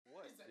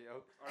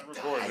yo. I'm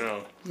recording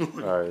now.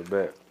 All right,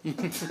 bet.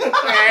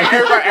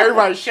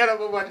 Everybody shut up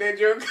about that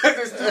joke because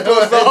it's too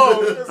close to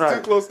home. It's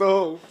too close to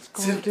home.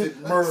 Attempted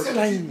murder. The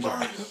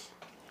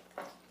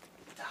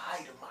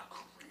height of my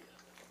career.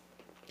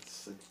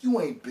 So you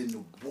ain't been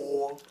to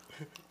war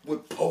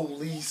with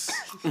police.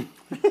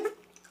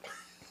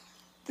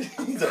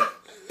 These are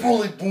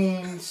bullet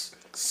wounds,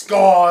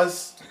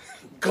 scars,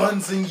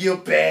 guns in your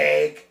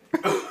bag.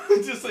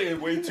 Just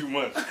saying way too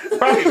much.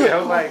 Right, I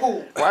was like,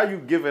 why are you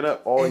giving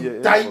up all your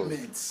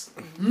indictments?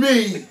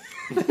 Me.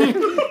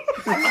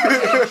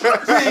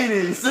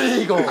 Beanie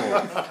Siegel.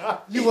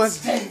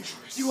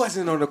 You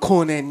wasn't on the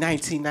corner in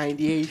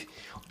 1998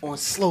 on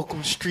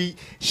Slocum Street,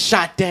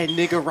 shot that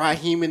nigga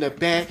Raheem in the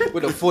back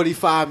with a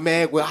 45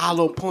 mag with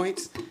hollow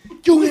points.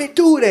 You didn't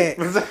do that.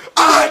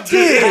 I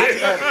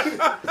did.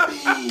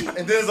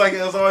 And then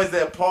it was always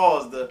that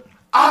pause.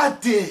 I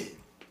did.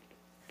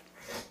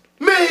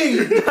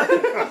 Me.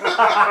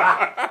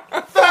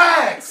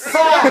 Facts.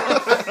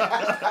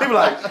 He be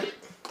like,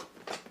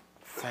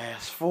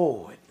 fast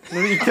forward.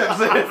 You kept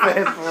saying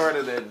fast forward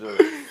in that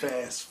joke.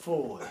 Fast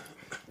forward.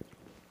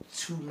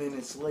 2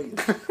 minutes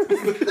later.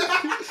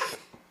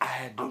 I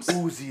had the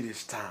Uzi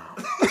this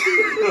time.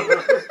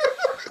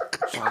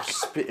 So I'm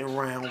spitting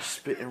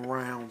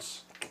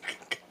rounds.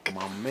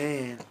 My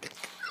man,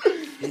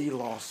 he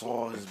lost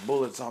all his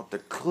bullets out the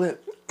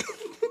clip.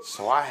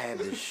 So I had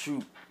to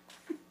shoot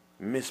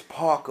Miss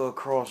Parker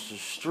across the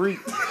street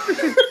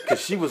because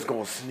she was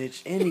going to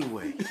snitch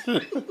anyway.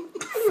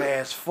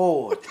 Fast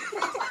forward.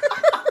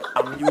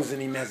 I'm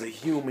using him as a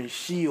human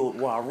shield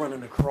while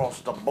running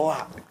across the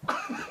block.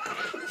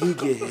 He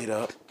get hit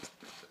up.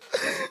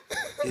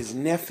 His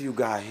nephew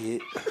got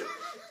hit.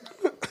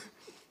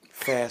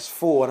 Fast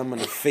forward, I'm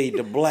gonna fade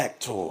to black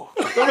tour.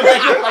 Yo,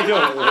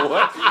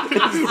 what?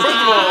 First of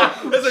all,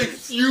 that's a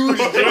huge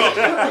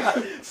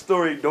jump.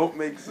 Story don't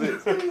make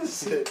sense.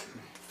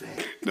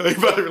 No, you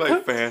about to be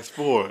like, fast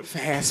forward.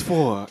 Fast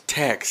forward.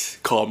 Tax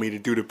called me to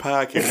do the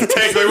podcast.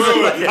 Tax, like,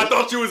 wait. I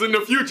thought you was in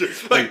the future.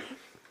 Like,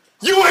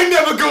 you ain't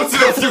never go to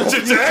the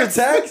future, Tax.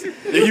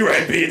 Yeah, you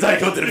right, Beans. I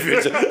go to the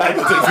future. I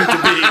go to the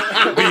future,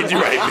 Beans. Beans, you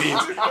right,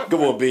 Beans.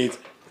 Come on, Beans.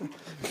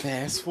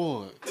 Fast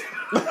forward.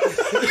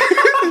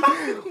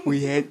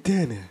 We had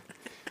dinner.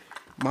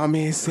 My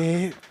man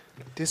said,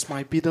 this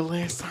might be the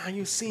last time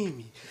you see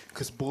me.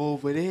 Because boy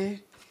over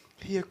there,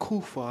 he a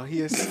kufa,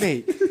 he a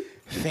snake.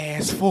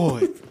 Fast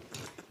forward.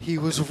 He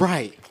was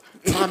right.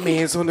 My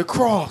man's on the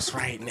cross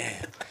right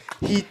now.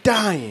 He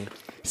dying.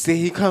 Say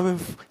he coming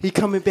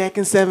back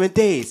in 7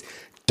 days.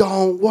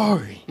 Don't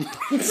worry.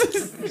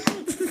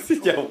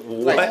 Yo,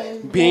 what?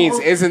 Like, Beans,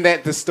 isn't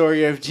that the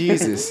story of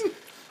Jesus?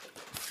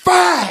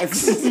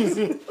 Facts! I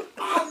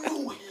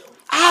knew him.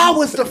 I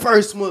was the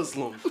first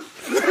Muslim.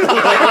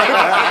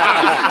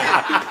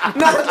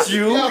 Not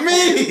you,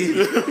 me.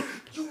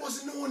 You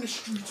wasn't on the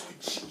streets with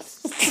Jesus.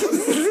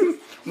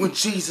 When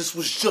Jesus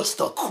was just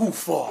a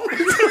kuffar.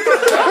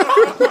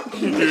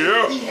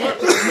 Yeah.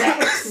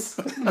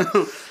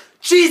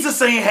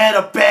 Jesus ain't had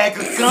a bag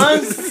of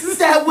guns.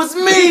 That was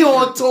me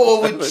on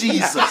tour with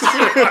Jesus.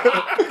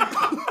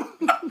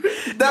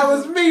 That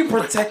was me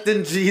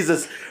protecting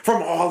Jesus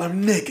from all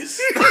them niggas.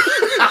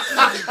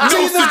 No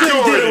Jesus didn't get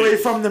security. away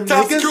from them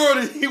Top niggas.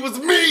 security, he was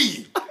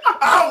me.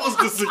 I was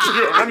the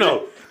security. I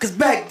know. Cause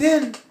back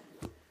then,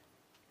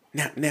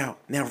 now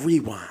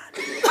rewind.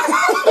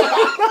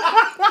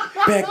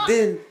 Back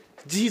then,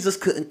 Jesus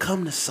couldn't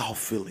come to South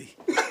Philly.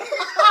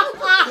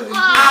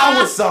 I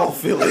was South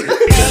Philly.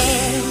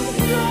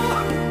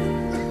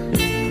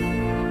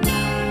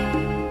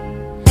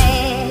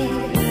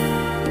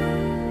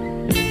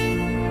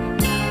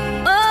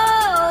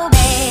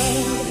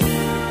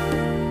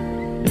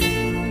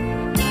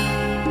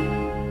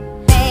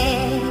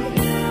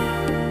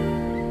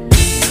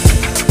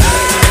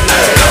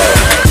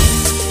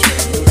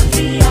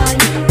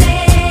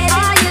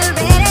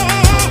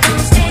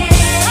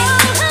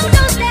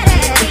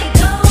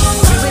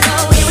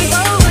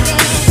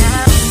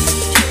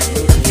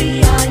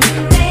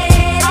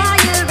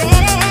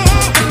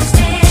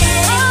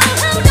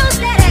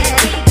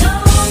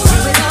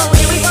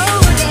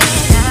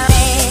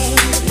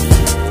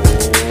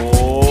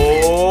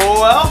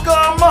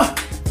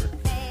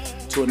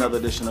 Another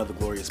edition of the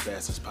Glorious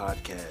Bastards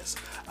podcast.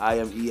 I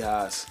am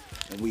E-Hos,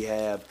 and we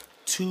have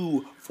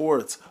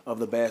 2/4 of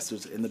the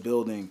bastards in the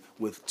building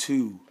with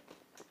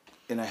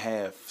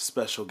 2.5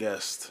 special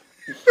guests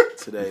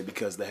today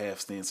because the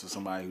half stands for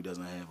somebody who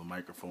doesn't have a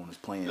microphone is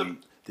playing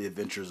The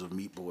Adventures of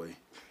Meat Boy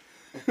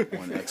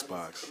on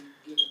Xbox.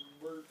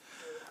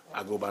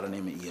 I go by the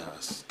name of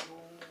E-Hos.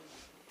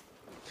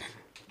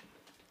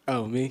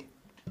 Oh, me?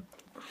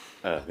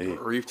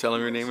 Reef, tell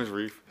him your name is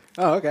Reef.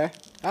 Oh, okay.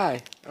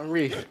 Hi, I'm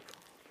Reef.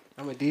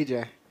 I'm a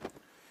DJ.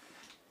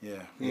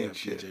 Yeah, we have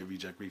DJ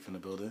Reject Reef in the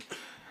building.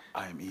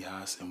 I am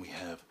E-Hos, and we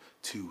have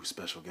 2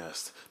 special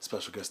guests.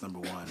 Special guest number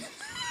 1,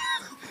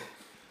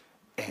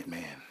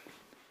 AntMan.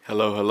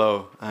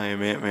 Hello. I am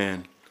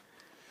AntMan.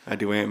 I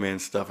do AntMan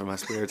stuff in my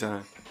spare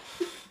time.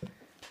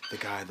 The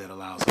guy that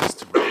allows us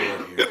to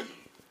record here.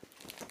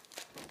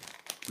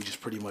 we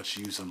just pretty much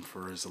use him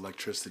for his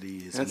electricity,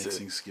 his That's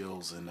mixing it.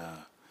 skills, and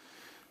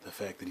the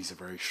fact that he's a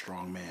very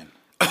strong man.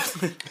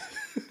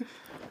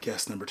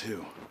 Guest number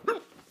 2.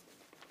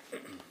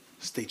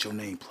 State your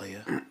name,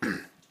 player.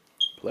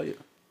 Player.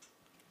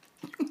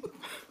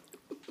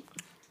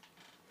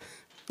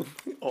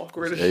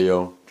 Awkward as Hey,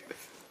 yo.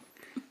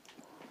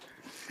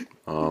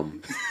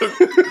 You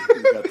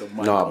got the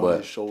mic on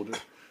his shoulder.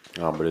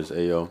 But it's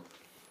Ayo,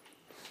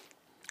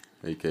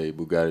 a.k.a.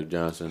 Bugatti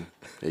Johnson,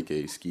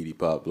 a.k.a. Skeety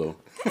Pablo.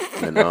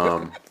 And,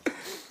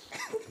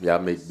 I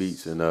make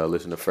beats and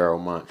listen to Pharoah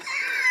Monch.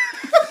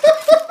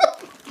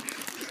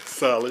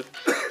 solid.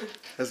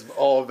 That's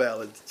all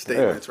valid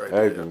statements right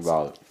there. Everything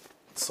valid.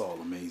 It's all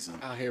amazing.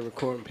 Out here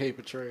recording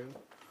Paper Trail.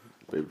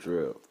 Paper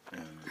Trail.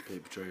 And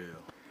Paper Trail.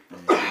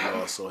 And we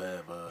also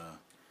have,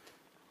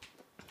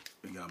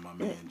 we got my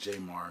man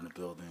J-Mar in the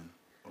building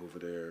over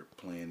there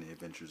playing The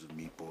Adventures of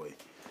Meat Boy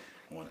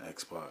on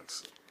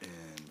Xbox.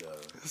 And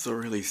It's a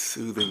really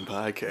soothing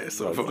podcast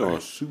so Oh,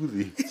 far.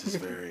 Suzy. it's just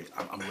very,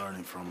 I'm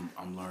learning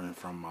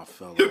from my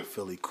fellow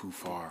Philly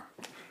Kufar.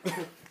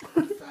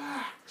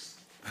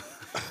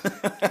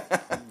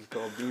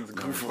 Called Beans and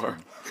Kufar.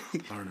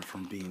 Learning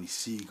from Beanie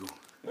Siegel.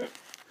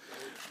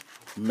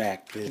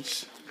 Mac,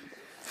 bitch.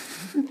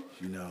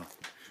 You know,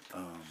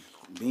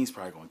 Bean's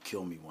probably gonna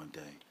kill me one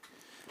day,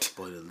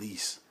 but at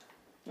least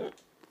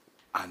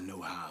I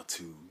know how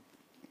to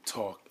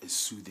talk as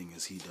soothing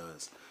as he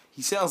does.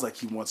 He sounds like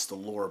he wants to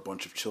lure a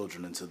bunch of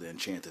children into the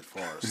enchanted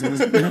forest.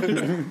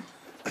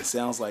 It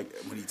sounds like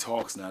when he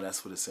talks now,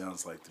 that's what it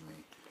sounds like to me.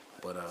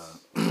 But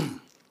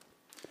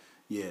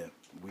yeah,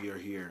 we are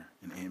here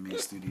in AntMan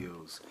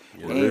Studios,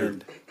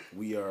 and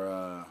we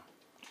are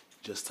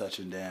just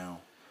touching down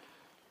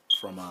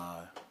from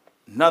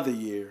another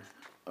year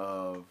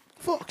of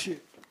Fuck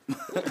shit.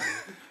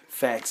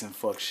 facts and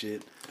fuck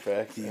shit.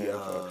 Facts The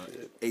and fuck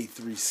shit.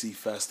 A3C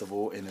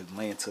Festival in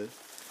Atlanta,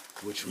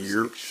 which was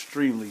Yep.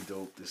 extremely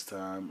dope this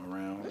time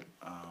around.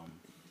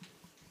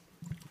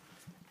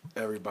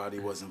 Everybody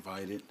was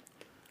invited.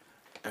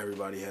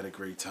 Everybody had a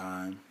great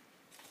time,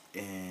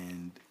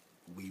 and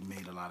we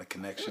made a lot of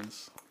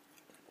connections,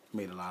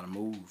 made a lot of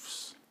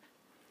moves.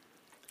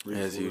 Rick,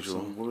 As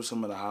usual. What were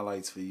some of the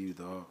highlights for you,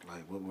 dog?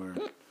 Like, what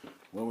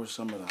were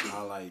some of the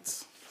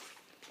highlights?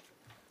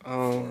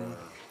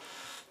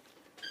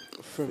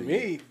 For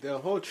me, the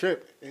whole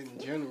trip in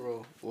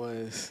general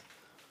was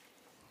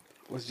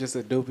just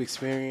a dope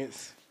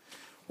experience.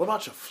 What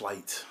about your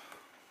flight?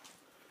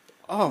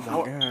 Oh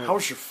my god. How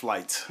was your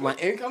flight? My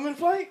incoming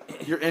flight?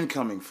 Your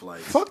incoming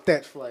flight. Fuck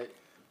that flight.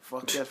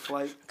 Fuck that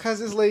flight. Cause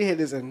this lady had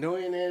this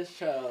annoying ass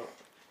child.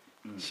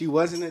 She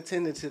wasn't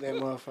attending to that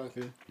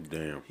motherfucker.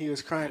 Damn. He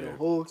was crying the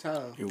whole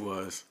time. He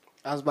was.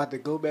 I was about to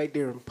go back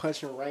there and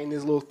punch him right in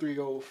his little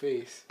 3-year-old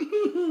face.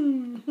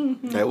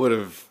 That would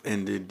have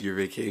ended your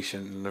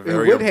vacation in a It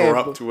very would have,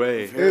 abrupt but-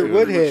 way. It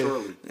would have.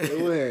 Prematurely.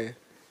 It would have.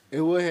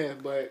 It would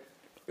have, but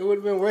it would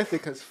have been worth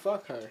it because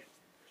fuck her. And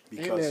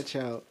that Because,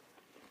 child.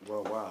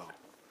 well, wow.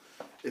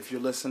 If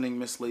you're listening,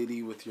 Miss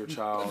Lady, with your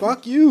child,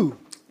 Fuck you.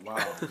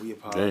 wow, we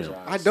apologize.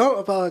 I don't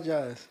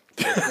apologize.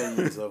 The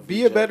opinions of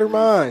Be a Reject better Reef-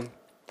 mind.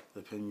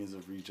 The opinions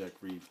of Reject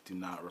Reef do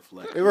not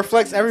reflect. It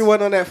reflects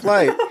everyone on that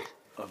flight.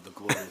 Of the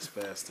glorious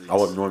bastards. I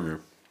wasn't on there.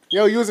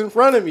 Yo, you was in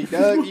front of me,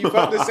 Doug. You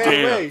felt the same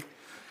Damn. way.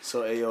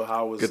 So, Ayo,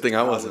 how was? Good thing I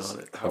how wasn't was- on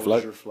it. How was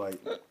flight? your flight?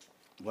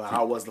 Well,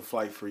 how was the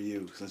flight for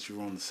you? Since you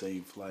were on the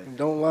same flight.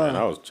 Don't lie. Man,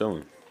 I was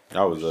chilling.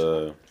 I was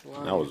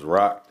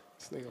rocked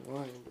This nigga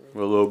lying, bro. for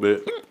a little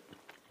bit.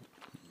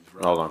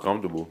 I was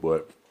uncomfortable,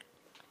 but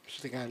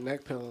Should've got a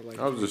neck pillow like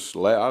I just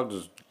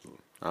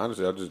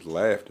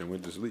laughed and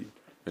went to sleep.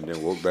 And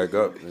then woke back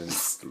up and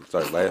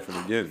started laughing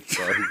again.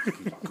 So,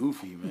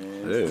 Goofy,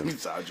 man. Yeah.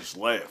 So I just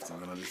laughed and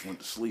then I just went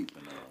to sleep.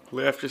 And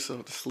Laughed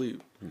yourself to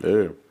sleep.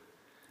 yeah.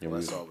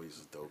 that's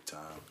always a dope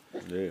time.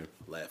 Yeah.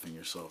 Laughing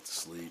yourself to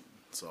sleep.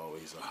 It's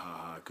always a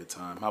ha-ha good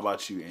time. How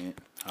about you, Ant?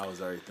 How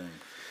was everything?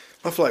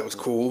 My flight was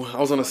cool. I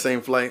was on the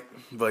same flight,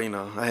 but you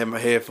know, I had my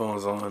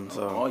headphones on,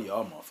 so. All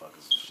y'all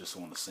motherfuckers was just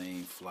on the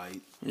same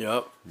flight.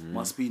 Yup.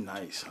 Must be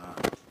nice,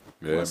 huh?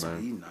 Yeah, Must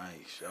man. be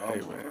nice. Y'all, Hey,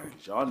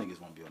 y'all niggas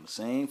want to be on the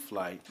same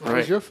flight. How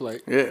was your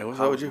flight? Yeah, what's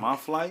How up was with you? my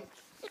flight?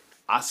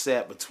 I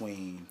sat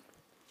between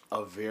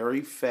a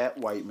very fat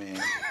white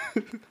man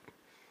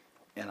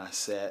and I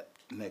sat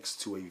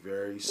next to a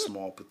very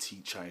small,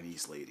 petite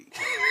Chinese lady.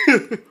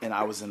 And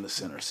I was in the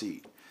center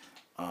seat.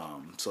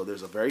 So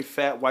there's a very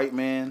fat white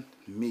man,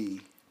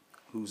 me,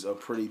 who's a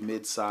pretty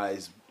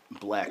mid-sized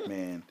black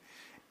man,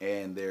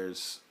 and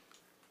there's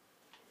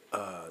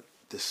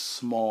this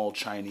small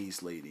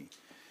Chinese lady.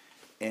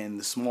 And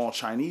the small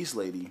Chinese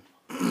lady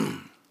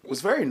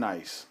was very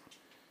nice.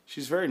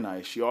 She's very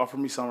nice. She offered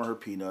me some of her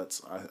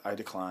peanuts. I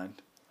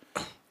declined.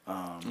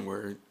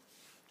 Word.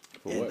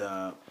 And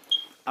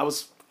I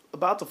was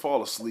about to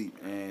fall asleep,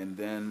 and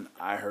then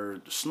I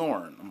heard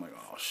snoring. I'm like,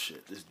 oh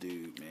shit, this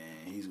dude, man,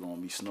 he's gonna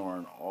be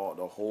snoring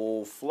the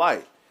whole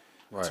flight.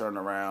 Right. Turn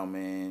around,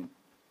 man,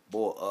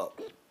 boy up.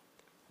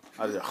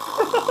 I just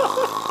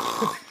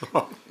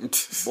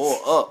boy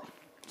up.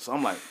 So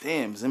I'm like,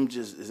 damn, is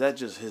that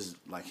just his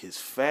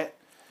fat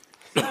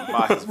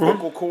by his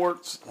vocal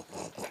cords?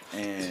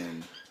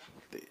 And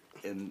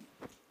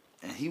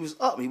he was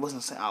up. He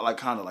wasn't saying. I like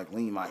kind of like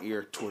leaned my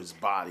ear towards his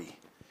body,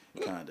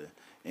 kind of.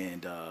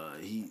 And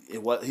he's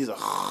a,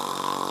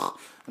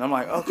 and I'm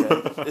like,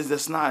 okay, is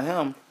this not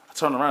him? I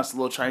turn around, it's a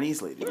little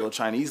Chinese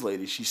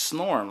lady. She's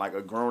snoring like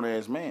a grown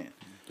ass man.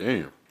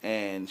 Damn.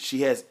 And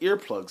she has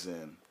earplugs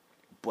in,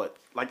 but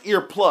like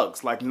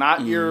earplugs, like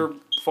not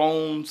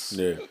earphones.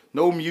 Yeah.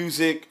 No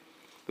music.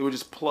 They were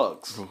just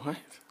plugs. What?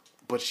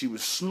 But she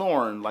was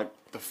snoring like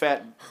the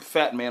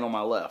fat man on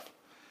my left.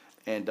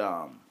 And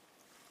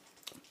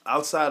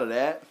outside of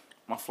that,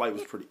 my flight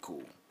was pretty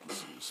cool. It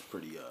was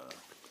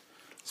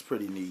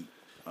pretty neat.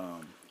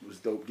 It was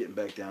dope getting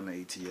back down to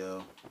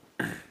ATL.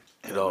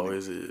 It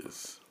always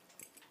is.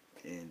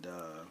 And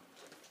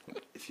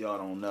if y'all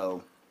don't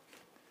know,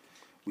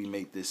 we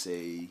make this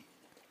an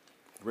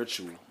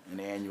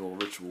annual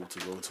ritual to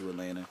go to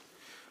Atlanta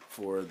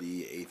for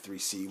the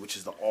A3C, which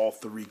is the All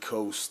Three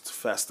Coast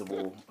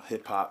Festival,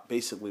 hip hop,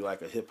 basically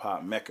like a hip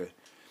hop mecca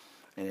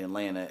in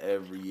Atlanta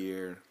every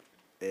year.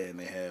 And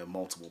they have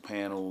multiple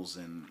panels,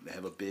 and they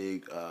have a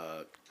big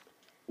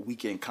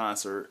weekend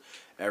concert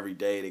every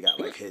day. They got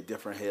like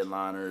different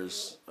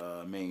headliners,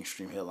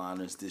 mainstream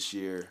headliners this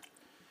year.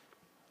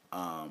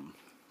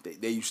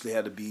 They usually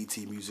had the BET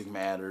Music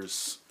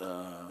Matters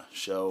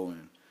show,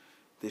 and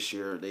this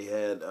year they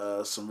had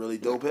some really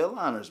dope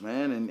headliners,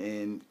 man.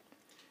 And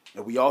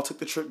we all took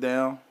the trip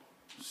down.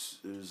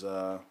 It was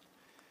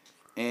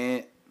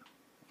Ant,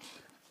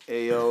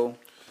 Ayo,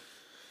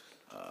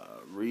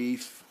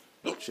 Reef,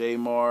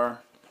 J-Mar,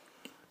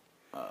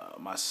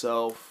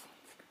 myself,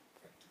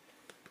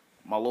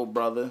 my little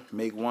brother,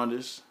 Make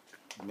Wonders,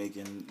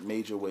 making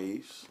major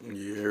waves.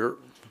 Yeah.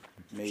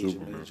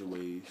 Major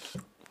waves.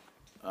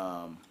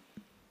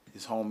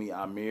 His homie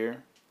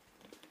Amir,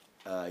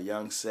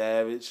 Young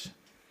Savage,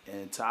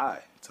 and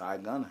Ty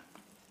Gunner.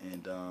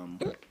 And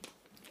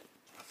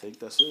I think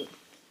that's it.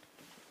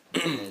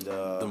 And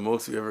The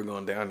most you ever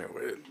gone down there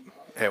with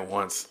at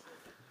once.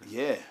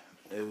 yeah,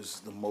 it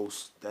was the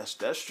most. That's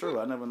true.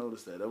 I never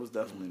noticed that. That was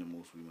definitely the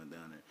most we went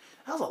down there.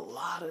 That was a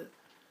lot of.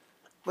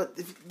 But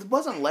if it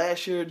wasn't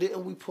last year,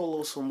 didn't we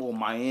pull some more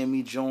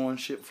Miami joint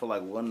shit for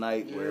like one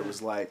night where it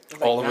was like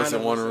all of us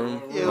in one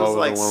room? it was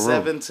like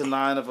 7 to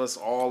 9 of us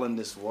all in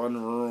this one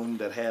room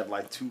that had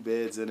like 2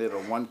 beds in it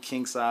or one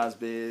king size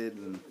bed,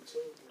 and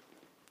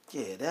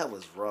yeah, that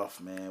was rough,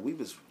 man.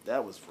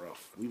 That was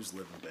rough. We was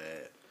living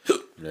bad.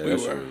 Yeah, that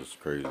shit was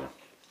crazy.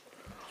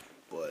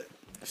 But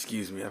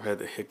Excuse me, I've had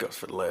the hiccups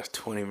for the last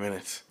 20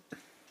 minutes.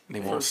 They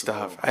won't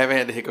stop. I haven't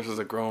had the hiccups as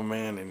a grown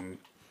man in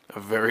a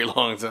very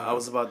long time. I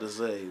was about to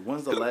say,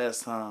 when's the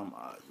last time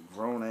a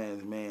grown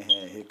ass man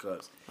had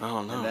hiccups? I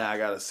don't know. And now I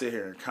gotta sit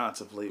here and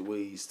contemplate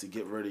ways to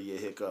get rid of your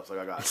hiccups. Like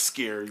I gotta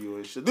scare you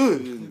and shit.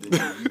 And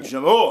then you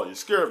jump, oh, you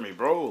scared me,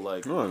 bro.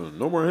 Like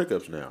No more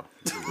hiccups now.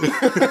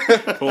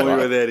 Only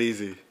were that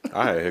easy.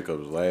 I had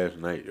hiccups last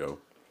night, yo.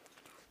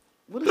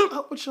 what is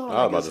up with y'all?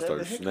 I was niggas about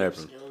to having start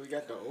hiccups? snapping. Yo, we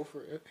got the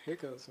over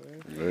hiccups,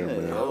 man. Yeah, I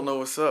man. don't know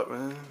what's up,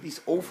 man.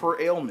 These over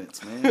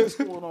ailments, man. What's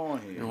going on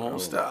It here? won't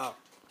stop.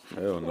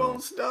 Hell It no.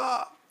 won't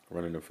stop.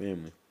 Running the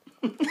family.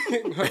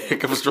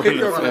 Hiccups running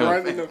the Hiccups family.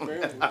 running the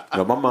family.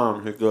 No, my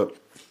mom hiccuped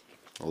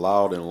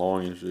loud and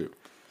long and shit.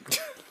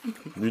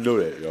 You know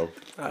that, yo.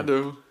 I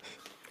do.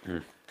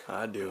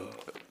 I do.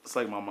 It's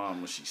like my mom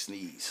when she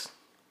sneezes.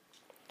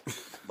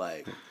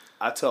 Like,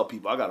 I tell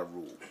people, I got a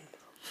rule.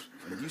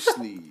 When you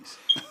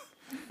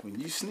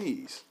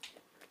sneeze,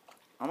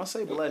 I'm going to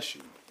say bless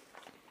you.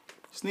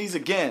 Sneeze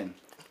again,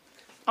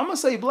 I'm going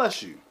to say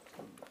bless you.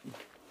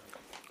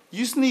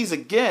 You sneeze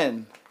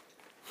again,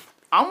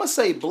 I'm going to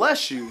say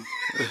bless you.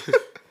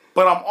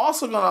 But I'm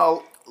also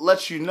going to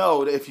let you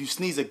know that if you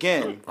sneeze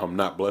again, I'm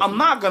not blessed. I'm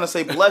not going to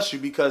say bless you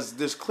because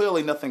there's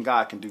clearly nothing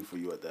God can do for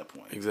you at that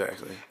point.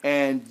 Exactly.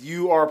 And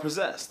you are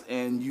possessed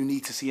and you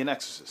need to see an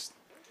exorcist.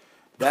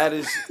 That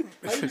is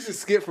How you just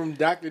skip from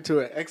doctor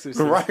to an exorcist?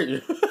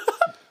 Right.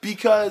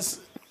 because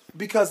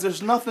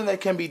there's nothing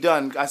that can be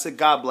done. I said,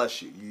 God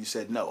bless you. You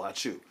said, no, I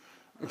chew.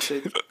 I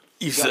said,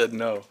 You said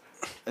no.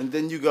 and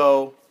then you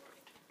go,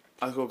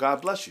 I go,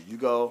 God bless you. You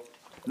go,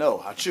 no,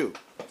 I chew.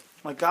 I'm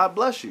like, God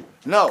bless you.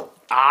 No,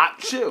 I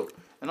chew.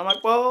 And I'm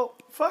like, well,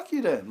 fuck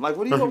you then. Like,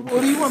 what do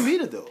you want me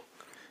to do?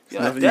 You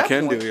know, Nothing you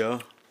can do, yo.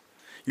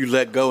 You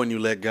let go and you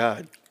let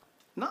God.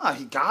 Nah,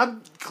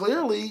 God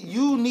clearly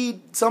you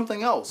need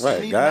something else. You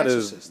Right. need God an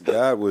is. exorcist.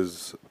 God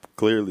was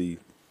clearly.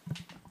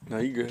 No,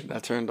 you good. I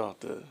turned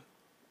off the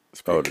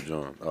Oh, the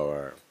drum. Oh, all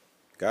right.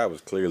 God was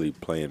clearly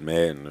playing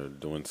Madden or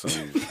doing some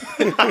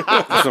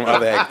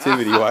other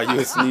activity while you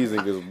were sneezing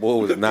because boy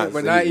was not.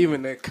 But not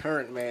even the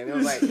current man. It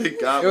was like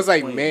God it was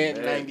like playing Man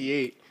Madden.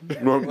 '98.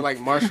 Like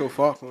Marshall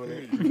Falk on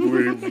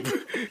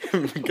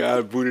it.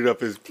 God booted up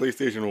his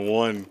PlayStation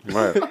 1.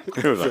 Right.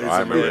 He was like, I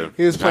remember.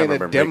 He was playing I a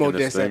remember demo making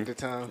this disc thing. at the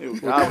time.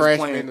 With Guy Crash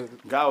was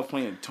Bandicoot.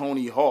 playing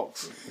Tony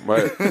Hawk's.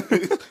 Right.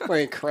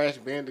 Playing Crash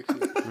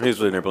Bandicoot. He was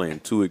sitting there playing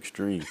Too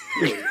Extreme.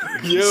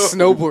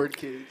 Snowboard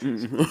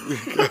kids.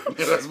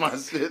 That's my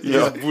shit. He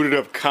just booted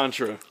up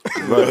Contra.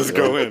 Let's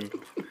go in.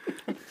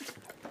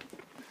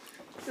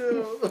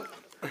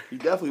 He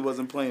definitely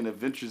wasn't playing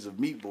Adventures of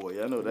Meat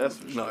Boy. I know that's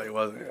for sure. No, he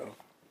wasn't, yo.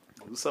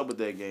 What's up with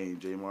that game,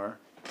 Jamar?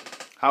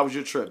 How was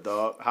your trip,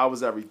 dog? How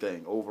was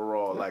everything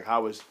overall? Like,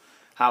 how was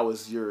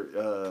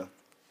your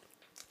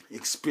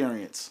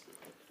experience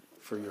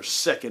for your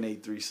second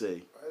A3C?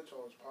 That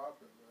joint's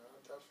popping, man. I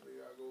definitely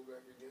gotta go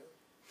back again.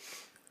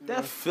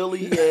 That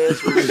Philly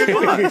ass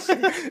response.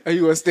 Are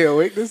you gonna stay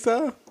awake this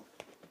time?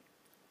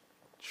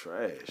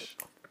 Trash.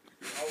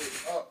 I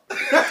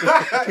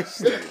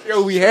was up.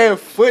 Yo, we have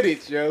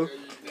footage, yo.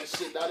 That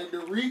shit not in the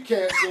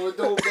recap, so it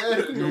don't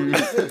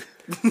matter.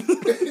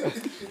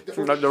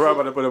 I'm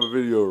about to put up a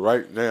video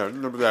right now.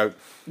 Remember that?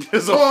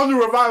 It's a whole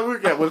new revival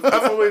weekend with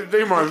FOH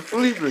Damon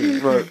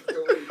sleeping. But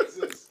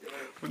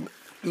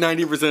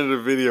 90% of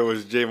the video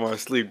is Jamar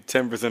sleep.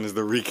 10% is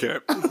the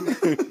recap.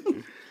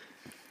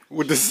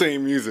 With the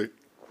same music.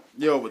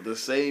 Yo, with the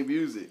same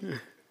music.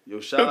 Yo,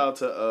 shout out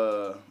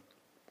to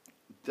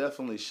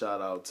definitely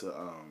shout out to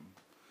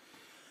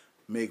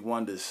Make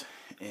Wonders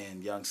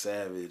and Young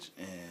Savage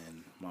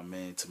and my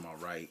man to my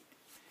right,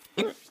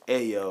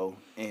 Ayo,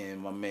 and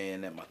my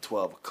man at my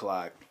 12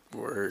 o'clock,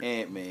 Word.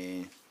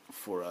 AntMan,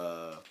 for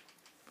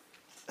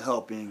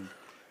helping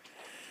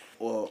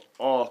or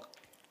all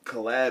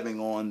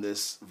collabing on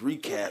this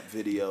recap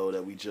video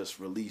that we just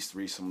released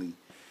recently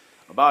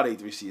about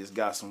A3C. It's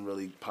got some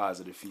really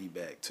positive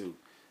feedback too.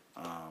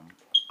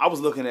 I was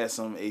looking at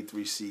some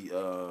A3C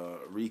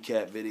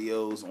recap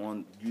videos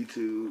on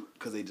YouTube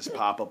because they just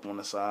pop up on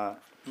the side.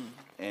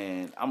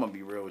 And I'm going to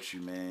be real with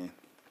you, man.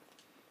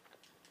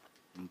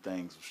 Them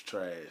things was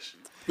trash.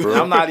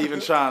 I'm not even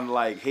trying to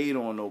like hate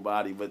on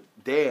nobody, but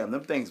damn,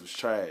 them things was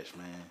trash,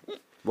 man.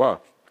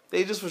 wow.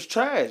 They just was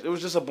trash. It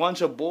was just a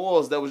bunch of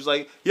boys that was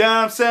like,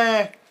 yeah, I'm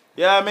saying,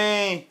 yeah, I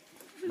mean,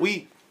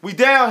 we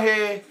down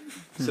here.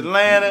 It's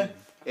Atlanta,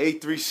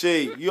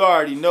 A3C. You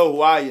already know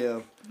who I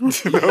am.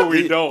 No,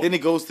 we don't. Then he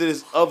goes to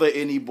this other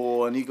any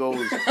boy and he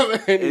goes,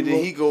 and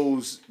then he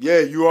goes, yeah,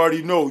 you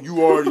already know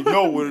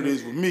what it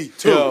is with me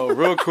too. Yo,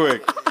 real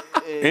quick.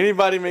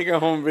 Anybody making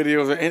home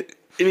videos or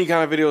any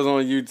kind of videos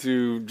on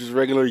YouTube, just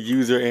regular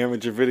user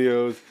amateur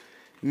videos,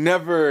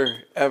 never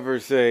ever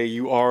say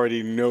you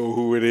already know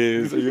who it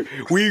is.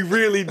 We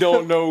really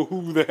don't know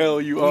who the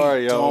hell you are,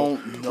 yo.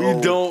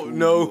 We don't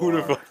know who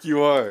the fuck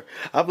you are.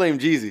 I blame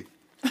Jeezy.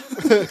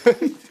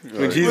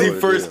 When Jeezy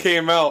first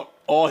came out,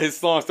 all his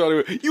songs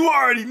started with, you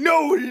already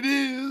know what it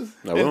is.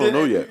 No, we don't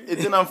know yet. And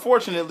then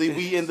unfortunately,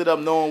 we ended up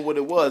knowing what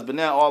it was. But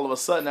now all of a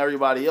sudden,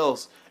 everybody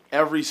else,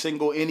 every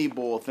single any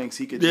boy thinks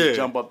he could just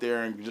jump up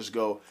there and just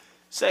go,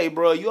 say,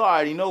 bro, you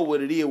already know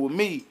what it is with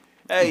me.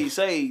 Hey,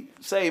 say,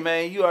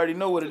 man, you already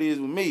know what it is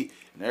with me.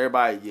 And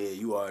everybody, yeah,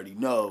 you already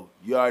know.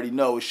 You already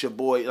know. It's your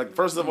boy. Like,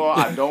 first of all,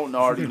 I don't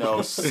already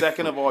know.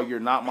 Second of all, you're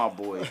not my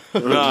boy.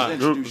 Just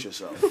introduce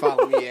yourself.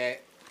 Follow me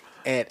at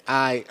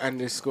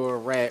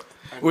I_rap_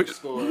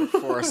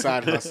 for a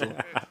side hustle.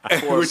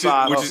 Which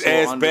is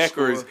ass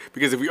backwards,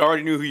 because if we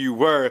already knew who you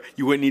were,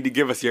 you wouldn't need to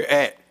give us your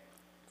at.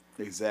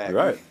 Exactly.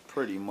 Right.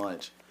 Pretty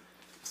much.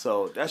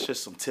 So that's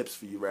just some tips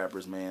for you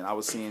rappers, man. I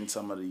was seeing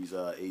some of these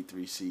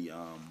A3C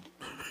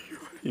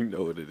You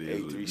know what it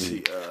is.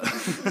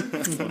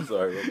 A3C I'm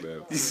sorry, my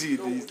bad. you see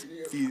these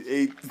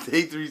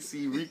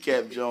A3C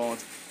recap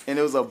Jones, and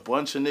it was a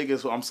bunch of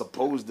niggas who I'm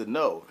supposed to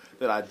know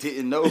that I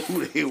didn't know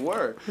who they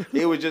were.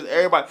 They were just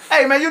everybody,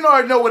 hey man, you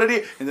already know what it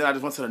is. And then I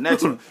just went to the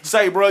next one.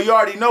 Say, bro, you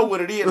already know what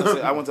it is.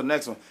 And I went to the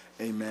next one.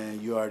 Hey man,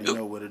 you already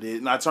know what it is.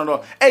 And I turned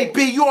off, hey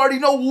B, you already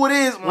know who it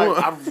is. I'm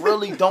like, I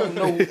really don't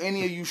know who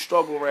any of you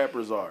struggle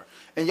rappers are.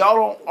 And y'all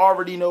don't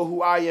already know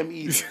who I am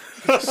either.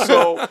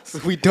 So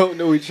We don't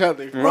know each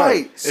other.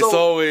 right. So It's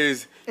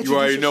always you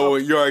already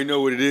introduce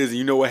know what it is, and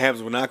you know what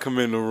happens when I come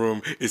in the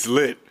room. It's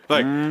lit.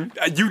 Like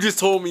you just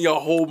told me a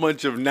whole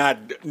bunch of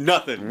nothing.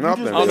 Nothing, I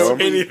don't know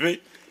bro. anything.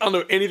 I don't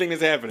know anything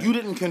that's happening. you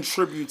didn't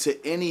contribute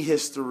to any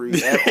history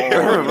at all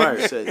when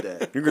you said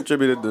that. You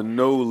contributed to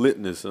no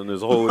litness on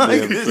this whole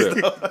damn trip.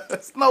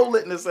 It's no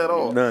litness at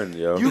all. None,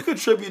 yo. You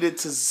contributed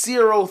to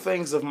zero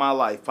things of my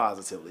life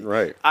positively.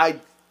 Right. I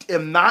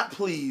am not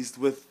pleased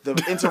with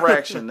the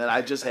interaction that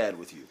I just had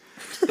with you.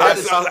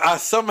 I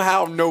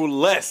somehow know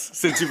less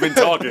since you've been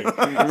talking.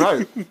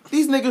 Right.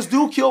 These niggas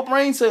do kill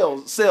brain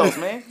cells,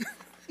 man.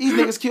 These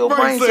niggas kill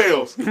brain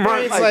cells.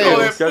 Right.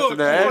 cells. Catching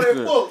the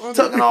action.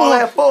 Tucking all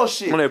that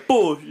bullshit. On that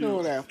bullshit.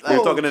 Know that They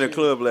were talking in the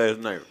club last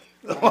night.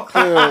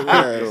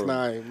 last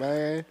night,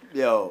 man.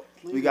 Yo,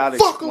 we gotta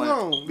Fuck explain.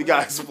 alone. We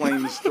gotta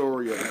explain the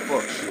story of the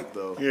fuck shit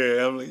though.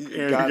 Yeah, I'm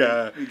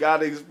like, We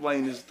gotta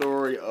explain the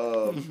story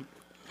of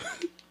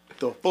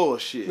the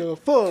bullshit. The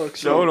fuck.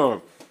 So hold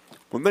on.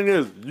 The thing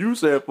is, you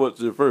said fuck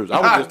shit first.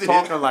 I was just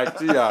talking like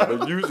T.I.,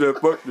 but you said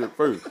fuck shit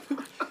first.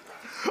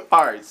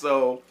 All right,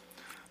 so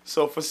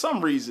for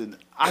some reason,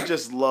 I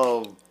just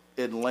love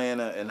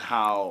Atlanta and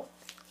how,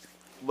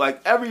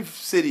 like, every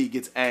city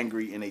gets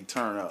angry and they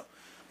turn up.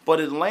 But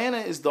Atlanta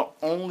is the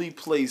only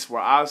place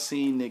where I've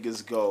seen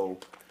niggas go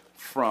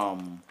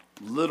from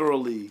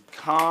literally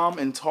calm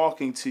and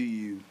talking to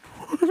you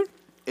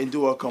and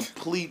do a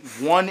complete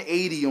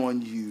 180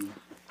 on you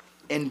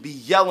and be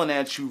yelling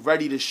at you,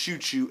 ready to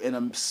shoot you in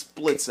a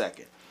split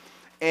second.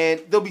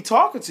 And they'll be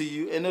talking to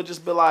you and they'll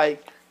just be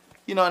like,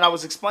 you know, and I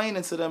was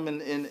explaining to them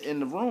in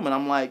the room, and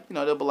I'm like, you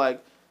know, they'll be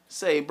like,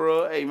 say,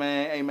 bro, hey,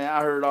 man,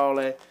 I heard all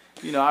that.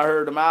 You know, I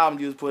heard them album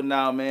you was putting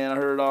out, man. I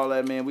heard all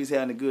that, man. We was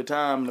having a good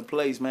time in the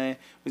place, man.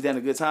 We was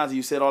having a good time till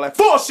you said all that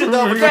full shit the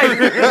other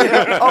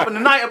day. Up in the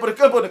night, up in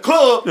the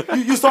club.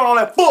 You started all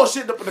that full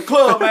shit up in the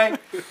club, man.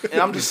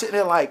 And I'm just sitting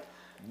there like,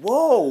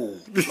 whoa.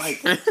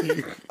 Like,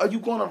 are you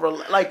going to,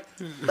 like,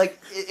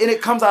 and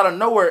it comes out of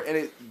nowhere,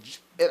 and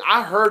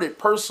I heard it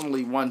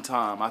personally one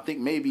time, I think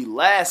maybe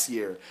last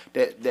year,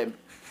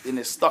 and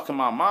it stuck in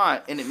my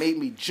mind, and it made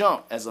me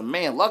jump as a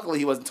man. Luckily,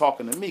 he wasn't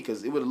talking to me,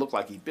 because it would have looked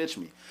like he bitched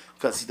me.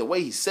 Because the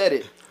way he said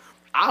it,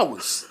 I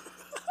was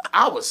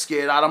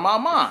scared out of my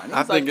mind.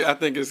 I think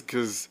it's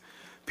because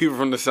people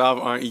from the South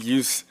aren't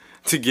used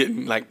to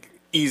getting, like,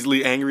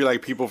 easily angry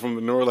like people from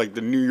the North, like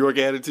the New York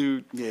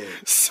attitude. Yeah.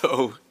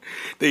 So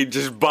they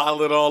just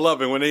bottle it all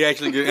up, and when they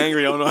actually get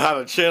angry, they don't know how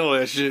to channel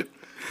that shit.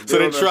 So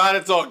they try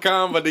to talk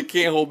calm, but they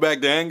can't hold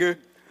back the anger.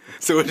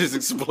 So it just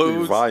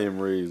explodes. Volume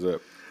raise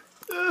up.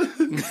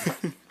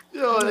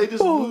 Yo, they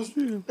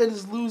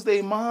just lose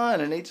their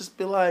mind, and they just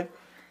be like,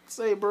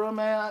 say, bro,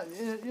 man,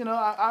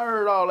 I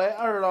heard all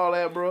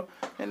that, bro.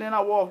 And then I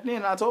walked in,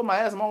 and I told my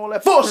ass, I'm all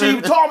that full shit you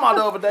were talking about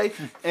the other day.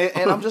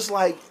 And I'm just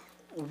like,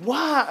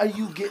 why are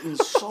you getting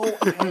so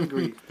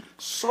angry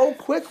so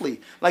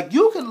quickly? Like,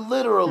 you can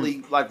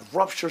literally, like,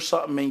 rupture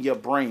something in your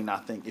brain, I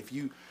think, if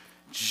you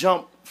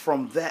jump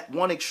from that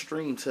one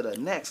extreme to the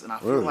next. And I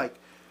feel like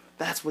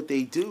that's what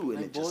they do. And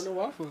like it just... Born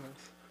to Waffle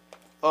House.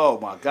 Oh,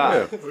 my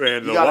God. Yeah.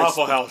 Man, the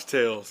Waffle House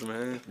tales,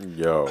 man.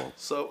 Yo.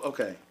 So,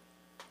 okay.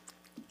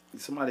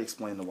 Somebody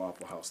explain the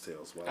Waffle House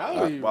tales while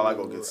I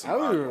go get some. I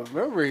don't even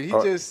remember. He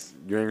just...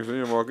 You ain't seen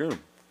him walk in.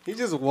 He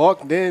just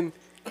walked in.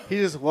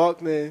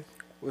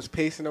 Was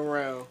pacing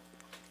around.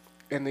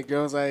 And the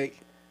girl's like,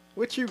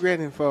 what you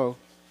grinning for?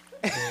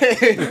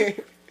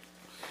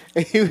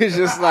 And he was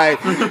just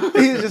like,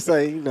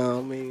 you know,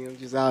 I mean, I'm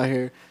just out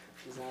here,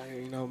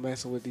 you know,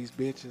 messing with these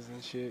bitches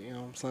and shit, you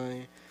know what I'm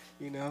saying?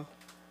 You know?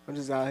 I'm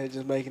just out here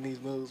just making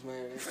these moves,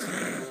 man.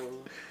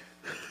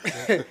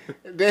 And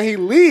then he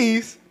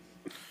leaves,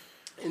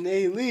 and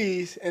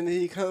then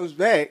he comes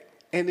back,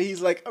 and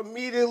he's like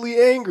immediately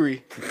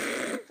angry.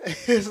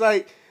 She was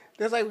like,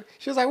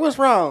 what's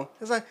wrong?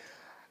 It's like,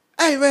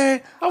 hey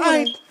man,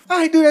 I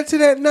ain't do nothing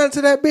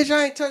to that bitch.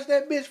 I ain't touch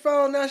that bitch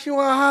phone. Now she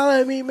wanna holler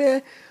at me,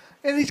 man.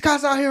 And these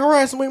cops out here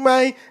harassing me,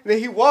 man. And then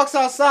he walks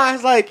outside.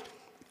 He's like,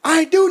 I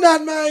ain't do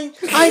nothing, man.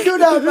 I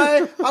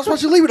was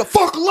supposed to leave me the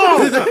fuck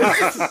alone.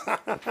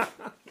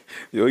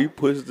 Yo, he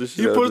pushed the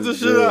shit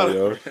out.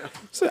 Yo.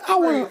 Said, he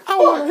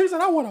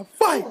said, I want to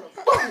fight.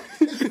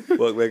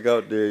 Walk back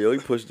out there, yo. He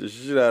pushed the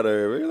shit out of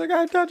her. He was like,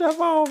 I ain't touch your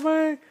phone,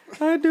 man.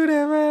 I ain't do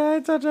that, man. I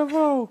ain't touch your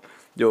phone.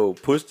 Yo,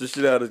 push the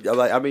shit out of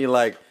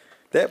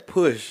that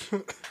push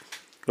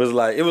was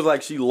like, it was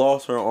like she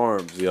lost her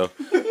arms, yo.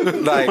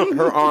 Like,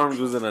 her arms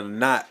was in a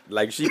knot.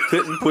 Like, she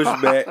couldn't push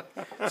back.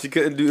 She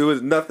couldn't do, it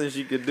was nothing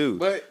she could do.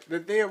 But the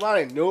thing about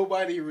it,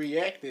 nobody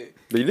reacted.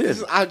 They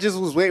did. I just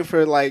was waiting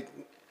for, like,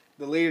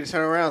 the lady to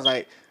turn around. I was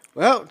like,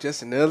 well,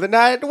 just another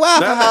night at the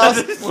Waffle House.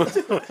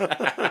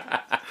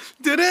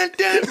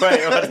 Right,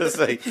 I was about to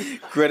say,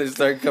 credits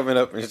start coming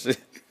up and shit.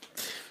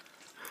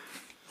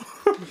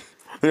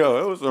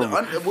 Yo, it was some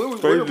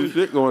crazy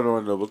shit going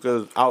on, though,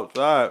 because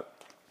outside,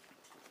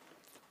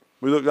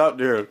 we looked out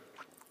there.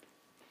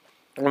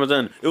 All of a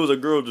sudden, it was a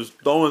girl just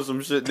throwing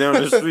some shit down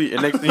the street,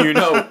 and next thing you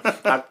know,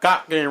 a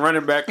cop came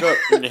running back up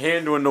and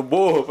handling the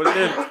bull, but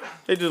then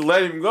they just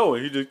let him go,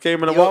 and he just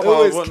came in the Waffle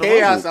House. It was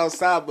chaos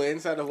outside, but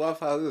inside the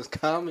Waffle House, it was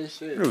calm and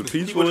shit. It was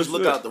peaceful. People just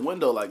look out the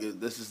window like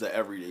this is the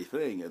everyday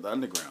thing at the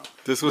underground.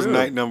 This was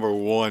night number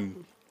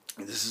 1.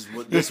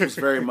 This was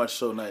very much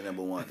so night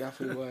number 1.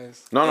 Definitely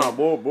was. No,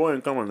 boy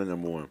ain't coming to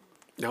number 1.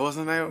 That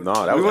wasn't night. No,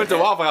 that we was went to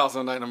Waffle House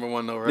on night number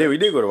 1 though, right? Yeah, we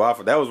did go to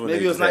Waffle. That was when maybe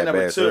they it was just night had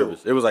number bad 2.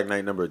 service. It was like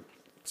night number.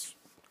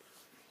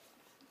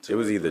 It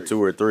was either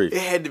 2 or 3.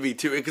 It had to be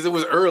 2 because it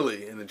was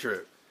early in the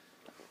trip.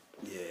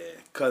 Yeah,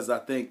 because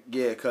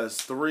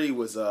 3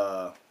 was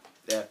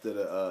after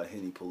the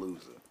Henny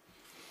Palooza.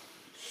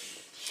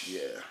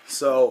 Yeah,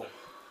 so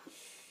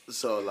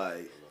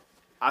like,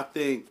 I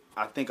think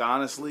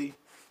honestly,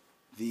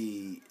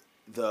 the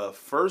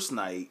first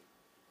night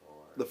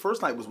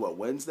was what,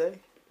 Wednesday?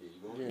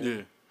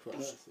 Yeah.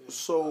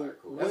 So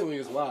That's when we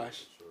was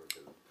washed.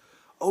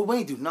 oh, we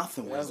ain't do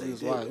nothing Wednesday.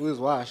 We was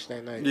washed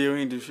that night. Yeah, we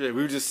didn't do shit.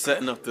 We were just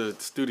setting up the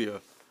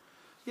studio.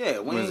 Yeah,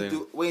 we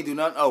ain't do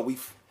nothing. Oh,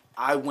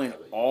 I went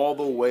all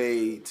the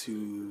way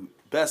to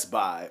Best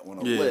Buy on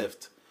a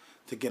lift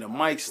to get a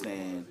mic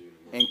stand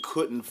and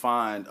couldn't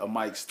find a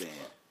mic stand.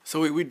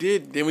 So we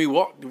did. Then we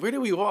walked. Where did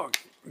we walk?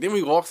 Didn't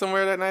we walk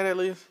somewhere that night at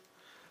least?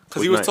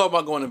 Because he was talking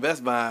about going to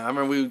Best Buy. I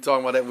remember we were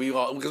talking about that.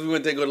 Because we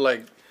went to go to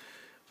like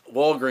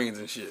Walgreens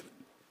and shit.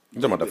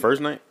 You talking about the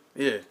first night?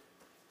 Yeah.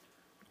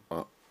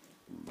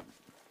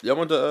 Y'all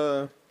went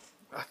to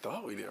I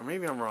thought we did. Or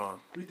maybe I'm wrong.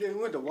 We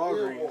went to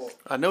Walgreens.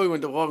 I know we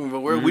went to Walgreens,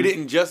 but we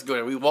didn't just go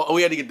there.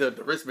 We had to get the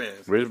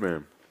wristbands.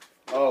 Wristband.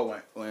 Oh,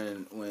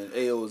 when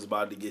AO was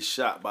about to get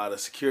shot by the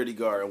security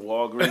guard in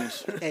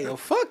Walgreens. Hey, yo,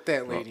 fuck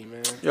that lady,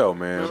 man. Yo,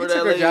 man. Remember She that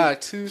took her lady? job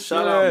too.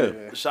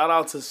 Shout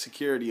out to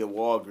security of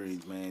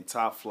Walgreens, man.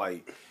 Top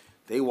flight.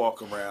 They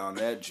walk around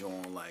that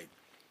joint like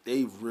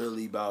they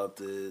really about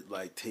to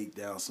like take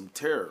down some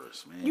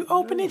terrorists, man. You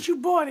opened it, you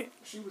bought it.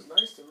 She was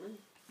nice to me.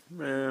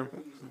 Man.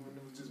 When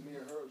it was just me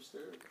and her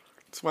upstairs.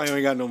 Somebody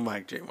ain't got no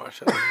mic, J.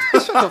 Marshall.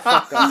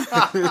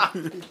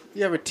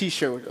 You have a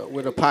T-shirt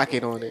with a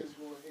pocket on it.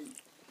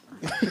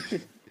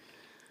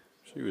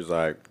 She was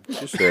like,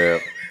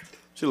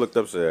 she looked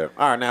up, said,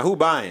 all right, now who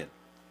buying?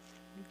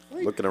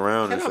 Looking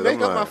around Can and I said, make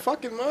I'm up my like,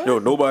 fucking mind? yo,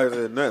 nobody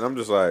said nothing. I'm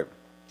just like,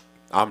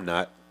 I'm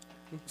not.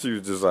 She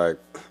was just like,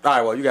 all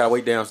right, well, you got to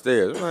wait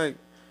downstairs.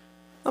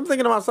 I'm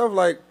thinking to myself,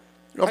 like,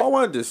 if I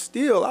wanted to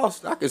steal,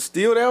 I could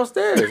steal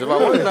downstairs. If I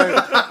wanted,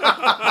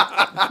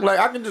 like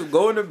I can just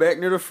go in the back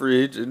near the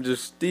fridge and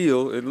just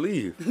steal and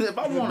leave. If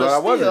I want But I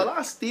to wasn't.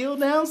 I steal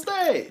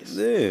downstairs.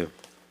 Yeah.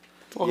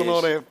 Talking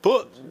all that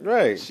book.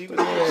 Right. She was-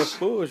 that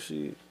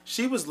bullshit.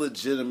 She was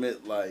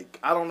legitimate. Like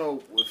I don't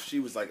know if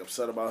she was like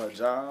upset about her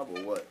job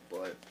or what,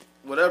 but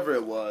whatever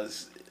it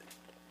was,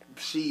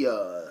 she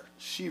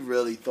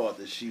really thought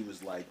that she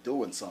was like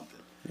doing something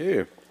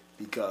Yeah.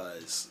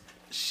 because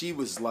she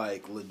was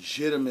like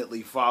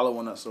legitimately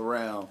following us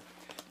around.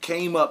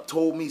 Came up,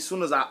 told me as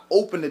soon as I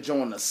opened the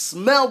joint, the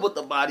smell with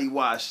the body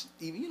wash.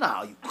 You know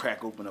how you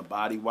crack open a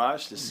body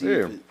wash to see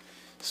if it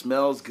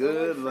smells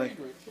good. Like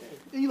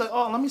you like,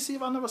 oh, let me see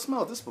if I never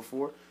smelled this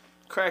before.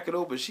 Crack it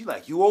open. She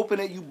like, you open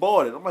it, you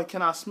bought it. I'm like,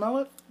 can I smell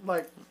it?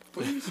 Like,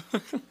 please.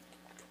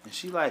 And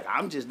she like,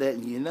 I'm just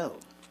letting you know.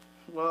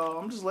 Well,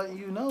 I'm just letting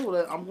you know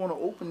that I'm going to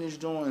open this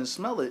joint and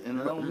smell it, and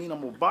it don't mean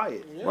I'm going to buy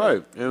it.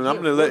 Right. And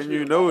I'm just letting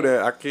you know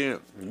that I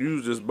can't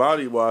use this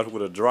body wash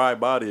with a dry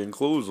body and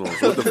clothes on.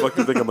 So what the fuck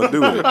you think I'm going to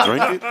do with it?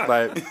 Drink it?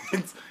 Like,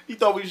 She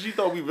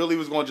thought we really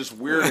was going to just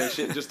wear that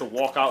shit just to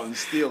walk out and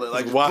steal it.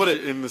 Like, just Wash put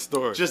it in the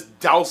store. just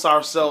douse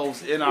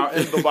ourselves in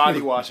the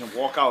body wash and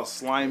walk out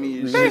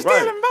slimy and They shit.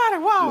 stealing body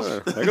wash.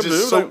 like, I'm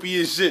Just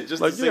soapy as shit.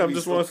 Just like, to say yeah, I we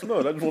just stole- want to smell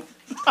it. I just want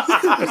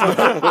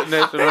putting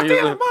that shit on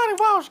Stealing you. body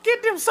wash.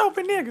 Get them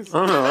soapy niggas.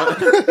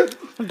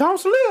 Don't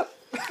slip.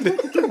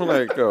 I'm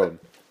like, oh.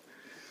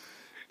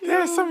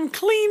 There's some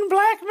clean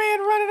black man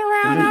running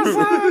around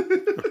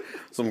outside.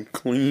 Some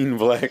clean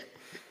black.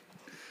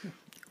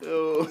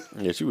 Yo.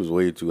 Yeah, she was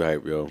way too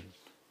hype, yo.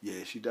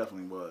 Yeah, she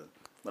definitely was.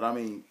 But I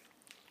mean,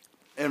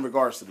 in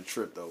regards to the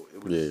trip though,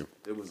 it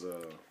was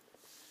a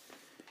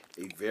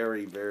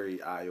very,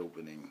 very eye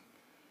opening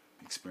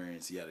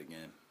experience yet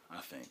again, I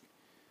think.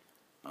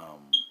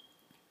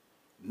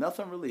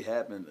 Nothing really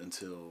happened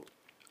until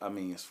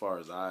as far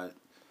as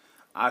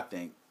I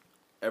think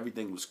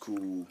everything was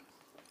cool.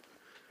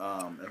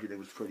 Everything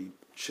was pretty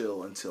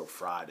chill until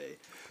Friday.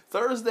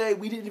 Thursday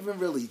we didn't even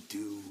really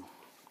do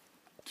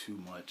too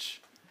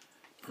much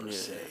per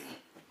se.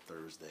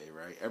 Thursday,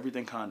 right?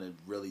 Everything kind of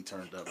really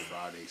turned up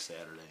Friday,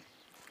 Saturday.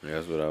 Yeah,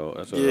 that's what I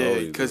always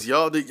do. because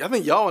y'all did. I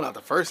think y'all went out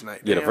the first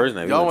night. Yeah, the Damn. first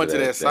night. Y'all went to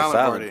that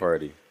silent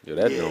party. Yeah,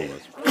 that joint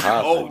was popping,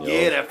 Oh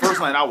yeah, that first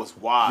night I was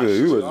washed. Yeah,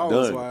 you was I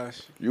was done.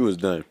 washed. You was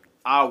done.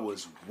 I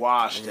was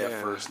washed that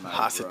first night.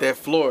 I said bro. that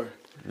floor.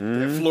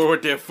 That floor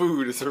with that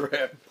food is a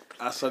wrap.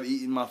 I started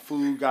eating my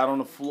food, got on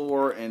the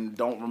floor, and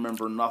don't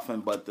remember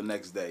nothing but the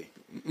next day.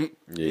 Yeah,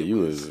 you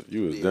was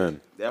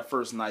done. That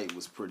first night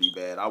was pretty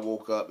bad. I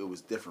woke up, it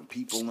was different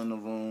people in the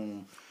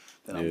room.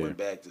 Then I went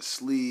back to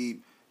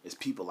sleep. There's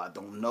people I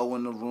don't know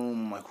in the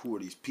room. I'm like, who are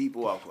these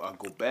people? I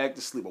go back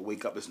to sleep. I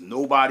wake up, there's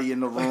nobody in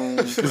the room.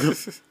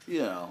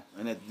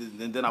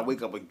 And then I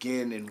wake up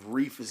again, and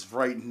Reef is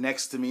right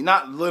next to me.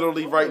 Not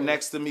literally right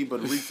next to me, but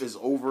Reef is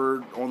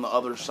over on the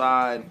other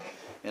side.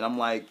 And I'm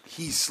like,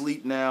 he's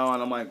asleep now.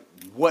 And I'm like,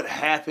 what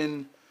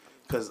happened?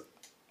 Because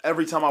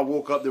every time I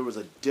woke up, there was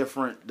a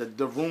different,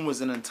 the room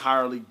was an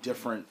entirely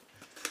different,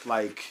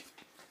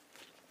 vibe.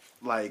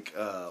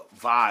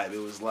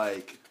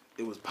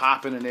 It was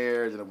popping in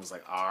there, then it was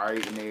like all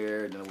right in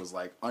there, then it was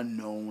like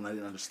unknown. I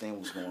didn't understand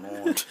what was going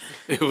on.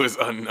 It was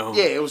unknown.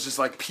 Yeah, it was just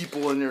like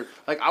people in there.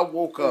 Like I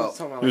woke up.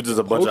 It was just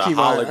a bunch of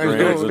Pokemon.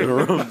 holograms in the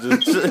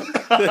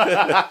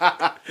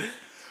room.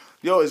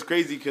 Yo, it's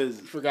crazy because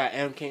Forgot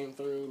M came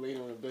through, laid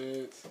on the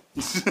beds.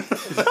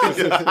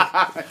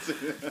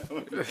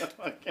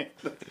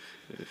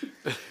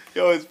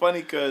 Yo, it's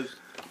funny because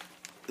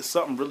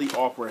something really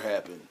awkward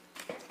happened.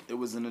 It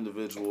was an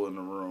individual in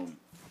the room.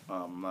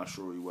 I'm not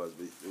sure who he was,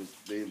 but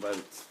they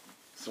invited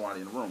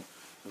somebody in the room.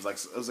 It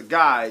was a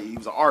guy. He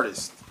was an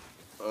artist,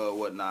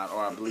 whatnot,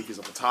 or I believe he's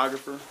a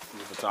photographer.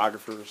 He's a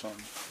photographer or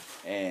something.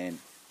 And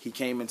he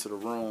came into the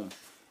room,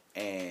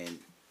 and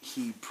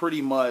he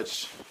pretty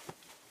much,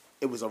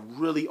 it was a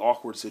really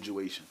awkward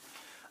situation.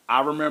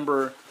 I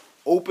remember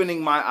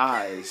opening my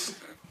eyes,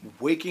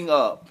 waking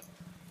up,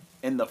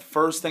 and the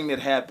first thing that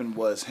happened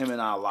was him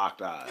and I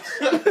locked eyes.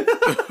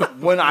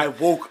 When I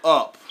woke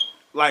up,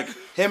 like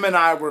him and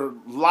I were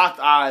locked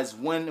eyes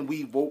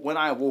when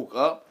I woke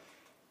up,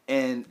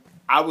 and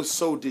I was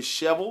so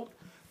disheveled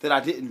that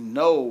I didn't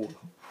know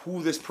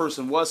who this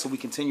person was, so we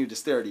continued to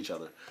stare at each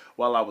other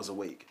while I was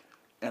awake.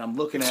 And I'm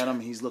looking at him,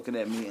 he's looking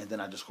at me, and then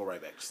I just go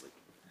right back to sleep.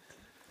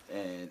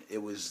 And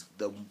it was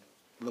the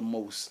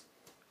most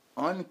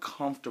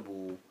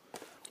uncomfortable,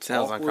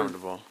 Sounds awkward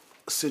uncomfortable.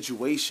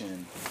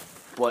 situation,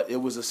 but it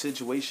was a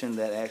situation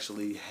that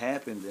actually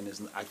happened,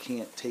 and I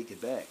can't take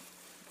it back.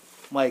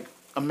 Like,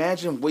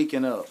 imagine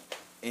waking up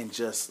and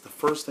just the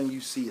first thing you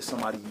see is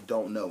somebody you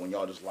don't know, and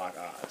y'all just lock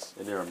eyes.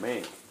 And they're a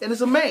man. And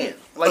it's a man.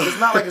 Like, it's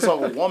not like it's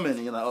all a woman,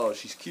 and you're like, oh,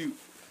 she's cute.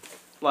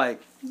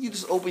 Like, you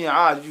just open your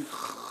eyes, you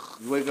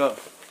wake up.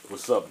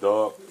 What's up,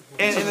 dog?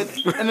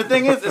 And the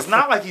thing is, it's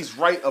not like he's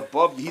right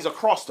above you. He's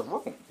across the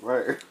room.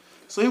 Right.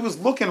 So he was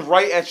looking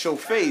right at your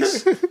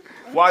face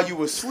while you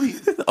were asleep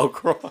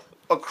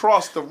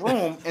across the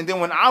room. And then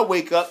when I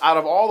wake up, out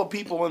of all the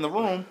people in the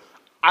room,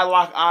 I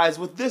lock eyes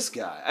with this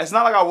guy. It's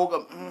not like I woke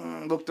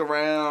up, looked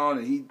around,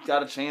 and he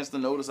got a chance to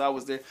notice I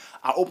was there.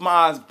 I opened my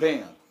eyes,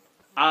 bam.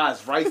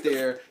 Eyes right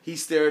there. He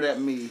stared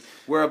at me.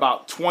 We're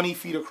about 20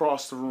 feet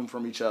across the room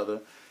from each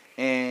other.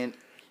 And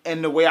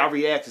the way I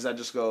react is I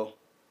just go,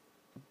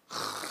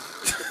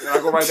 and I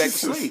go right back to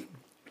sleep.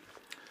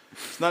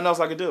 There's nothing else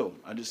I could do.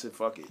 I just said,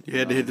 fuck it. You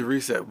had to hit the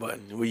reset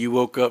button. When you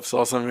woke up,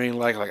 saw something you didn't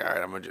like, all right,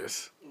 I'm going to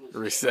just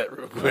reset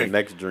real quick.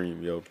 Next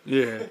dream, yo.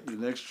 Yeah. The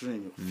next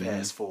dream,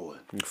 fast forward.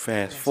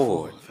 Fast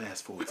forward.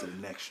 Fast forward to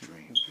the next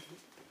dream.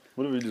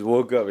 What if he just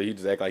woke up and he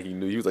just act like he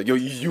knew? He was like, yo,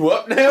 you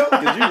up now?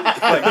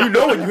 Cause you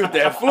know when you hit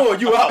that floor,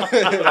 you out.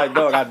 Like,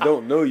 dog, I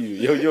don't know you.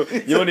 Yo, you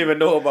don't even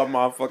know about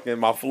my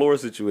floor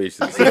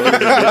situation. So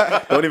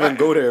don't even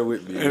go there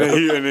with me. And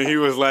then he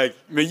was like,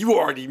 man, you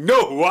already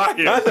know who I am.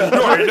 You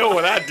already know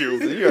what I do.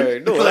 You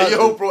already know. Like,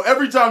 yo, bro,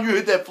 every time you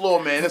hit that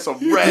floor, man, it's a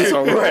wrap. It's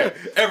a wrap.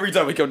 Every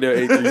time we come down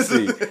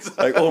A3C.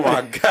 Like, oh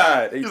my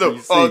God,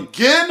 A3C.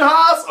 Again,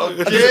 Haas?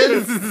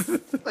 Again?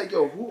 Like,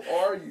 yo, who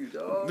are you,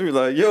 dog? Dude,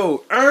 like,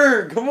 yo,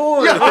 Ern, come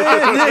on, man,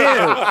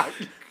 damn.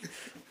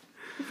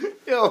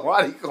 Yo,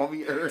 why do you call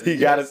me Ern? He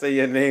gotta say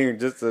your name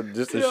just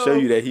to show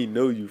you that he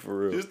know you for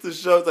real. Just to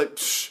show, it's like,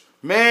 psh,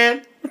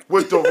 man,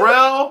 with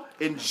Darrell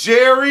and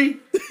Jerry,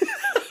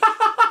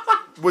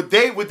 would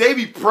they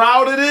be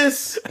proud of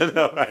this? I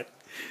know, right?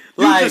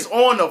 You just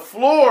on the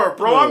floor,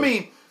 bro. I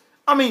mean,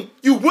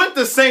 you went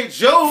to St.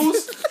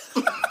 Joe's.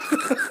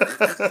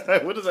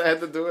 What does that have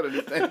to do with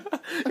anything?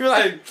 You're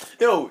like,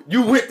 yo,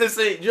 you went to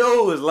St.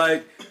 Joe's,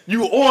 like,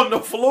 you on the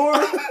floor?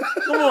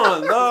 Come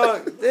on,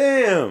 dog.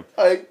 Damn.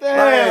 Like,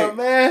 damn,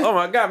 man. Oh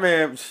my God,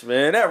 man,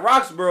 that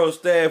Roxborough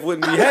staff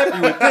wouldn't be happy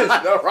with this.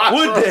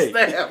 Would they?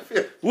 Staff.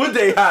 Would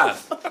they,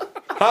 Haas?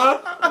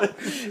 Huh?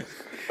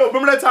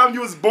 Remember that time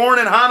you was born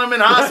in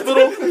Hahnemann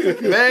Hospital?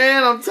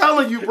 Man, I'm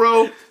telling you,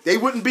 bro, they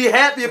wouldn't be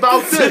happy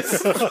about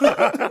this.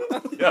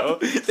 Yo,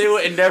 they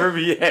would never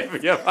be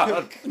happy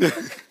about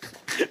it.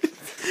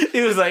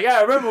 He was like,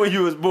 I remember when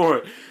you was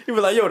born. He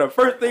was like, yo, the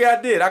first thing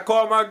I did, I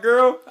called my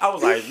girl. I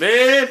was like,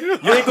 man, you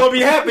ain't gonna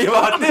be happy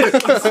about this.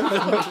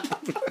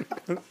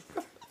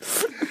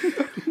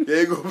 You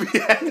ain't gonna be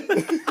happy.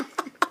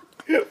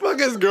 Fuck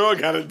his girl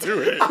gotta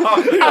do it.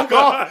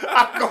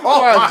 I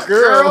call my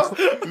girl,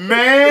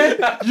 man,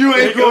 you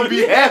ain't gonna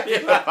be happy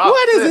about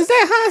What is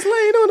that Haas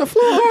laying on the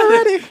floor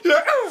already?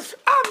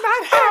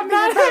 I'm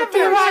not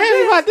happy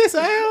about this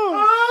L.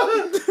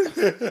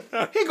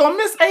 He gonna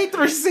miss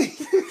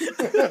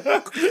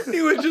A3C.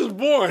 He was just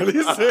born.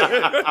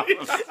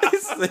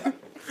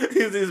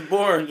 He was just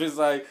born, just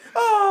like,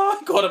 oh,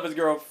 I called up his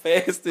girl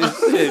fast as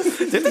shit.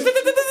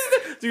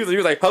 He was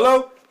like,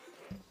 hello?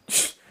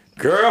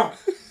 Girl,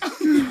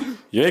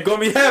 you ain't gonna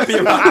be happy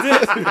about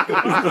this.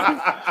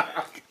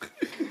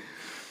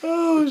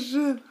 Oh,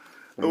 shit.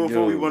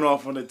 Before we went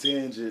off on a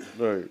tangent,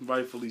 Right.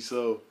 rightfully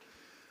so.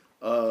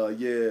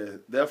 Yeah,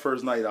 that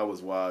first night I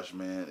was washed,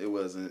 man. It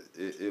wasn't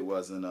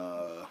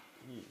a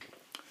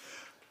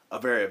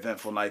very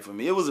eventful night for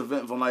me. It was an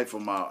eventful night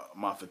for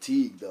my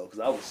fatigue though, because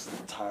I was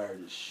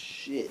tired as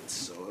shit.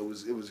 So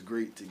it was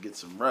great to get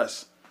some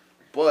rest,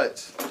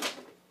 but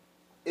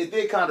it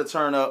did kind of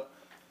turn up.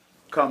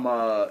 Come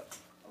I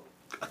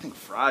think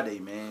Friday,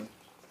 man.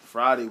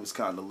 Friday was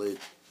kind of lit.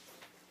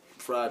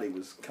 Friday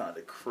was kind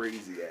of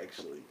crazy,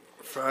 actually.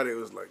 Friday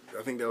was like,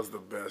 I think that was the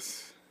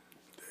best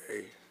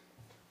day.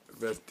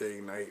 The best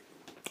day, night.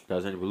 That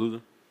was Henny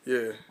Palooza?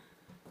 Yeah.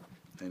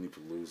 Henny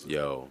Palooza.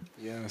 Yo.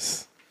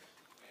 Yes.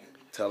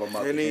 Tell them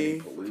about Henny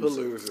Henny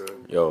Palooza.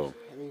 Palooza. Yo.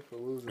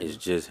 It's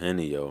just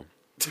Henny, yo.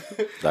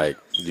 Like,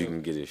 you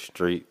can get it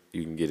straight,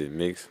 you can get it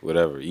mixed,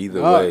 whatever.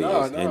 Either way,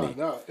 it's Henny.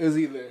 No. It was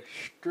either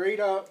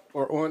straight up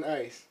or on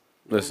ice.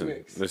 No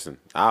mix. Listen.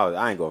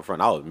 I ain't going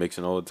front. I was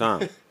mixing all the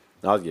time.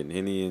 I was getting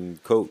Henny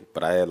and Coke,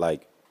 but I had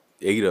like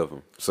 8 of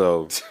them.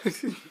 So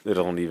they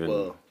don't even.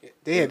 Well,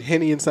 They had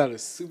Henny inside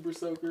of Super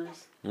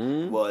Soakers.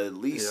 well, at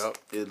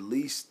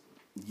least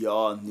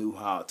y'all knew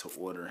how to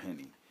order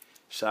Henny.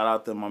 Shout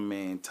out to my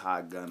man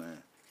Ty Gunner,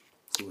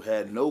 who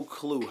had no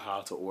clue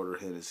how to order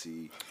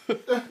Hennessy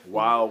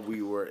while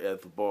we were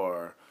at the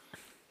bar.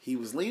 He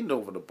was leaning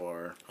over the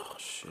bar. Oh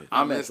shit!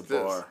 I'm at the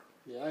bar.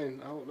 Yeah, I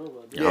don't know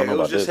about that. I don't know It was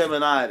about just this. him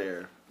and I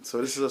there. So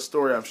this is a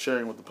story I'm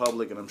sharing with the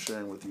public and I'm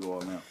sharing with you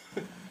all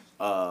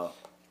now.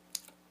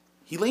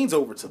 He leans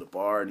over to the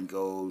bar and he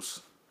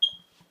goes,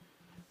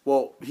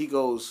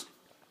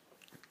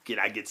 "Can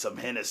I get some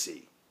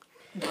Hennessy?"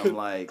 And I'm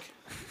like,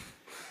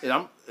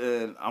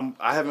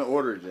 I haven't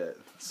ordered yet.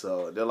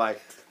 So they're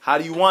like, "How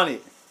do you want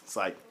it?" It's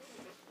like,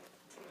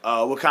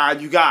 "What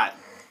kind you got?"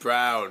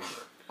 Brown.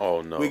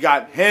 Oh no! "We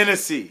got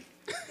Hennessy."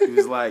 He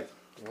was like,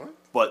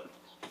 "But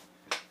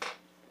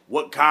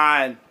what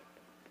kind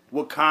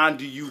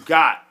do you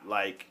got?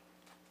 Like,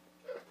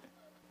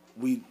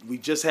 we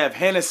just have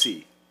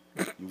Hennessy."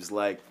 He was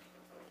like,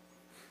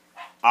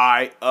 "All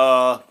right,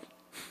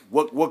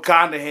 what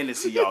kind of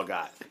Hennessy y'all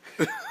got?"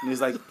 And he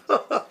was like,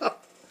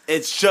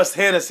 "It's just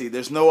Hennessy.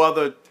 There's no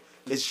other.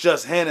 It's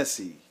just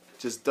Hennessy,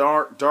 just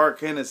dark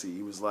Hennessy."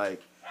 He was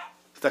like,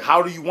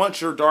 "How do you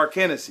want your dark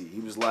Hennessy?" He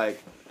was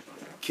like,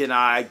 "Can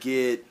I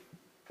get?"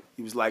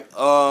 He was like,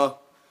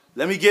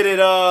 "Let me get it.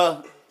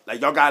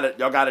 Like y'all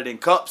got it in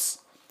cups."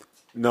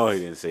 No, he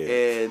didn't say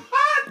that.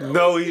 And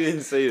No, he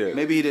didn't say that.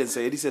 maybe he didn't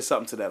say it. He said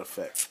something to that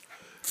effect.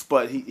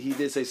 But he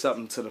did say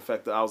something to the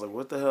effect that I was like,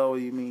 "What the hell do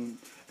you mean?"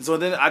 And so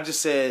then I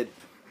just said,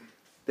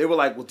 they were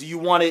like, "Well, do you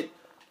want it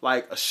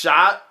like a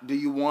shot? Do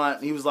you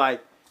want?" He was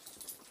like,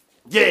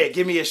 "Yeah,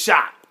 give me a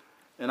shot."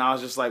 And I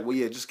was just like, "Well,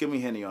 yeah, just give me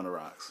Henny on the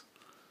rocks."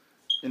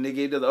 And they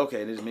gave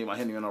okay, they just made my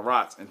Henny on the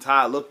rocks. And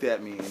Ty looked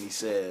at me and he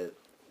said,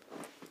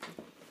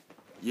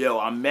 "Yo,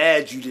 I'm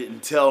mad you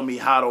didn't tell me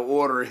how to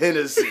order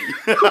Hennessy."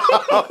 Yo,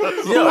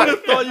 I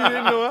thought you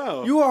didn't know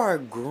how. you are a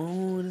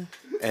grown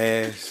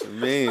ass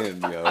man,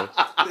 yo.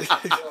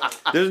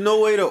 There's no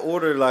way to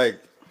order like.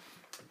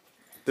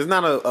 There's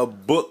not a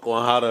book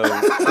on how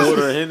to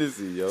order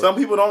Hennessy, yo. Some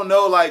people don't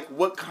know like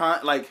what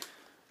kind. Like,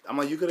 I'm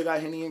like, you could have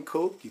got Henny and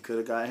Coke. You could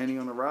have got Henny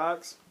on the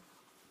rocks.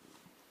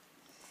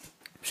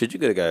 Shit, you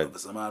could have got. For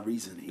some odd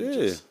reason, he Yeah,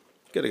 just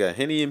you could have got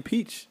Henny and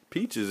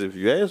peaches if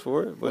you asked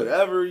for it. But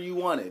whatever you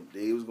wanted,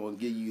 they was gonna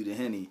give you the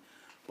Henny.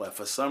 But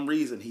for some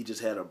reason, he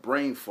just had a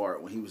brain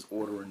fart when he was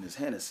ordering his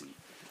Hennessy.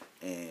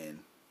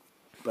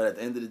 But at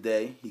the end of the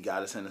day, he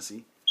got his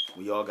Hennessy.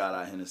 We all got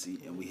our Hennessy,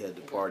 and we had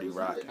the party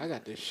rocking. I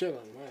got this shit on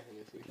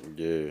my Hennessy.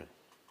 yeah,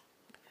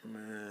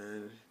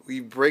 Man, we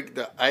break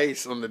the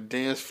ice on the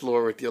dance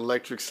floor with the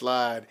electric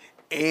slide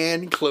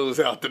and close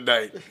out the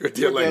night with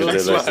the electric the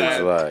slide. electric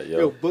slide, Yo,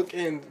 yo.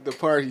 bookend the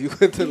party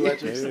with the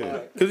electric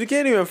slide. Cause you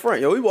can't even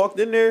front, yo. We walked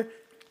in there.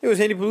 It was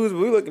Henny Palooza, but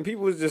we looking.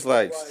 People was just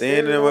like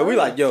standing there. We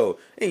like, yo,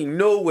 ain't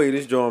no way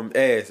this drum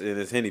ass in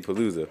this Henny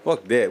Palooza.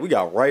 Fuck that. We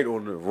got right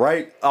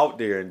out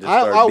there and just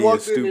started I being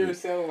walked in there stupid.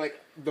 sounding like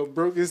the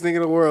brokest nigga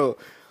in the world.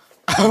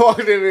 I walked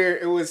in there,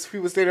 it was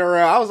people standing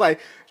around. I was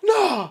like,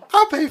 no,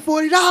 I paid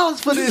 $40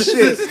 for this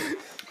shit.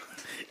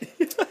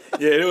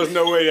 Yeah, there was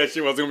no way that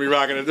shit wasn't gonna be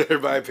rocking until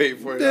everybody paid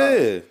for it.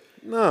 Yeah,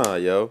 nah,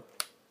 yo.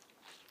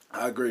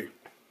 I agree.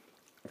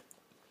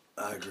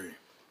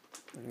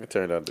 It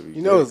turned out to be.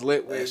 You know it's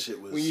lit That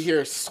shit was- when you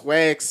hear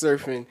swag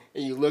surfing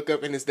and you look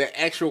up and it's the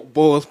actual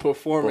boys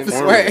performing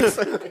swag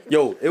surfing.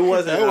 Yo, it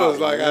wasn't. That was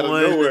like out of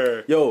one-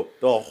 nowhere. Yo,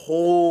 the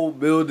whole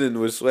building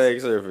was swag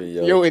surfing,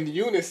 yo. Yo, in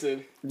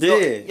unison. yeah,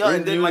 Yo, in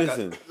and then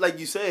unison. like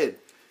you said,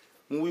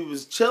 when we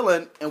was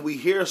chilling and we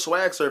hear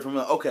swag surfing, I'm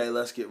like, okay,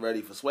 let's get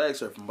ready for swag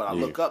surfing. But I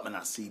look up and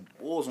I see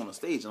bulls on the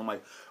stage, and I'm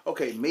like,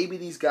 okay, maybe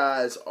these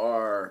guys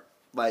are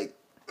like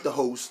the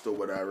host or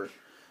whatever.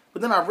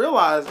 But then I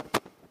realized,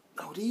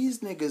 oh, these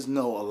niggas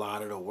know a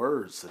lot of the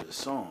words to this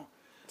song.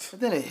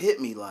 And then it hit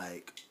me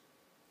like,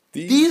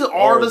 these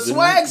are the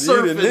swag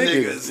surfing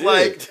niggas. Yeah.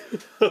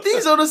 Like,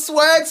 these are the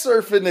swag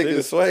surfing They the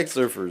niggas. swag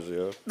surfers,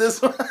 yo.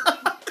 This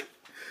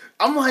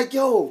I'm like,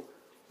 yo,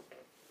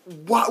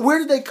 where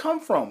did they come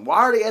from? Why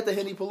are they at the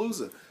Henny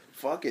Palooza?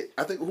 Fuck it.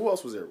 I think, who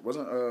else was there?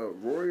 Wasn't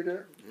Rory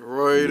there?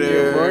 Roy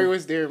there. Roy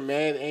was there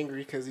mad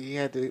angry because he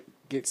had to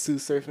get Sue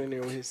surfing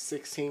there with his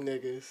 16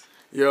 niggas.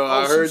 Yo,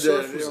 I heard Sue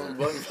that. Surf was Yo, in.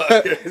 Button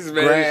Podcast,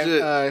 man. Graf,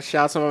 Shit.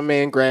 shout out to my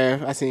man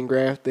Graf. I seen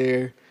Graf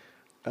there.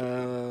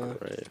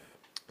 Right.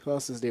 Who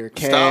else was there?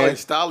 Stolly,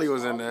 Kaz. Stolly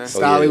was in there.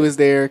 Stolly yeah. was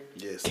there.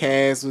 Yes.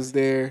 Kaz was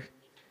there.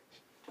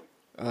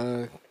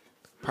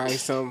 Probably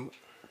some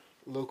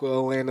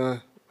local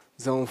Atlanta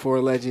Zone 4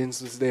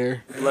 legends was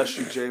there. Bless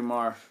you, J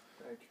Mar.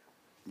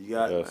 You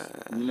got, Yes.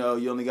 you know,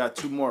 you only got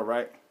 2 more,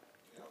 right?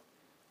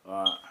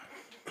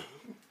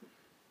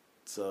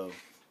 So,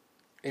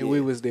 And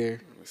we was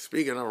there.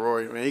 Speaking of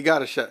Roy, man, he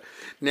got a shot.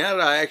 Now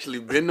that I actually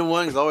been to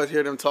one, 'cause I always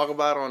hear them talk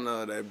about on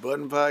that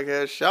Button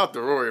Podcast. Shout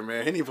to Rory,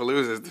 man. Henny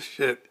Palooza is the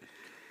shit.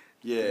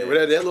 yeah.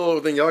 But that little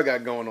thing y'all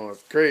got going on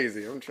is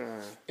crazy. I'm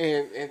trying.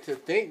 And to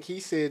think he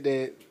said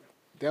that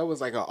That was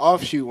like an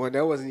offshoot one.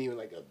 That wasn't even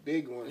like a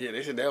big one. Yeah,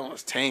 they said that one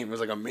was tame. It was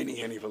like a mini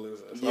Henny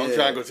Palooza. So Yeah. I'm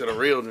trying to go to the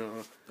real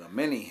one. The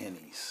mini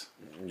hennies.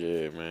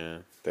 Yeah,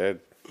 man. That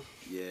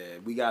Yeah,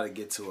 we got to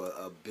get to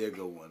a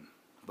bigger one.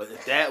 But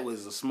if that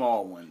was a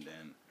small one,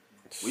 then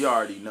we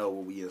already know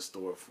what we in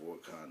store for,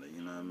 kind of.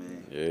 You know what I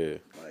mean?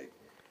 yeah. Like,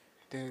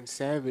 Then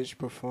Savage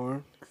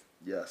performed.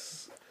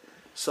 yes.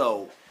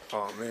 So,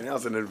 Oh man, that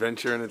was an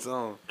adventure in its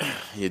own.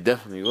 He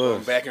definitely Going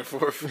was. back and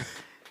forth.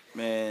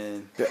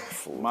 man,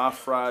 my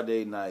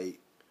Friday night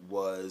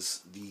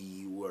was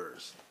the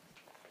worst.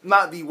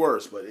 Not the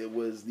worst, but it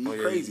was the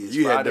craziest.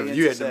 You had Friday the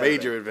into Saturday.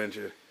 major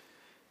adventure.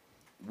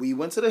 We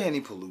went to the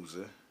Henny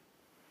Palooza,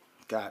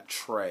 got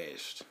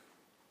trashed.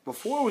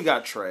 Before we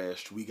got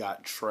trashed, we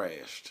got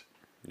trashed.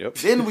 Yep.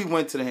 Then we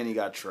went to the Henny,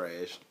 got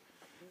trashed.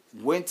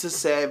 Went to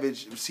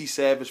see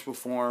Savage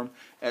perform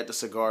at the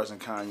Cigars and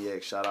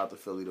Cognac. Shout out to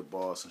Philly the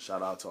Boss, and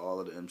shout out to all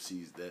of the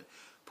MCs that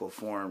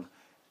performed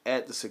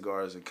at the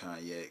Cigars and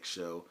Cognac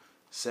show.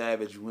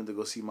 Savage, we went to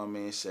go see my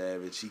man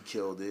Savage. He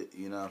killed it,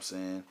 you know what I'm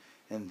saying?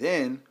 And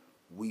then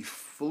we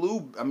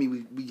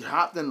we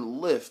hopped in the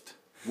lift,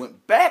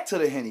 went back to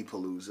the Henny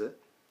Palooza,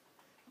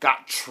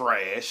 got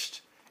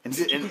trashed, and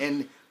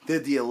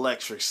did the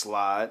electric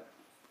slide.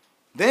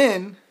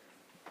 Then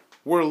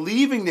we're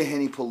leaving the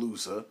Henny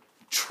Palooza,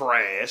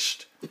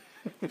 trashed,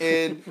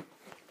 and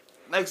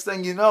next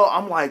thing you know,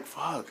 I'm like,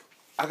 fuck,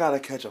 I gotta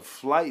catch a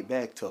flight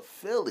back to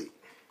Philly.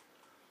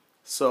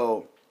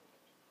 So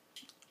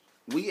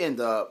we end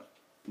up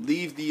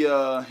leave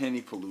the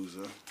Henny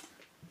Palooza,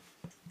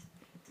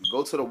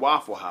 go to the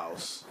Waffle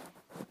House,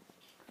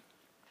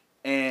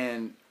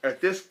 and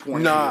at this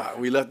point,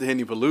 We left the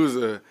Henny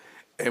Palooza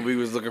and we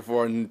was looking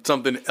for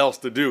something else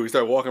to do. We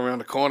started walking around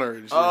the corner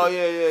and shit. Oh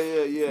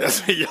yeah. That's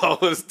what y'all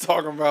was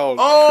talking about.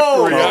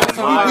 Oh,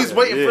 Yeah. we was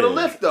waiting for the Yeah.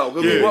 lift though.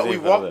 'Cause Yeah. we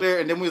walked there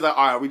and then we was like,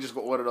 all right, we just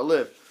gonna order the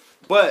lift.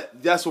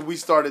 But that's when we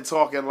started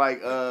talking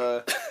like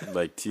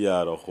Like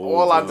T.I. the whole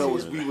all I time. know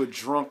is we were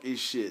drunk as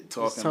shit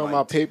Talking talking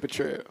about Paper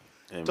Trail.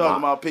 And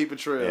talking Ma- about Paper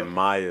Trail and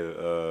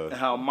Maya, and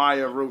how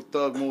Maya wrote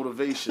Thug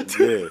Motivation.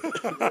 yeah,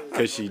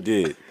 because she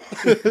did.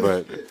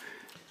 But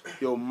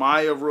Yo,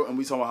 Maya wrote, and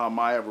we talking about how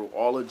Maya wrote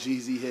all the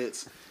Jeezy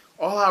hits.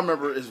 All I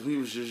remember is we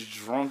was just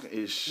drunk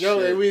as shit.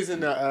 Yo, we was in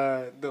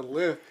the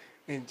lift,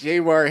 and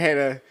J-Bar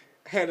had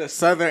a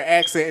southern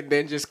accent, and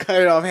then just cut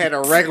it off, had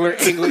a regular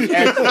English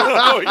accent.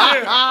 oh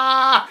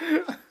yeah.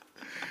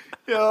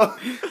 Yo,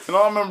 and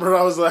all I remember,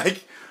 I was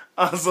like,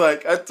 I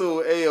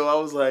told Ayo, I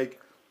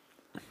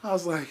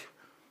was like,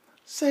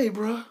 say,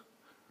 bro,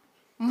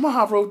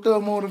 Ma wrote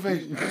Thug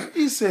Motivation.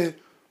 He said,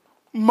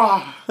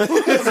 Ma. Ma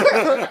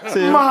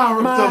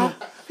wrote Thug.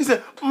 He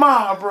said,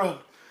 Ma, bro.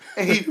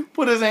 And he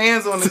put his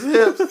hands on his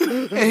hips,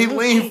 and he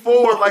leaned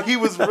forward like he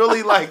was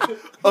really like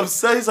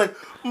upset. He's like,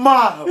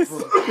 Ma,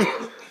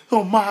 bro.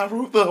 Oh, Ma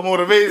wrote Thug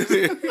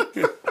Motivation.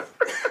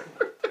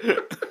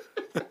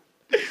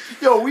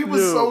 Yo, we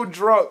was so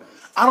drunk.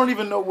 I don't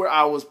even know where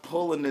I was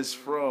pulling this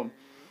from,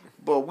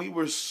 but we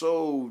were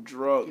so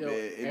drunk, Yo,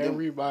 man. And then,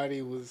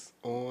 everybody was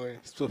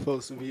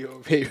supposed to be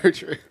on Paper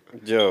Trail.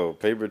 yo,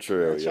 Paper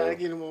Trail, I tried to yo.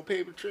 get him on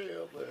Paper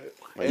Trail, but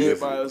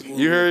everybody was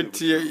You heard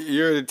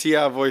the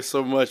T.I. voice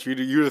so much,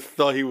 you'd have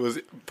thought he was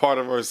part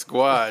of our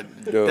squad.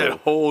 Yo. That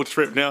whole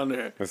trip down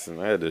there. Listen,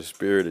 I had the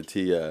spirit of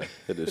T.I.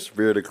 had the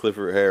spirit of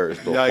Clifford Harris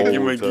the You gotta whole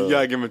give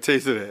time. him a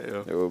taste of that,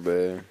 yo. It was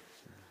bad.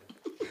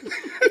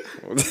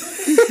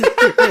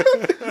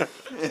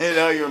 and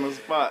now you're on the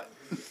spot.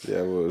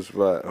 That was a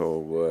spot,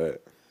 oh boy.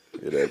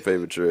 Yeah, that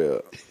Paper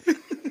Trail.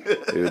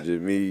 It was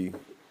just me,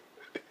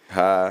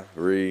 Hi,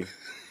 Ree,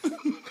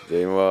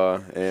 J-Mar,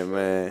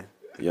 AntMan,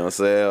 Young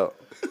Sal.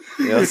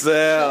 Young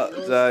Sal.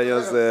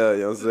 Young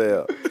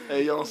Sal.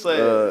 Hey, you don't say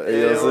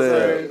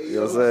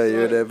Young Sal, you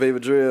heard that Paper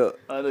Trail?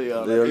 I know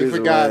y'all. Yo, we listen,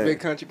 forgot man. Big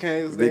Country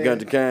Kane was Big there.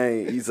 Country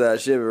Kane, Eastside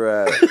Chevy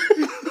Ride.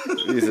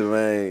 Listen,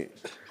 man.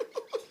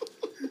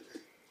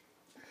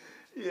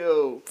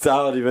 Yo.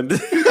 Solid even.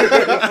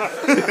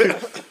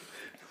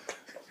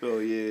 So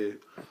yeah,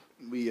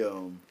 we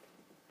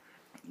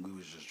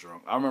was just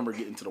drunk. I remember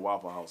getting to the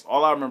Waffle House.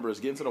 All I remember is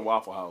getting to the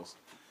Waffle House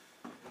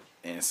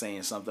and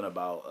saying something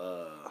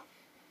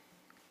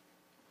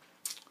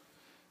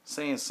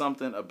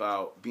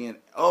about being.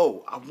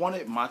 Oh, I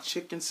wanted my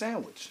chicken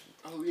sandwich.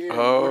 Oh yeah.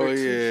 Oh, ordered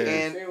two yeah. chicken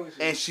And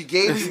sandwiches. she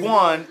gave me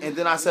one, and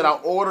then I said I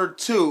ordered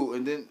two,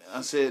 and then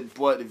I said,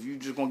 but if you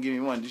just gonna give me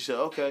one, she said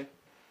okay,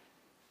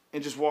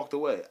 and just walked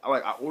away.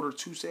 I ordered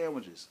two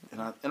sandwiches,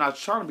 and I was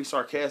trying to be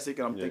sarcastic,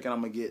 and I'm thinking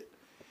I'm gonna get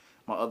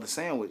my other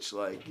sandwich,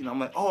 I'm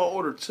like, oh, I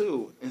ordered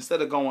two,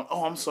 instead of going,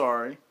 oh, I'm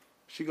sorry.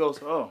 She goes,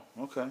 oh,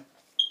 okay,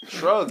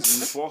 shrugs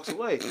and just walks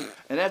away,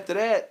 and after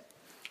that,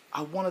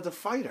 I wanted to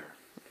fight her.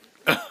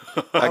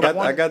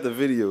 I got the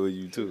video of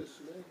you too.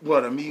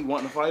 What, of me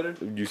wanting to fight her?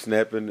 You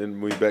snapping and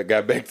we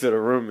got back to the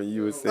room and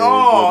you was saying. Oh,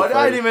 you wanted to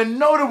I fight didn't even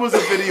know there was a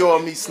video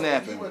of me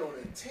snapping. He went on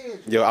a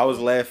tangent. Yo, I was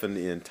laughing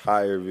the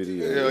entire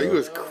video. Yo, he yo.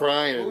 was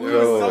crying. We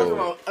Yo. was talking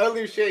about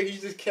other shit. He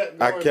just kept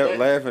going I kept back.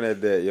 laughing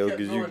at that, yo, Kept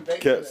because you going back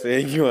to kept that.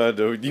 saying you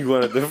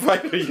wanted to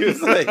fight. You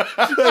was like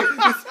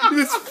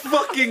This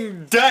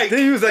fucking dyke. then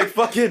he was like,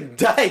 fucking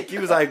dyke. He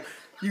was like,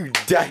 you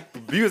dyke.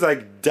 He was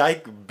like,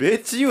 dyke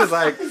bitch. He was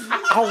like,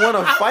 I want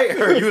to fight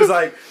her. He was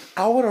like,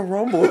 I want to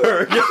rumble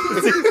her.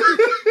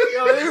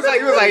 Yo, he was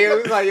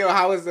like, yo,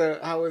 how was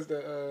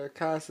the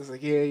concert?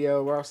 Like, yeah,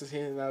 yo, Ross is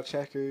handing out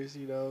checkers,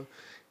 you know.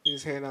 He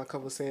was handing out a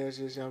couple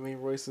sandwiches, you know what I mean?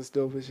 Royce was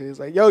dope and shit. He's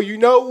like, yo, you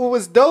know what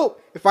was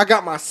dope? If I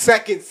got my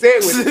second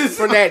sandwich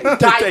from that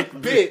dyke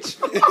bitch.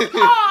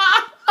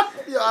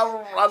 Yeah,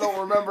 I don't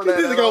remember that.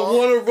 He's At like, I all.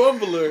 want to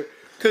rumble her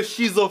because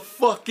she's a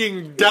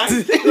fucking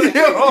dyke.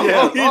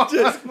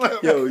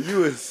 Yo, you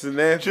was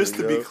snapping. Just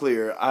to yo. be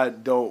clear, I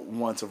don't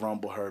want to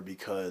rumble her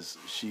because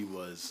she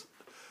was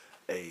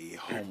a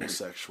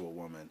homosexual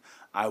woman.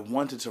 I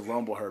wanted to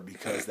rumble her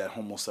because that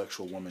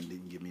homosexual woman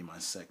didn't give me my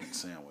second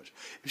sandwich.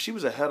 If she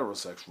was a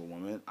heterosexual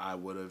woman, I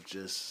would have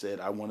just said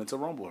I wanted to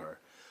rumble her.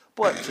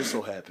 But it just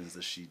so happens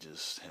that she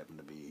just happened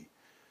to be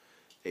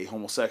a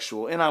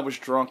homosexual, and I was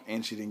drunk,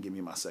 and she didn't give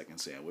me my second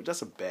sandwich.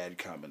 That's a bad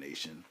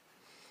combination.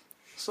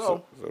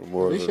 So So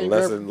more of At least the you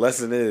ain't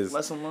lesson is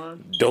lesson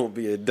learned. don't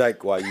be a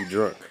dyke while you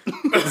drunk.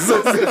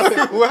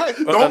 What?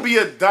 Don't be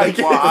a dyke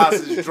while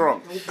Oz is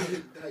drunk. Don't be a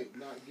dyke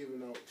not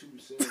giving out 2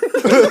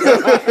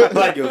 cents.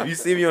 Like, yo, if you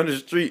see me on the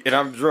street and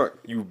I'm drunk,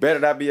 you better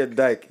not be a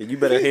dyke, and you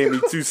better hand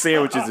me 2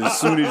 sandwiches as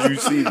soon as you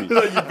see me.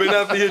 Like, you better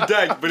not be a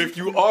dyke, but if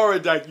you are a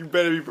dyke, you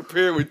better be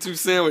prepared with 2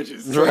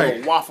 sandwiches.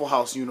 Right, A Waffle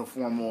House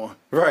uniform on.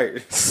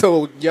 right.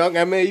 So, young,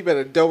 I mean, you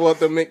better double up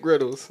the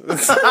McGriddles.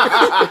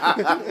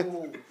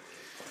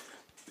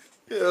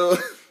 Yeah.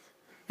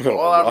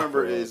 All I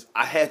remember is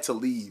I had to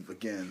leave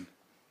again,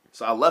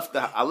 so I left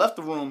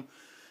the room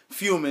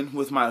fuming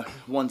with my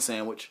 1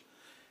 sandwich,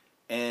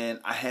 and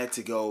I had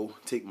to go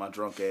take my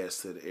drunk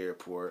ass to the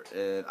airport.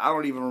 And I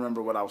don't even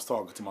remember what I was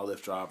talking to my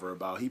Lyft driver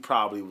about. He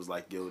probably was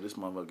like, "Yo, this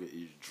motherfucker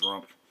is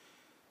drunk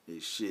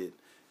as shit."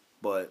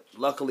 But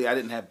luckily, I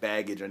didn't have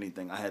baggage or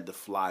anything. I had to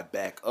fly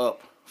back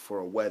up for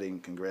a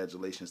wedding.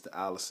 Congratulations to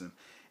Allison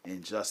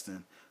and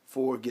Justin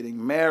for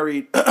getting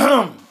married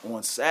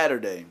on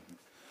Saturday.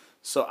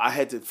 So I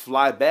had to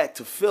fly back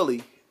to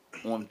Philly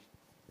on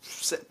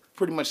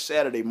pretty much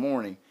Saturday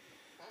morning.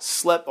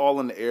 Slept all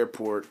in the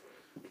airport,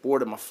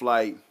 boarded my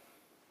flight,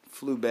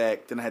 flew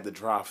back. Then I had to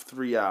drive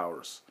 3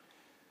 hours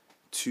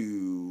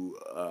to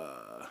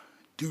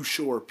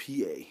Dushore,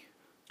 PA,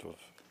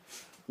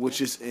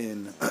 which is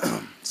in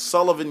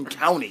Sullivan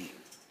County.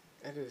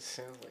 That just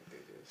sounds like they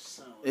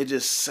just. It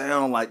just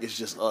sounds like it's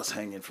just us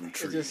hanging from It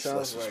trees. just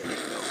sounds like.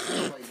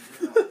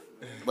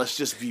 Let's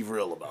just be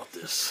real about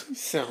this. You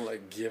sound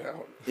like Get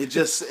Out. It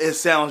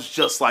sounds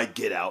just like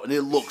Get Out, and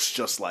it looks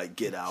just like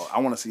Get Out. I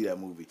want to see that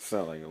movie.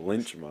 Sound like a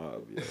lynch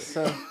mob, yo.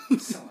 So,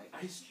 Sound like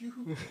Ice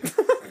Cube.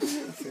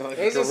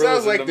 it just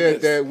sounds like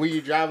that when you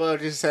drive up,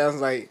 it just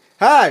sounds like,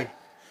 hi,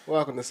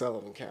 welcome to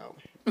Sullivan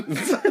County.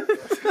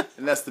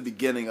 And that's the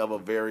beginning of a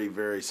very,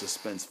 very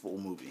suspenseful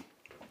movie.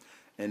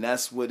 And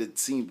that's what it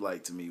seemed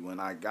like to me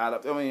when I got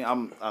up. I mean,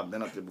 I've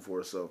been up there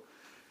before, so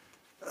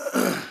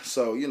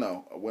you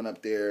know, I went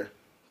up there,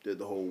 did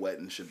the whole wet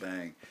and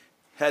shebang.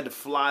 Had to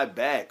fly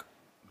back.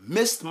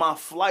 Missed my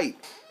flight.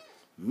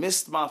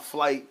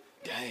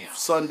 Damn.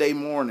 Sunday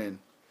morning.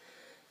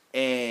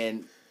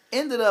 And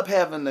ended up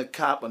having to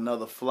cop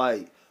another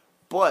flight.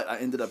 But I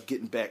ended up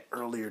getting back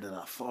earlier than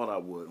I thought I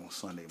would on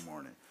Sunday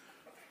morning.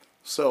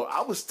 So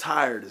I was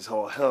tired as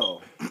all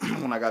hell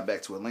when I got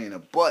back to Atlanta.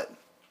 But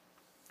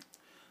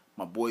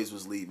my boys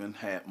was leaving,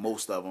 had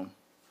most of them.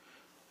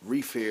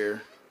 Reef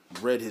here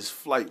read his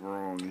flight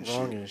wrong and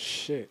Wrong shit. as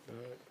shit, dog.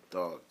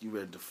 Dog, you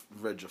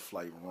read your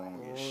flight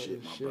wrong as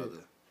shit, my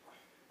brother.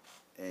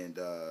 And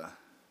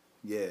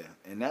yeah,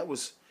 and that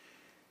was,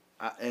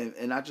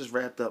 and I just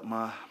wrapped up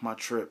my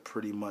trip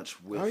pretty much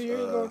with. Oh, you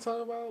ain't gonna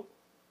talk about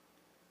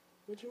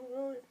what you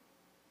really?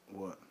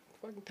 What?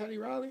 Fucking Teddy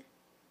Riley?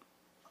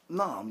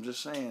 No, I'm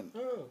just saying.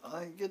 Oh.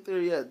 I ain't get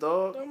there yet,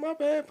 dog. No, my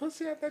bad,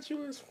 pussy. I thought you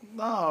was.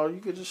 No, you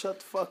could just shut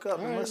the fuck up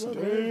and All right, listen.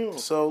 my bad.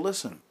 So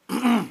listen.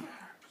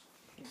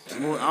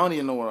 Well, I don't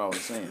even know what I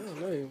was saying. I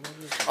don't know you, man.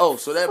 Oh,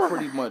 so that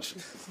pretty much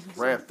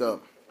wrapped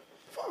up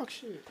Fuck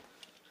shit.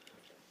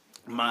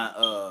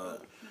 my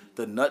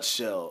the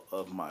nutshell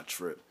of my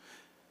trip.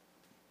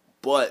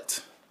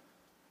 But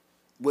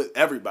with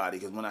everybody,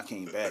 because when I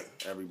came back,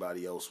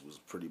 everybody else was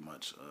pretty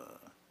much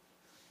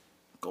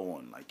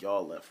going. Like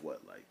y'all left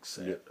what, like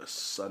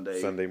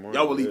Sunday morning.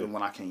 Y'all were leaving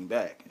when I came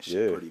back and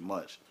shit, Yeah. pretty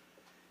much.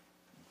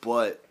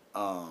 But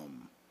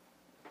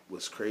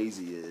what's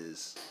crazy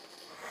is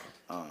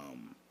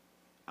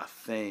I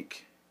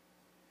think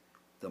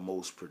the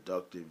most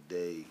productive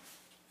day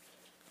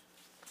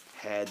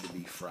had to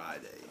be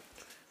Friday.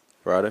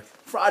 Friday?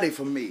 Friday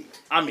for me.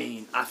 I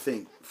mean, I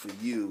think for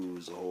you it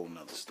was a whole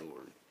nother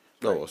story.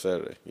 Oh, well,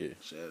 Saturday, yeah.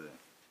 Saturday.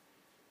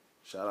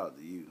 Shout out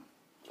to you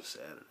for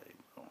Saturday,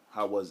 bro.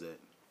 How was that?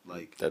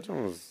 Like That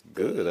one was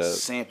good.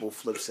 sample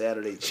flip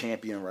Saturday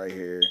champion right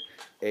here.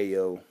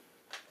 Ayo.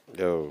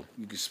 Yo,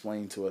 You can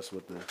explain to us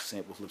what the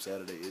Sample Flip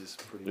Saturday is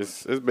pretty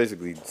it's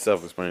basically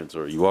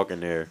self-explanatory. You walk in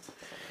there,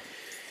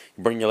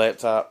 bring your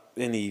laptop,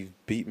 any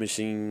beat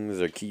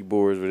machines or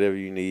keyboards, whatever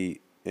you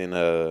need, and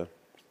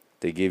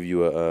they give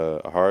you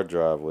a hard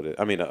drive with it.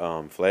 I mean,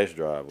 a flash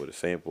drive with a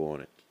sample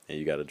on it, and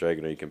you got to drag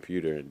it on your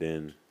computer, and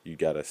then you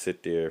got to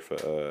sit there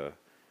for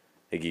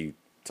they give you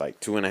it's like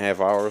 2.5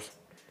 hours,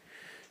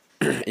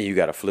 and you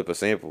got to flip a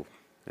sample,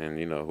 and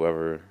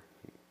whoever.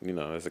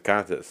 It's a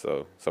contest,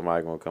 so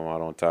somebody gonna come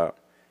out on top.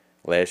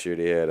 Last year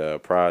they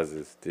had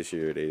prizes. This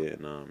year they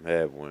didn't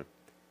have one,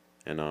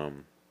 and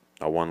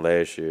I won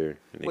last year.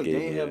 And Wait,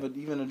 they ain't have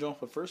even a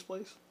jump for first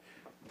place?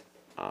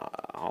 I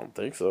don't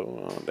think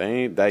so.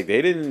 They ain't like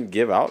they didn't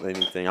give out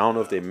anything. I don't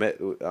know if they met.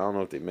 I don't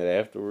know if they met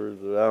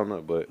afterwards. I don't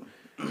know, but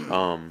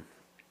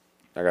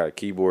I got a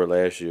keyboard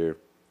last year,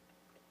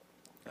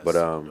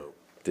 but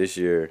this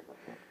year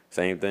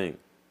same thing.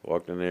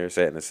 Walked in there,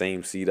 sat in the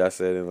same seat I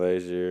sat in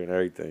last year, and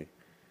everything.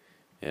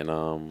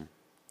 And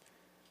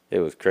it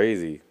was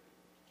crazy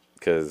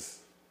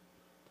because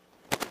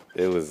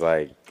it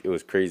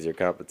was crazier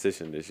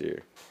competition this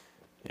year,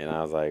 and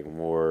I was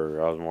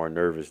more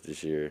nervous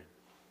this year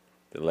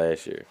than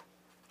last year,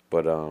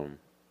 but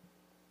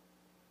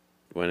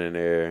went in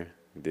there,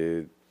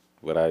 did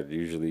what I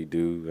usually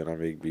do when I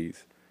make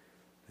beats,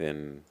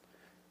 and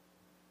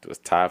was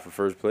tied for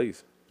first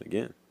place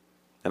again,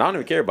 and I don't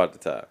even care about the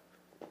tie.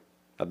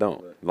 I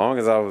don't, as long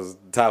as I was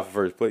tied for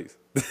first place.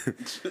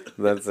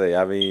 Let's say,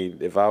 I mean,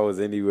 if I was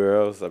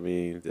anywhere else, I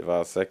mean, if I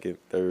was second,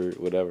 third,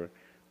 whatever.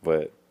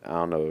 But I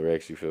don't know, it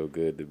actually feel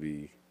good to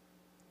be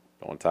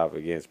on top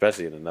again,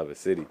 especially in another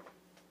city.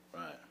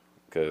 Right.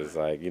 Because,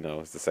 like,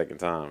 it's the second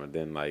time. And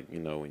then, like,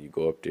 when you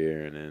go up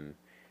there and then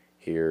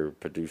hear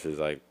producers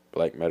like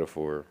Black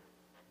Metaphor,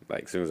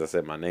 like, as soon as I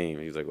said my name,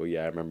 he was like, oh,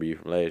 yeah, I remember you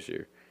from last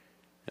year.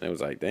 And it was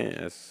like, damn,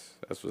 that's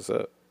what's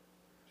up.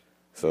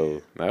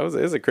 So,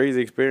 it's a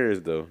crazy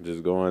experience, though,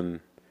 just going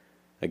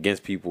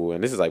against people,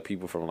 and this is like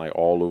people from like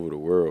all over the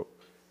world,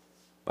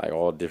 like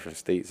all different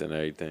states and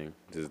everything.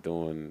 Just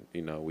doing,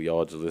 we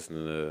all just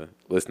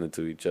listening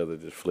to each other,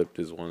 just flip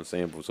this one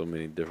sample so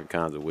many different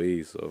kinds of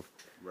ways. So,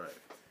 right,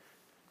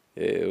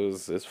 yeah,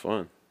 it's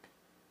fun.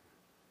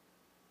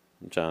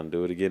 I'm trying to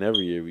do it again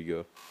every year we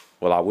go.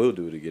 Well, I will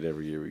do it again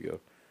every year we go.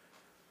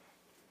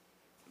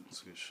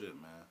 That's good shit,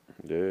 man.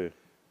 Yeah.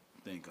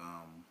 I think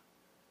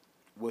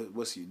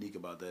what's unique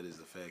about that is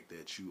the fact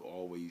that you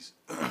always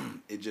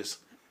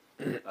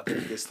I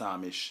think this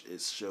time it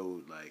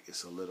showed, like, it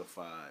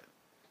solidified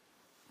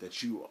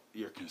that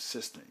you're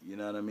consistent. You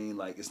know what I mean?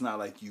 Like, it's not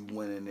like you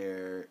went in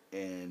there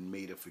and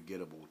made a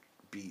forgettable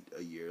beat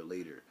a year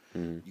later.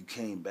 Mm-hmm. You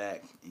came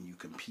back and you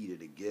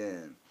competed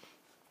again,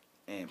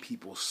 and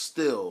people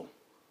still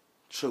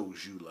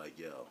chose you, like,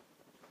 yo,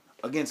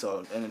 against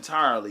an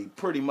entirely,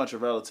 pretty much a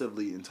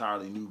relatively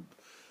entirely new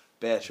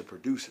batch of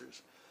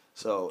producers.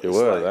 So It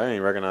was. Like, I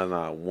ain't recognize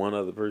not one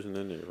other person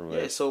in there from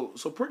yeah. So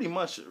pretty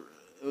much, it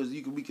was.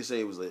 We could say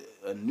it was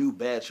a new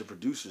batch of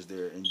producers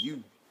there, and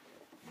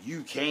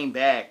you came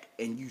back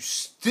and you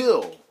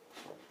still,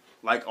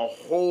 like a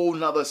whole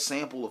nother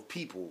sample of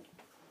people,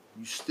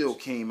 you still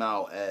came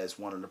out as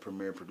one of the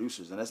premier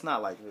producers, and that's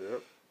not like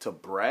to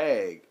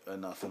brag or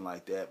nothing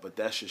like that, but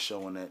that's just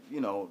showing that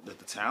that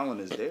the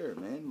talent is there,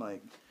 man.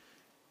 Like,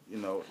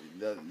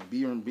 that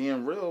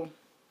being real.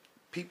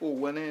 People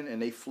went in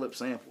and they flipped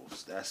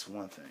samples. That's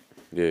one thing.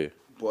 Yeah.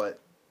 But,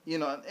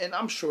 and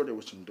I'm sure there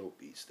was some dope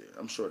beats there.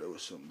 I'm sure there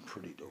was some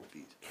pretty dope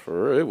beats.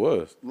 For real, it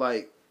was.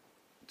 Like,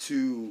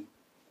 to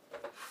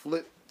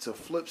flip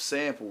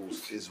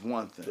samples is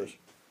one thing.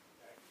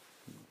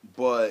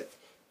 But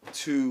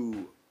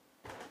to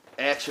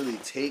actually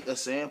take a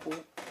sample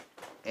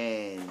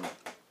and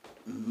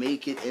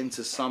make it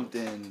into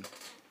something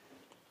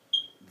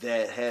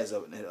that has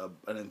an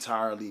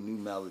entirely new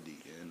melody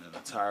and an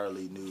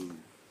entirely new,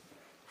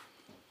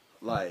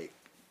 like,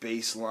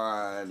 bass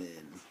line,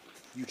 and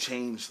you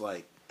change,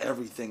 like,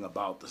 everything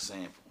about the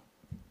sample.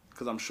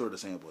 Because I'm sure the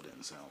sample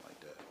didn't sound like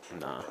that.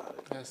 Nah.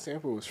 That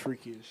sample was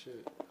freaky as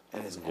shit.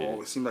 And it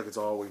seems like it's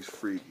always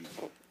freaky.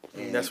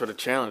 And That's where the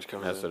challenge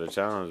comes That's in. what the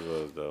challenge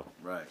was, though.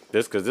 right.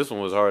 Because this one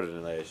was harder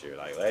than last year.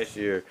 Like, last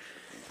year,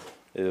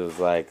 it was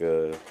like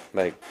a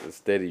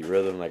steady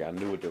rhythm. Like, I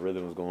knew what the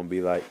rhythm was going to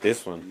be like.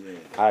 This one, Yeah.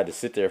 I had to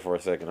sit there for a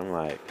second. I'm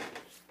like,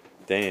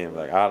 damn,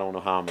 like, I don't know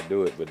how I'm going to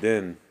do it. But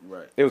then,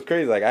 Right. it was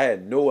crazy. Like, I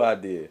had no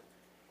idea.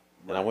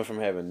 And I went from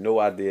having no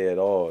idea at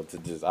all to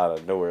just out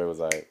of nowhere. It was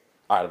like,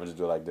 all right, I'm going to just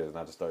do it like this. And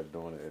I just started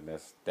doing it. And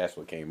that's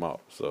what came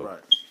out. So, Right.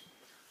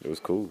 it was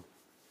cool.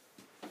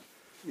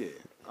 Yeah.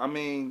 I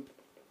mean,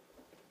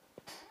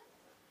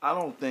 I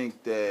don't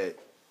think that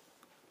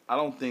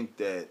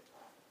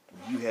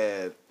you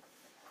have,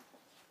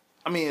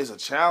 I mean, it's a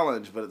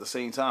challenge, but at the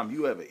same time,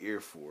 you have an ear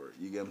for it.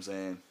 You get what I'm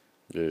saying?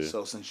 Yeah.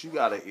 So since you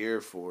got an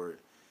ear for it,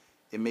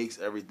 it makes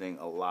everything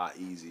a lot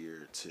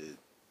easier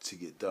to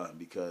get done,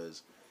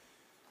 because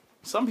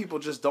some people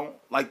just don't,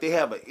 like, they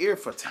have an ear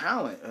for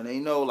talent and they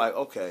know, like,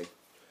 okay,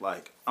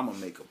 like, I'm gonna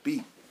make a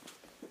beat,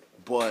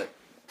 but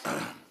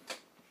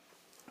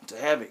to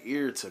have an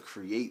ear to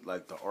create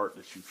like the art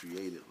that you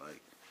created,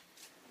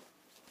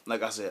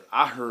 like I said,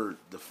 I heard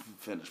the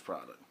finished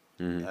product.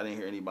 Mm-hmm. I didn't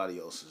hear anybody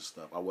else's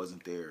stuff. I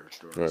wasn't there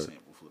during Right. the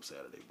sample flip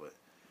Saturday, but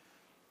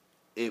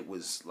it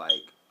was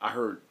like I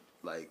heard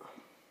like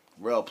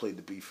Rel played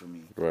the beat for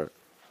me Right.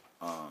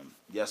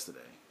 yesterday,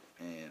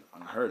 and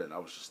when I heard it, I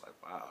was just like,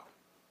 wow,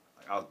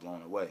 like I was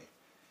blown away,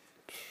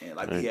 and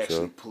like he Thanks,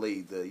 actually yo.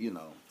 played the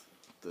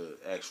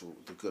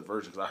the good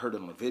version, because I heard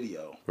it on the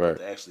video, Right. but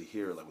to actually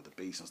hear it like with the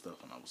bass and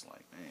stuff, and I was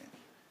like, man,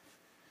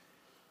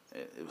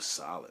 it was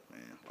solid,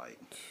 man. Like,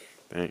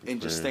 Thanks,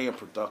 and just man. staying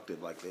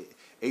productive. Like the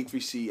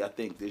A3C, I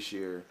think this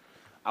year,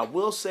 I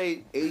will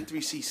say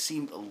A3C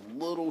seemed a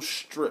little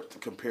stripped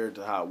compared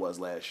to how it was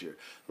last year.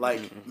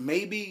 Like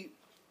maybe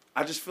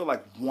I just feel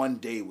like one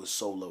day was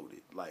so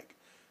loaded. Like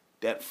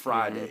that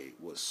Friday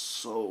was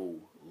so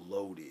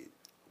loaded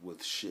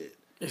with shit.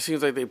 It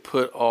seems like they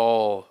put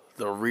all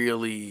the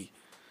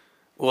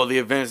the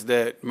events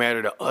that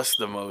matter to us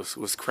the most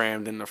was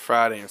crammed in the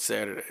Friday and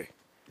Saturday.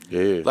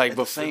 Yeah. Like, At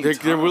but the same they're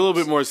a little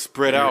times. bit more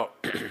spread out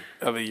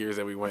other years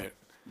that we went.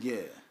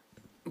 Yeah.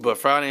 But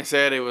Friday and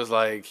Saturday was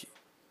like,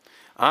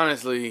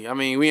 honestly, I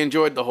mean, we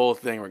enjoyed the whole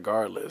thing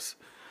regardless.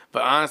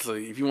 But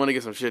honestly, if you want to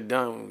get some shit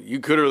done, you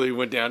could really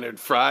went down there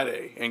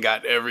Friday and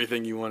got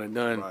everything you wanted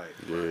done. Right.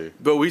 Yeah.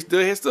 But we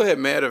still had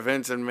mad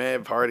events and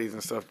mad parties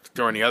and stuff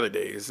during the other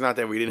days. It's not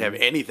that we didn't have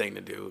anything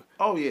to do.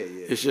 Oh yeah,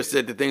 yeah. It's just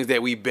that the things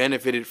that we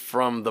benefited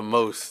from the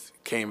most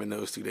came in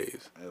those 2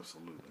 days.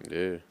 Absolutely.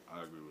 Yeah.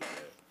 I agree with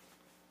that.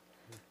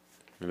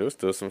 And there was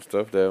still some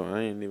stuff that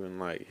I ain't even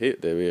like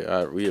hit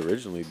that we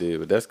originally did,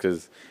 but that's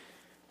because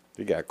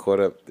we got caught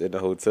up in the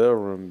hotel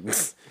room.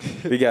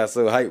 We got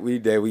so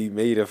hyped that we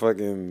made a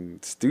fucking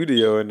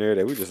studio in there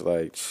that we just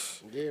like,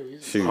 Yeah, we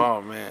shoot,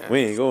 Oh, man.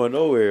 we ain't going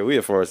nowhere.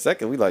 We for a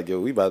second we like, yo,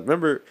 we about.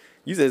 Remember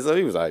you said so?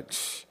 He was like,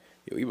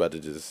 yo, we about to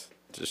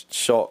just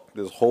chalk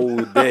this whole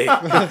day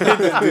and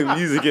just do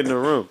music in the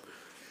room.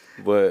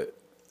 But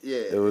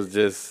Yeah. it was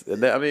just, but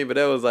that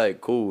was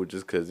like cool,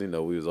 just because we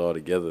was all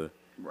together.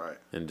 Right.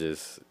 And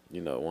just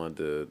wanted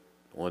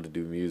to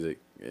do music,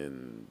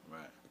 and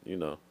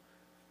Right.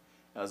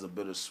 That was a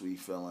bittersweet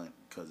feeling,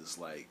 because it's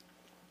like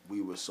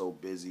we were so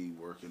busy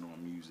working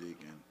on music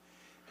and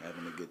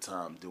having a good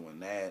time doing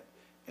that,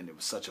 and it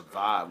was such a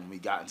vibe when we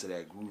got into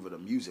that groove of the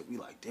music. We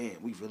like,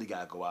 damn, we really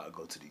gotta go out and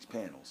go to these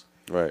panels.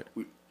 right.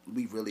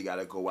 We really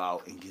gotta go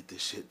out and get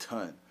this shit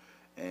done.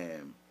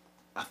 And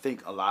I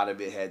think a lot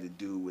of it had to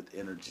do with the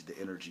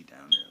energy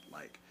down there,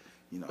 like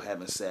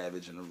having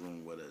Savage in the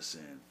room with us,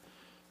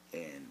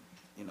 and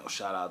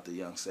shout out to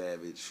Young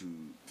Savage, who,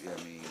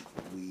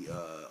 we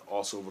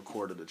also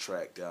recorded a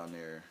track down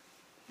there,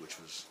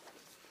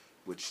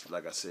 which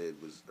like I said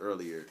was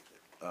earlier,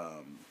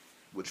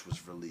 which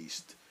was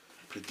released,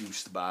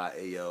 produced by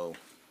AO,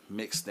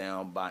 mixed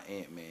down by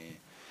AntMan,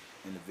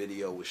 and the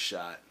video was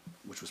shot,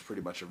 which was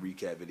pretty much a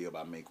recap video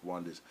by Make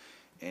Wonders,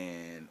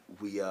 and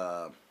we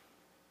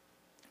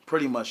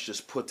pretty much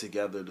just put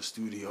together the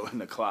studio in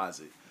the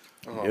closet.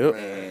 Yep.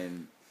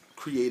 And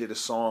created a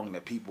song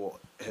that people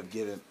have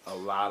given a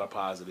lot of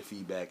positive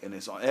feedback, and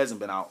it hasn't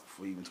been out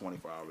for even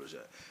 24 hours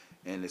yet,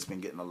 and it's been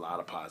getting a lot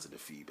of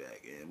positive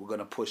feedback, and we're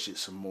gonna push it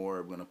some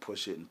more. We're gonna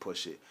push it.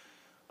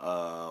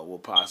 We'll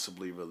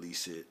possibly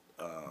release it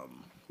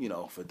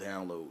for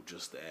download,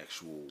 just the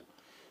actual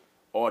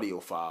audio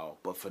file,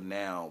 but for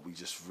now we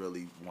just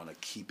really want to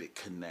keep it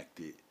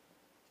connected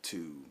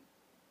to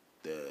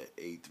the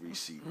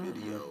A3C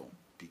video,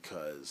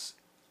 because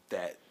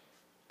that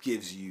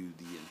gives you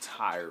the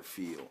entire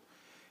feel.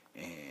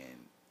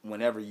 And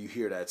whenever you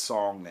hear that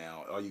song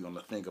now, all you're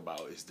gonna think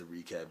about is the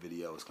recap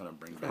video. It's gonna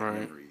bring back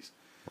memories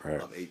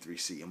of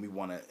A3C, and we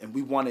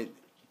wanted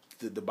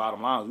the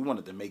bottom line. We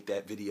wanted to make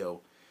that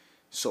video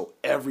so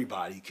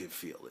everybody could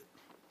feel it.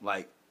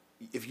 Like,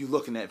 if you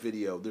look in that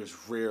video, there's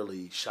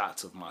rarely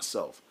shots of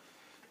myself.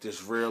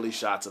 There's rarely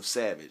shots of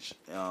Savage.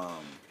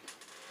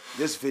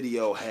 This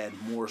video had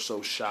more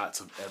so shots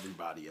of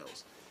everybody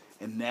else,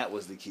 and that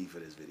was the key for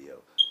this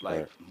video.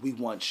 Like, we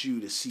want you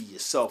to see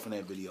yourself in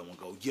that video and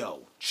go, yo,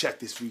 check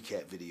this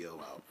recap video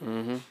out.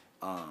 Mm-hmm.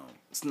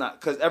 It's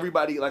not, because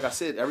everybody, like I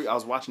said, I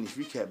was watching these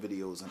recap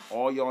videos, and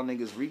all y'all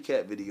niggas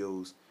recap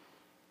videos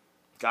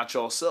got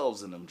y'all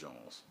selves in them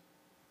Jones.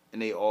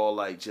 And they all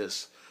like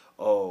just,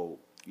 oh,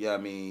 yeah,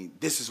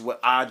 this is what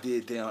I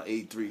did down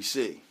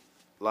A3C.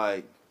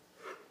 Like,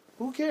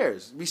 who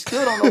cares? We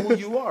still don't know who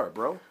you are,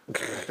 bro.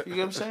 You know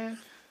what I'm saying?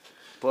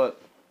 But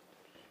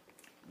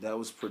that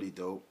was pretty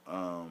dope.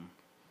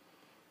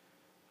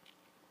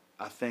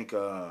 I think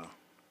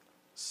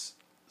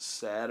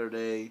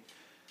Saturday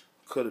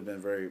could have been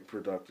very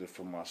productive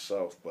for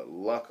myself, but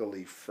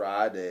luckily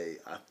Friday,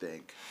 I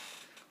think,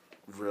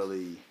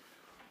 really,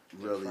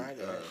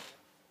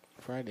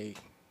 Friday,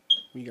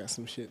 we got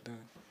some shit done.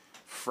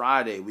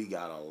 Friday we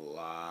got a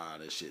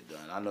lot of shit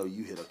done. I know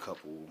you hit a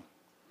couple.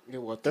 Yeah,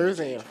 well,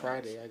 Thursday and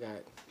Friday, I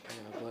got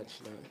a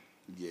bunch done.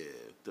 Yeah,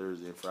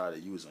 Thursday and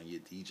Friday, you was on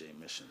your DJ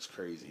mission. It's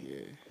crazy.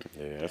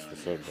 Yeah. That's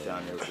what's up, bro.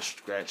 Down there with the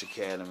Scratch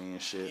Academy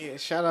and shit. Yeah,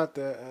 shout out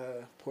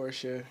to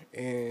Portia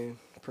and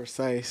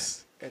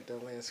Precise at the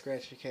Land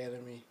Scratch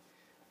Academy.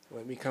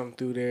 Let me come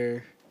through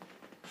there.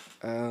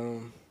 I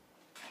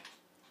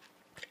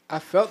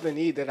felt the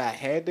need that I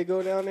had to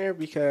go down there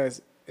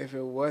because if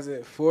it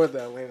wasn't for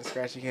the Atlanta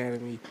Scratch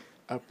Academy,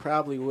 I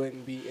probably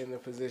wouldn't be in the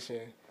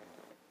position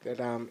that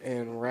I'm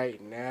in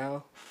right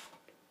now.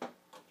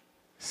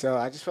 So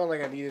I just felt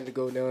like I needed to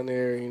go down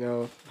there, you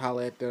know,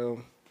 holler at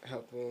them,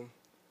 help them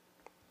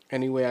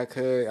any way I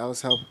could. I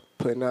was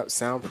putting up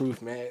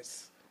soundproof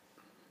mats,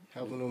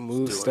 helping them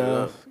move Doing it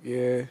stuff.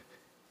 Yeah.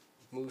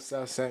 Move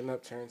stuff, setting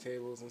up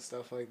turntables and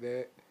stuff like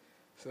that.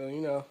 So,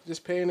 you know,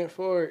 just paying it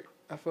forward.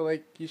 I feel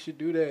like you should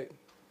do that.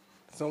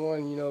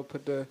 Someone, you know,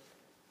 put the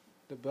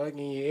bug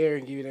in your ear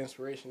and give you the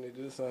inspiration to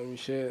do something. You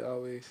should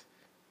always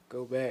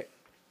go back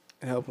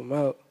and help them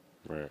out.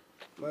 Right.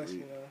 Plus, you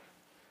know,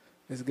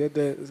 it's good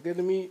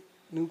to meet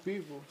new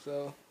people.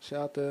 So shout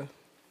out to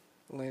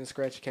Atlanta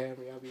Scratch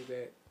Academy. I'll be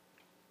back.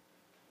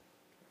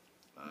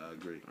 I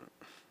agree.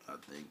 I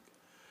think,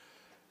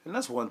 and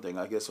that's one thing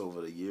I guess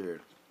over the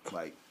year,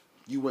 like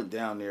you went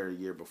down there a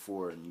year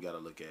before, and you got to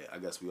look at. I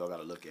guess we all got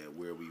to look at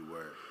where we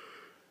were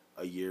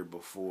a year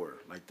before,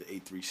 like the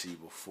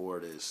A3C before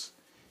this.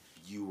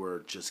 You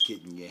were just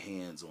getting your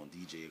hands on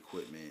DJ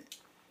equipment,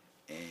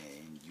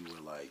 and you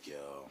were like, "Yo,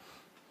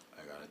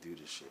 I gotta do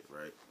this shit,"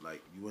 right?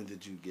 Like, when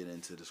did you get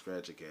into the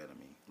Scratch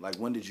Academy? Like,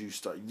 when did you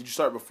start? Did you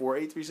start before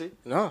A3C?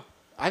 No,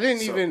 I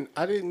didn't So-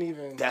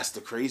 even. That's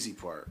the crazy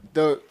part.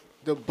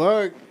 The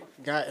bug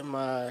got in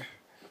my,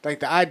 like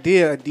the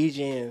idea of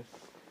DJing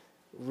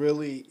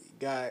really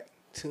got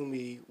to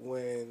me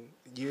when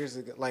years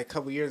ago, like a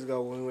couple years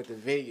ago when we went to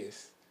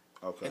Vegas.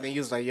 Okay. And then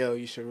you was like, yo,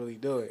 you should really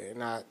do it.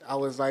 And I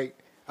was like,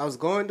 I was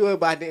going to do it,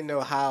 but I didn't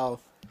know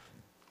how,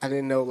 I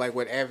didn't know like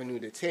what avenue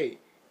to take.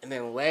 And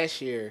then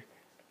last year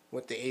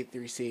went to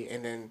A3C,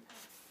 and then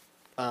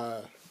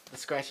the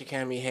Scratch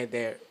Academy had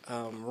that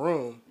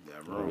room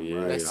That room, yeah.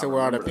 right? next I to where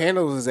all the remember that.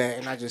 panels was at,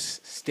 and I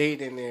just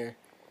stayed in there.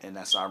 And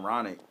that's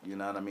ironic, you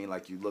know what I mean?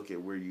 Like, you look at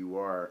where you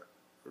are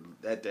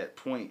at that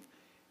point,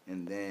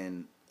 and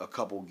then a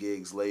couple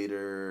gigs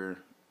later,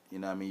 you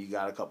know what I mean? You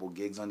got a couple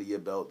gigs under your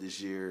belt this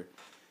year,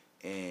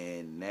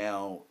 and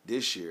now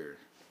this year,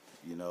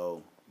 you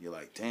know, you're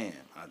like, damn,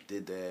 I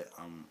did that.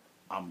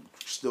 I'm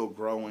still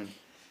growing.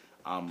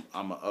 I'm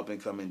an up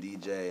and coming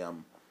DJ.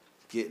 I'm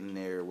getting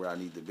there where I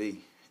need to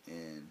be,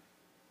 and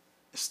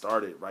it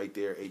started right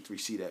there.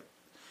 A3C, that,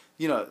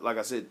 you know, like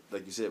I said,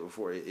 like you said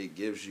before, it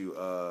gives you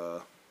I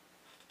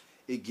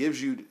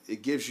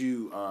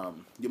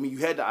mean, you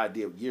had the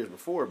idea years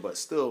before, but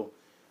still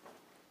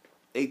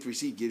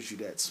A3C gives you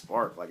that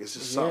spark. Like, it's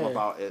just something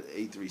about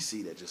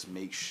A3C that just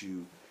makes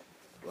you,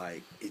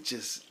 like, it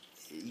just,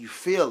 you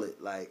feel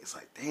it. Like, it's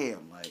like,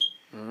 damn, like,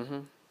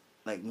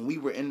 like when we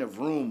were in the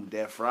room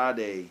that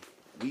Friday,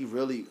 we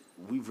really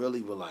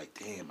were like,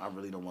 damn, I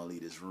really don't want to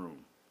leave this room.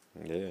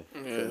 Yeah.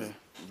 Yeah.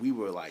 We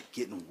were like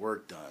getting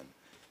work done,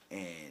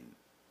 and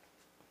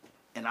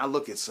I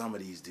look at some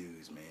of these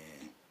dudes, man.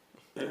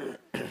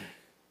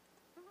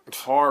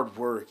 Hard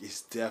work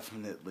is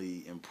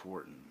definitely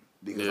important,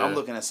 because I'm Yeah.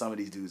 looking at some of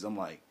these dudes. I'm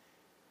like,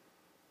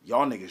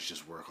 y'all niggas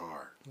just work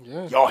hard.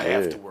 Yeah. Y'all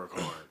have Yeah. to work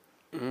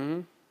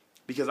hard.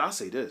 Because I'll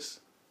say this,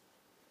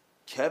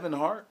 Kevin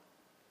Hart,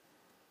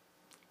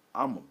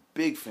 I'm a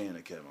big fan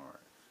of Kevin Hart.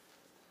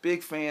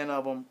 Big fan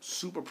of him.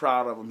 Super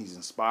proud of him. He's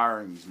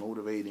inspiring. He's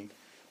motivating.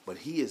 But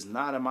he is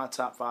not in my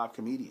top 5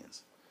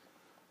 comedians.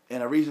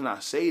 And the reason I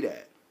say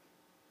that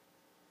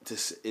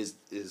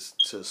is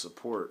to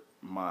support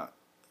my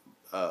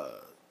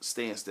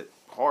stance that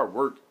hard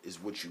work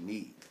is what you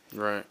need.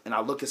 Right. And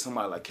I look at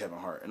somebody like Kevin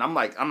Hart, and I'm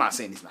like, I'm not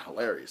saying he's not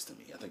hilarious to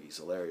me. I think he's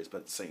hilarious, but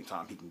at the same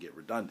time, he can get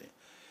redundant.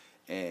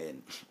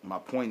 And my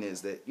point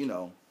is that, you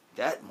know,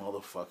 that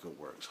motherfucker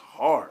works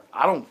hard.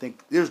 I don't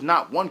think there's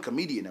not one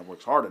comedian that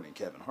works harder than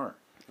Kevin Hart.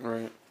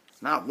 Right.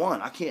 Not one.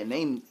 I can't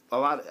name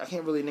I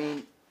can't really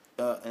name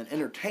an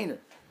entertainer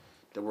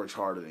that works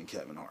harder than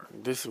Kevin Hart.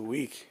 This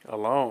week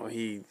alone,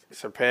 he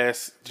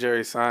surpassed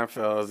Jerry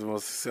Seinfeld as the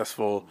most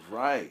successful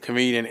Right.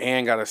 comedian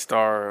and got a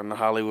star on the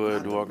Hollywood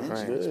Not to Walk of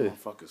mention Fame. this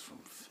motherfucker's from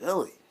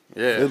Philly.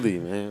 Yeah. Philly,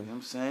 You know man. what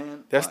I'm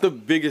saying? That's the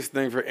Like, biggest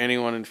thing for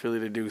anyone in Philly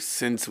to do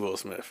since Will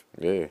Smith.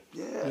 Yeah.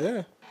 yeah.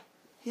 Yeah.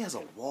 He has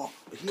a walk.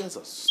 He has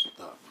a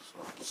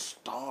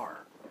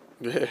star.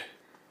 Yeah.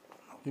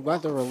 He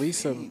about to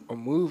release a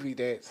movie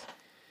that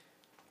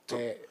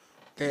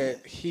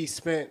he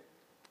spent,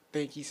 I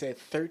think he said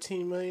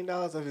 $13 million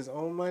of his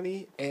own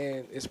money,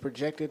 and it's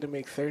projected to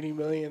make $30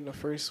 million the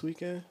first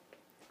weekend.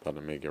 About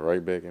to make it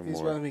right back and He's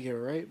about to more. make it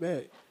right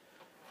back.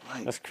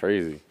 Like, That's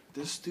crazy.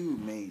 this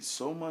dude made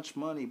so much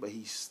money, but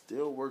he's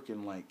still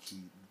working like he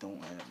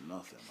don't have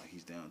nothing. Like,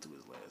 he's down to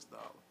his last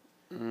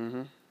dollar.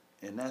 Mm-hmm.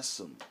 And that's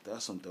some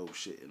dope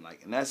shit,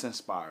 and that's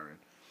inspiring.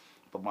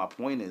 But my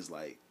point is,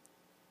 like,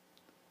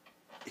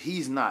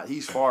 he's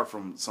far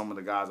from some of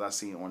the guys I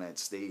seen on that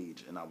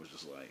stage, and I was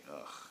just like,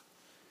 ugh.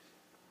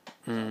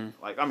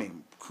 Like, I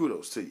mean,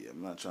 kudos to you.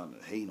 I'm not trying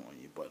to hate on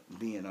you, but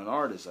being an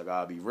artist, I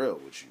gotta be real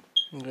with you.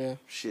 Yeah.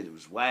 Shit, it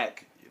was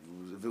whack.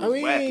 If it was I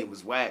mean, whack, it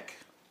was whack.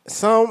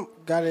 Some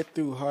got it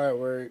through hard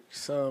work.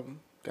 Some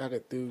got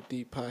it through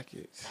deep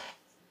pockets.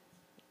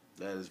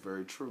 That is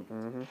very true.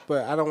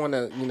 But I don't want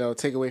to,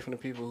 take away from the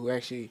people who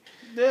actually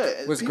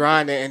Yeah, was people-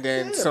 grinding, and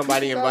then yeah,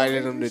 somebody people got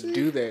invited them to A3C.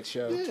 do that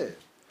show. Yeah.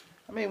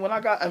 I mean, when I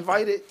got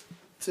invited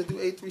to do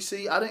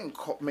A3C, I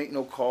didn't make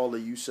no call to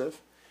Yusuf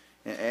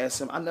and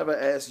ask him. I never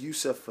asked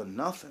Yusuf for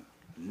nothing.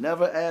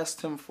 Never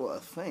asked him for a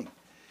thing.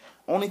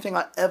 Only thing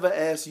I ever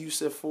asked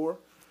Yusuf for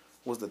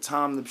was the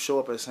time to show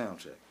up at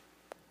soundcheck.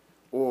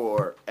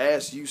 Or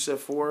asked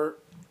Yusuf for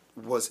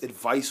was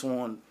advice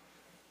on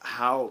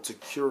how to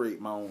curate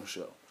my own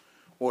show.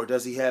 Or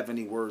does he have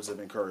any words of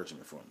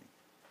encouragement for me?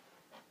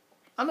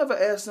 I never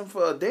asked him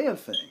for a damn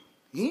thing.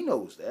 He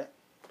knows that.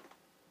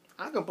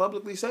 I can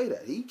publicly say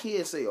that. He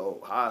can't say, oh,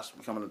 Haas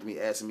coming up to me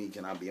asking me,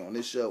 can I be on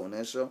this show and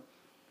that show?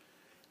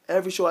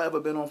 Every show I ever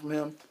been on from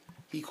him,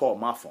 he called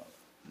my phone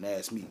and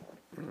asked me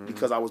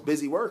because I was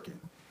busy working.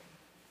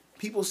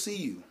 People see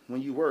you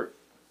when you work.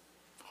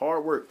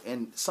 Hard work.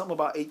 And something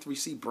about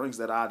A3C brings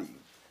that out of you.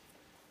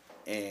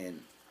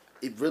 And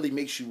it really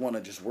makes you want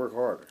to just work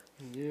harder.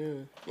 Yeah.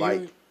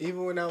 Like-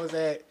 even when I was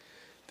at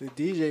the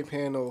DJ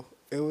panel,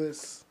 it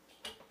was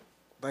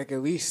like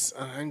at least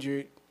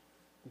 100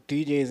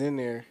 DJs in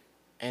there.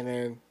 And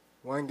then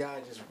one guy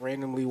just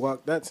randomly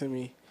walked up to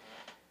me,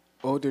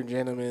 older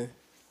gentleman.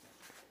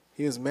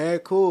 He was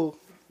mad cool,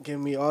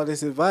 giving me all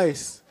this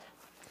advice.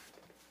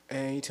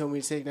 And he told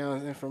me to take down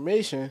his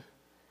information.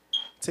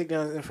 The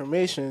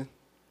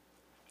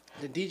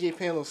DJ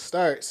panel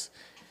starts.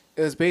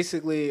 It was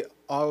basically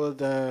all of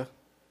the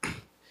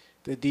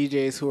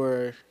DJs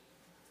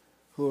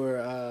who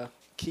are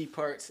key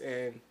parts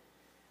in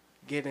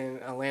getting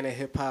Atlanta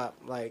hip hop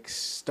like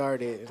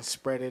started and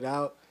spread it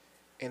out.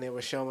 And they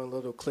were showing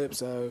little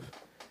clips of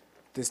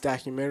this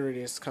documentary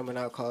that's coming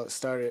out called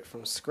Started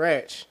From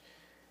Scratch.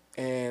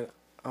 And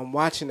I'm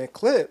watching the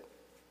clip,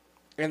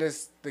 and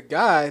it's the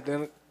guy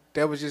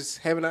that was just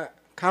having a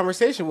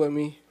conversation with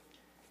me.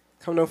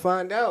 Come to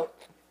find out,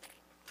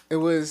 it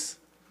was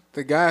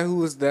the guy who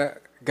was the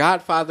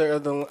godfather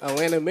of the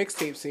Atlanta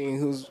mixtape scene,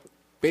 who's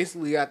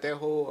basically got that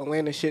whole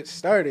Atlanta shit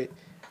started.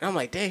 And I'm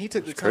like, dang, he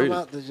took the time crazy.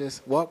 out to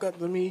just walk up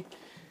to me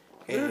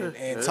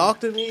and talk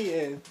to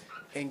me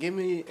and give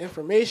me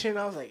information.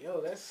 I was like,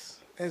 yo,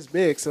 that's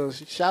big. So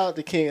shout out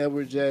to King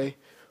Edward J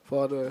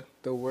for all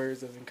the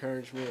words of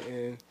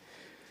encouragement,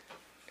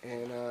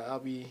 and I'll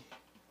be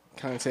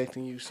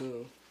contacting you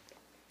soon.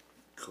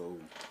 Cool.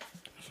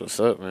 That's what's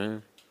up,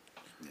 man?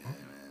 Yeah,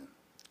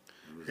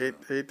 man.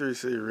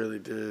 A3C really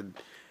did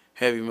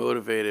have you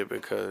motivated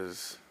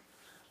because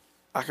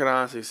I can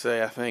honestly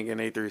say I think in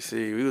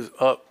A3C we was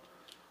up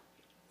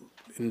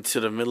into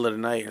the middle of the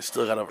night and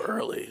still got up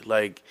early.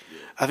 Like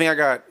I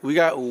think we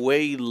got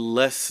way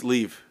less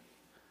sleep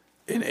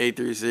in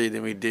A3C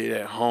than we did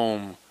at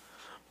home,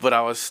 but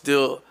I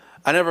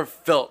never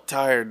felt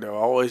tired though.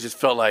 I always just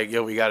felt like,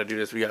 yo, we got to do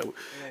this.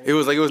 It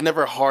was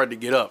never hard to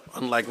get up.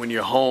 Unlike when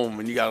you're home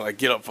and you got to like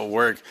get up for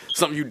work,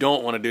 something you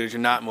don't want to do that you're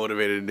not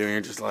motivated to do.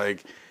 You're just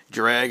like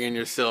dragging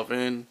yourself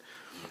in.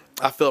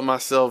 I felt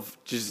myself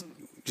just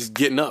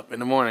getting up in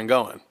the morning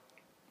going.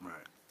 Right.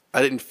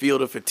 I didn't feel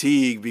the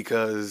fatigue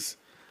because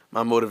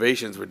my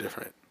motivations were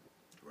different.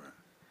 Right.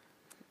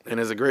 And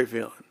it's a great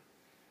feeling.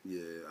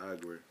 Yeah, I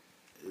agree.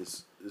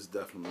 It's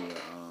definitely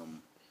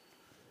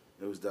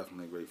it was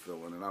definitely a great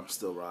feeling, and I'm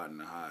still riding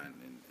the high,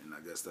 and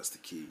I guess that's the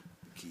key.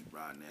 Keep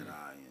riding that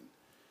high,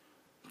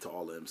 and to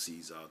all the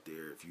MCs out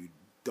there, if you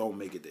don't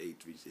make it to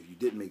A3C, if you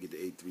didn't make it to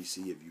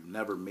A3C, if you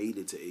never made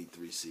it to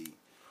A3C,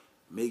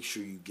 make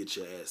sure you get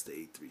your ass to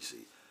A3C.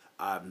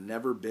 I've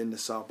never been to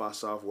South by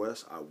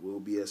Southwest. I will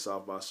be at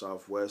South by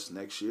Southwest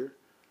next year,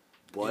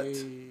 but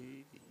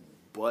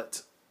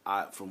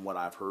from what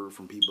I've heard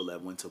from people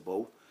that went to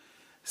both,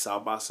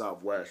 South by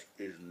Southwest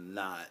is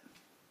not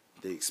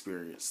the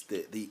experience,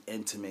 the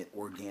intimate,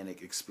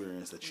 organic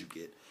experience that you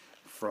get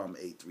from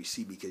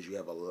A3C, because you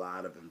have a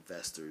lot of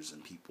investors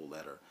and people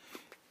that are,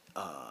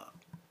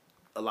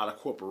 a lot of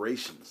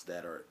corporations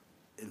that are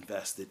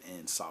invested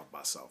in South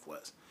by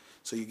Southwest.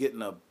 So you're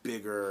getting a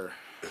bigger,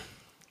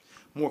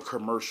 more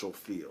commercial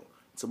feel.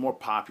 It's a more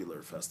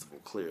popular festival,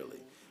 clearly.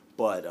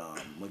 But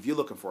if you're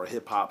looking for a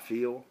hip-hop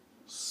feel,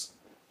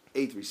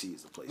 A3C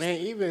is the place. Man,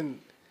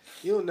 even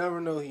you'll never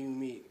know who you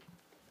meet.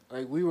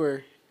 Like we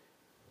were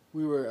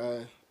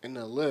in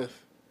the lift.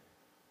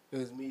 It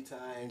was me, Ty,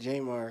 and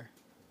Jamar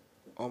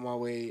on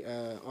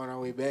our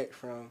way back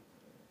from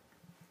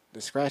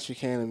the Scratch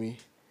Academy,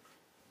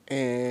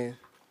 and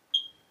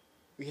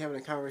we having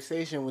a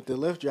conversation with the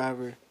Lyft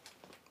driver.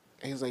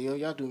 And he was like, "Yo,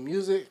 y'all do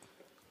music?"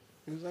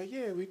 He was like,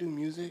 "Yeah, we do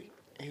music."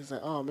 And he was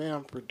like, "Oh man,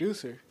 I'm a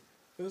producer."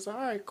 It was like,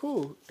 "All right,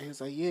 cool." And he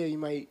was like, "Yeah, you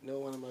might know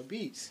one of my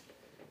beats."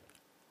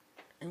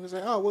 And he was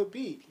like, "Oh, what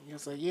beat?" He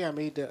was like, "Yeah, I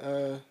made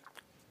the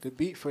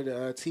beat for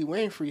the T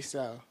Wayne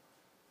freestyle."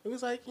 It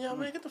was like, "Yeah,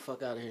 man, get the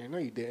fuck out of here." No,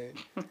 you didn't.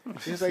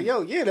 He was like,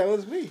 "Yo, yeah, that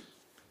was me."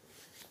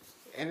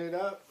 Ended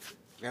up,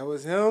 that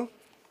was him.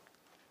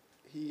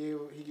 He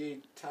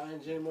gave Ty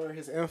and Jamar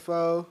his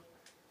info.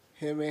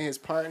 Him and his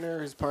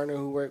partner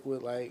who worked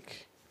with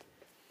like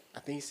I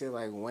think he said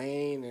like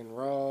Wayne and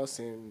Ross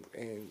and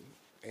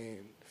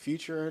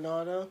Future and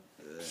all them.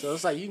 Yeah. So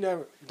it's like you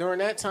never during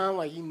that time,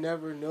 like you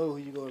never know who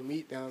you gonna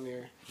meet down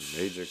there.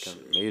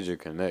 Major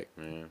connect,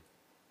 man.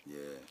 Yeah,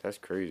 that's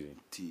crazy.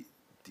 DJ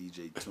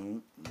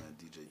Toon,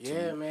 DJ Toon.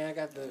 Yeah, man, I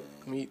got to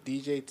meet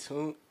DJ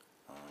Toon,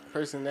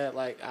 person that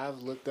like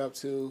I've looked up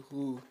to,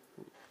 who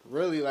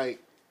really like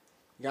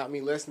got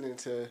me listening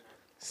to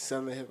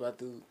some of hip hop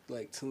through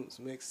like Toon's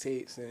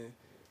mixtapes and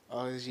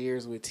all his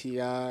years with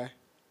T.I.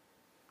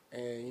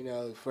 And, you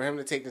know, for him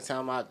to take the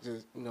time out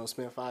to, you know,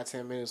 spend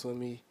 5-10 minutes with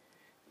me,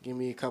 give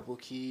me a couple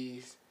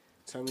keys,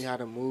 tell me how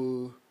to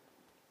move,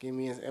 give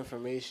me his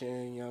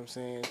information, you know what I'm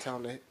saying? Tell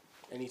him that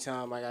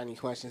anytime I got any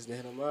questions to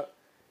hit him up.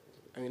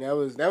 I mean, that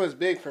was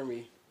big for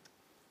me.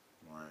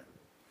 Right.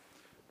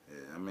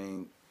 Yeah, I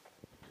mean,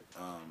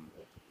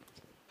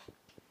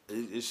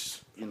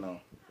 it's, you know,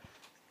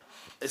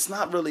 it's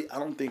not really, I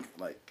don't think,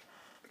 like,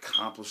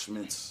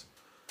 accomplishments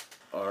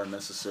are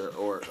necessary,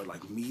 or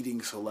like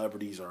meeting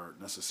celebrities are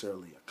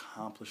necessarily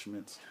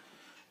accomplishments,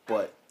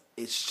 but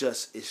it's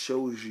just, it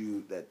shows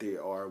you that they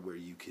are where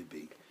you could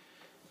be.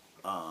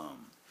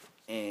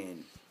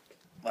 And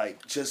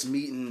like just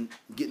getting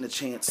a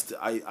chance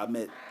to, I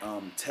met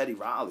Teddy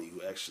Riley,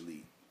 who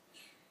actually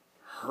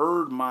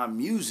heard my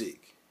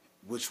music,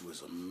 which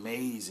was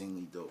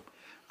amazingly dope.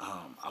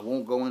 I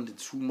won't go into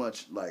too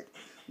much like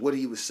what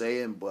he was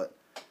saying, but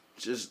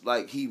just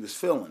like he was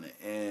feeling it,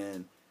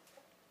 and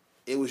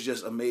it was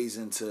just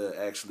amazing to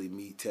actually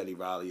meet Teddy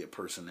Riley, a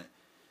person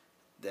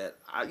that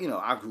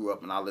I grew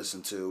up and I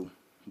listened to.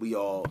 We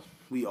all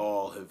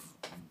have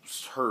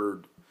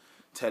heard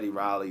Teddy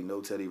Riley,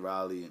 know Teddy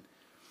Riley, and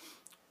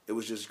it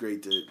was just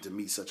great to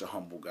meet such a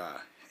humble guy.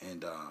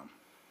 And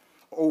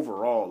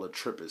overall, the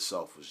trip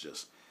itself was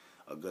just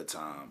a good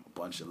time, a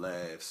bunch of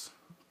laughs,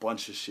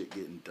 bunch of shit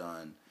getting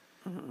done.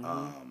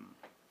 Mm-hmm.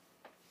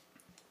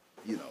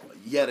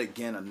 Yet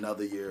again,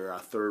 another year, our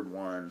third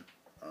one.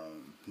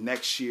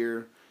 Next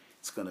year,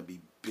 it's going to be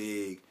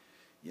big.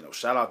 You know,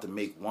 shout out to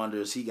Make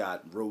Wonders. He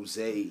got Rose.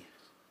 Rick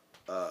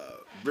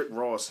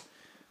Ross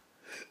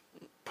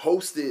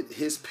posted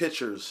his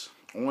pictures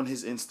on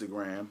his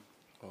Instagram.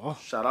 Oh.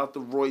 Shout out to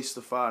Royce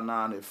the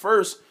 5'9". At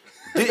first,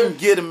 didn't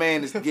get a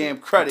man his damn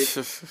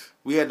credit.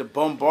 We had to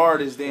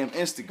bombard his damn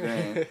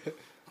Instagram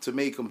to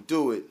make him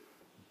do it.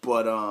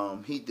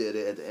 But he did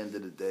it at the end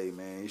of the day,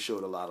 man. He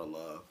showed a lot of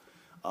love.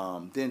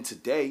 Then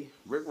today,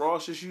 Rick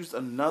Ross just used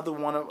another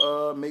one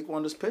of Make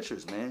Wonders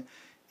pictures, man,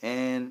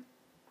 and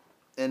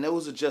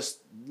those are just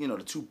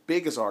the two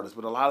biggest artists.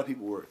 But a lot of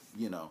people were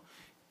he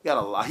got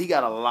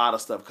a lot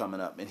of stuff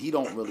coming up, and he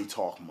don't really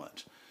talk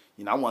much.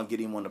 I want to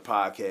get him on the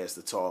podcast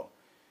to talk,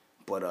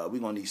 but we're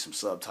gonna need some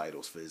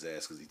subtitles for his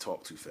ass because he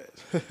talk too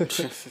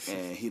fast,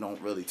 and he don't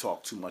really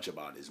talk too much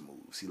about his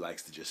moves. He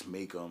likes to just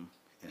make them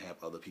and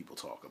have other people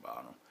talk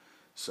about them.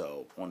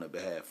 So on the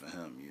behalf of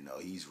him,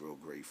 he's real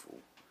grateful.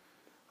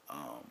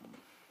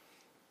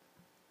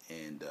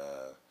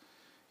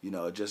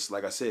 Just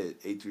like I said,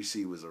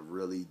 A3C was a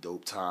really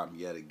dope time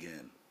yet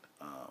again.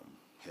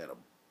 Had a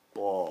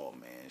ball,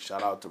 man.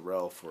 Shout out to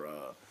Rel for,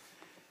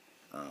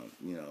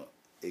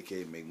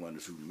 aka Make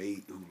Wonders, who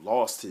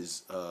lost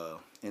his,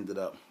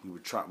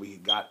 we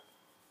got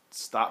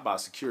stopped by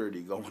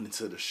security going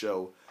into the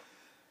show,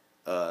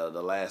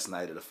 the last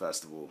night of the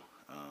festival,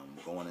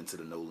 going into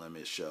the No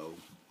Limit show.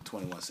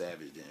 21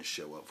 Savage didn't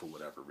show up for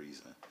whatever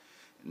reason.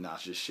 And I'll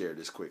just share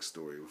this quick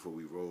story before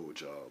we roll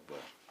with y'all.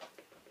 But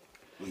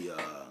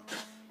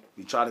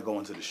we try to go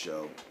into the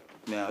show.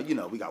 Now,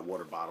 we got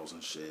water bottles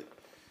and shit.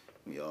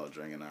 We all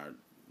drinking our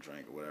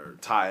drink or whatever.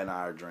 Ty and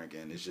I are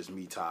drinking. It's just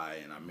me, Ty,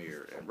 and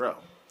Amir and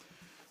Rel.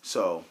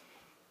 So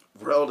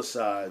Rel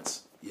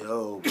decides,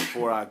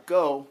 before I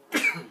go,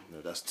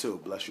 that's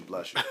two. Bless you.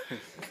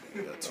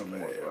 You got two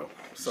more, bro.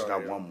 Just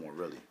got one more,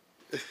 really.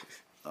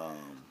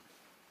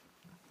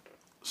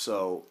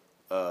 So,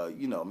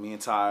 me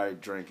and Ty are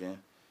drinking.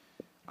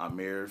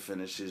 Amir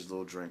finished his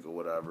little drink or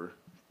whatever.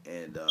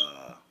 And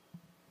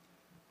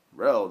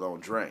Rel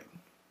don't drink.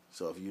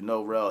 So if you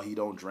know Rel, he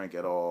don't drink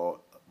at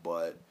all.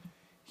 But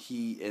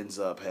he ends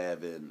up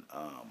having,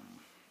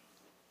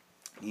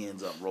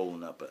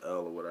 rolling up an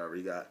L or whatever.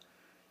 He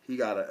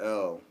got an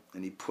L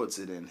and he puts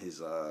it in his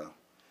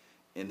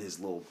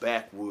little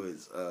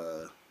backwoods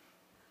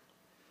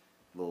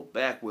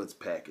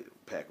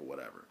pack or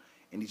whatever.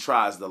 And he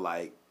tries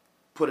to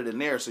put it in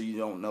there so you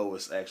don't know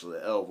it's actually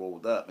an L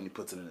rolled up, and he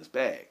puts it in his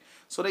bag.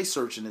 So they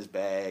searching his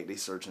bag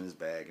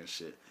and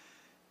shit.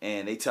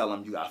 And they tell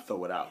him you gotta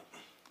throw it out.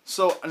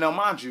 So now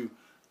mind you,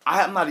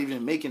 I am not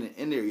even making it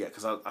in there yet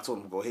because I told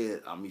him go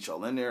ahead, I'll meet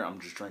y'all in there. I'm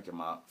just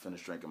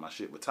finish drinking my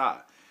shit with Ty.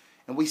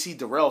 And we see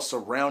Darrell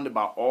surrounded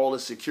by all the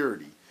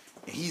security.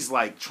 And he's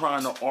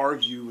trying to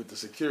argue with the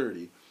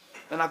security.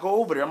 And I go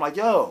over there, I'm like,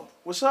 yo,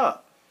 what's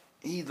up?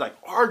 And he's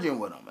arguing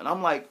with him. And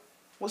I'm like,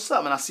 what's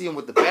up? And I see him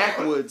with the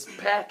backwoods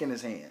pack in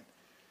his hand.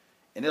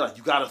 And they're like,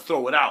 you gotta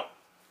throw it out.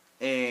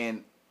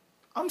 And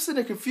I'm sitting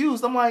there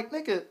confused. I'm like,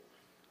 nigga,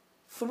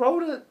 throw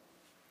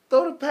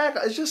throw the pack.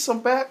 It's just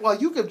some back. Well,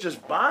 you could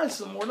just buy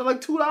some more. They're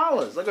like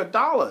 $2, like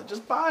 $1.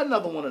 Just buy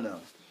another one of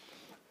them.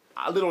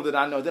 Little did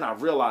I know. Then I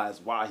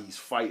realized why he's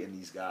fighting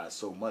these guys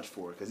so much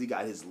for it, because he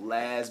got his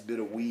last bit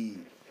of weed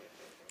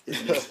in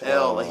his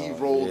L, and he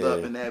rolled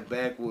up in that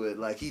backwood.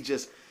 Like he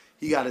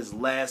got his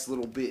last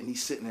little bit, and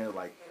he's sitting there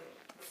like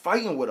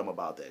fighting with him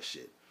about that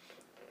shit.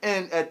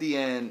 And at the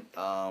end,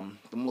 them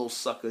little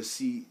sucker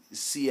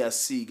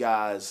CSC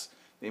guys,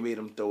 they made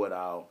him throw it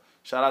out.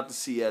 Shout out to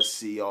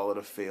CSC, all of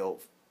the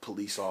failed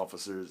police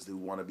officers who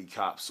want to be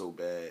cops so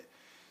bad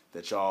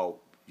that y'all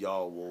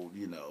will,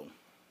 you know,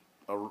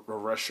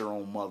 arrest your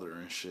own mother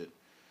and shit.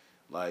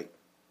 Like,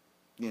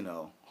 you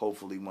know,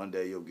 hopefully one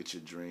day you'll get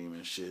your dream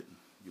and shit.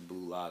 Your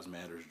Blue Lives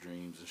Matters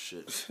dreams and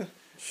shit.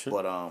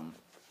 But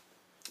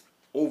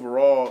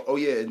overall, oh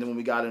yeah, and then when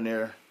we got in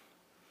there,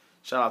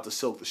 shout out to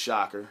Silk the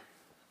Shocker.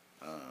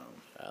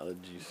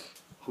 Allergies.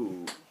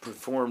 Who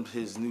performed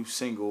his new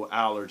single,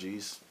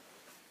 Allergies.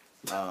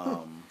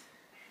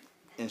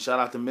 And shout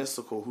out to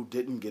Mystical, who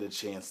didn't get a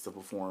chance to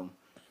perform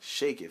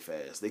Shake It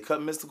Fast. They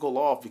cut Mystical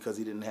off because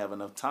he didn't have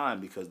enough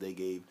time, because they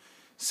gave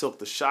Silk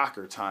the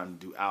Shocker time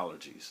to do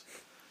Allergies.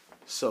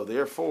 So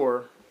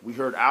therefore, we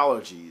heard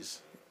Allergies,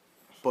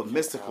 but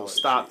Mystical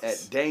stopped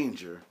at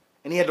Danger,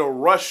 and he had to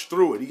rush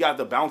through it. He got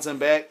the bouncing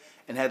back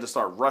and had to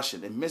start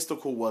rushing. And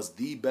Mystical was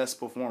the best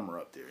performer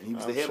up there, and he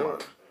was the headliner.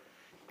 Sure.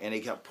 And they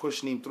kept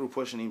pushing him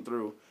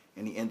through,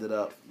 and he ended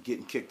up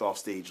getting kicked off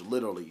stage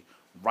literally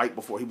right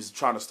before he was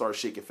trying to start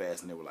Shake It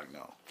Fast, and they were like,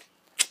 no.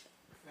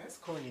 That's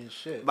corny as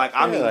shit. Like,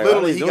 I mean,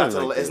 literally, he got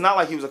to it's not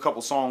like he was a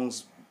couple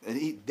songs,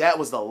 and that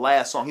was the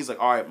last song. He's like,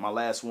 all right, my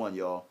last one,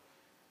 y'all.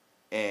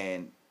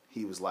 And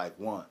he was like,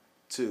 1,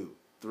 2,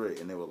 3,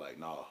 and they were like,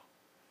 nah.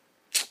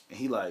 And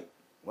he like,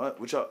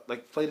 what y'all,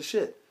 like, play the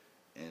shit.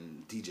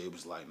 And DJ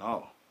was like,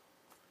 no.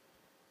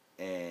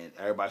 And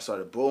everybody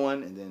started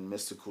booing, and then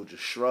Mystical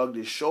just shrugged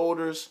his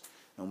shoulders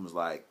and was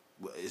like,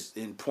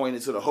 and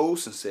pointed to the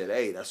host and said,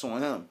 hey, that's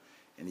on him.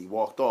 And he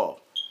walked off.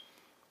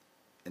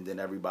 And then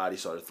everybody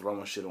started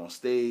throwing shit on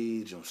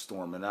stage and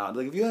storming out.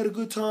 Like, if you had a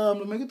good time,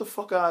 then get the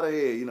fuck out of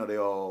here. You know, they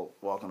all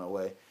walking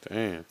away.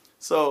 Damn.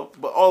 So,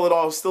 but all in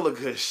all, it was still a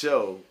good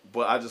show.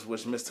 But I just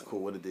wish Mystical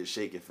would have did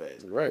Shake It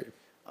Fast. Right.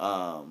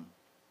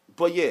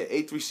 But yeah,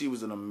 A3C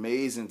was an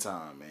amazing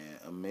time, man.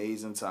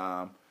 Amazing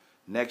time.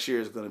 Next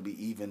year is going to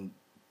be even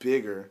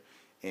bigger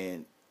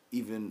and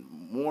even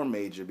more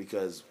major,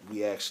 because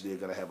we actually are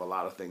going to have a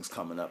lot of things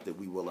coming up that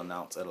we will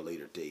announce at a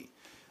later date.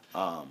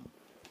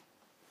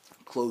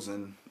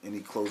 Any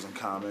closing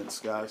comments,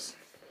 guys?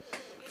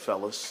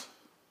 Fellas?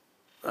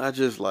 I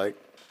just like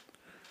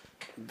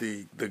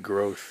the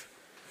growth.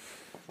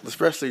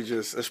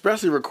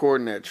 Especially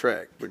recording that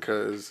track,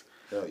 because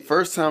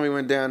first time we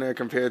went down there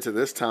compared to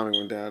this time we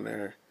went down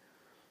there,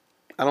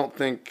 I don't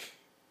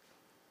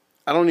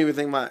even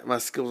think my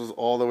skills was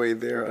all the way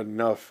there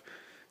enough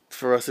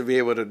for us to be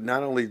able to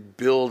not only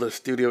build a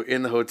studio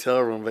in the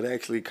hotel room, but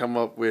actually come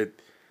up with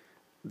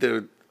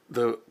the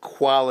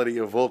quality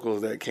of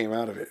vocals that came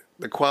out of it.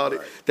 The quality,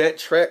 that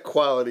track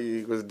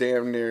quality was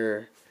damn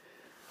near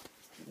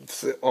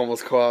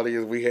almost quality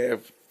as we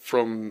have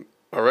from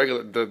our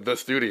regular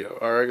studio.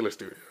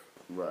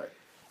 Right.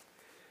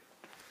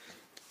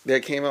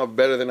 That came out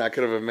better than I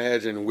could have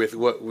imagined with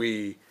what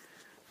we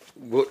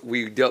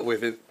dealt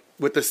with it,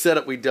 with the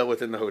setup we dealt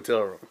with in the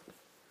hotel room.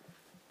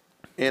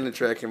 And the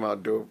track came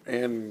out dope.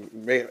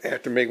 And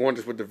after making one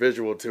just with the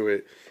visual to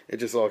it, it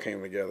just all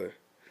came together.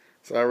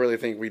 So I really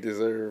think we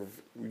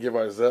give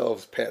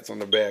ourselves pats on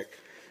the back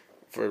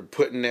for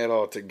putting that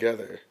all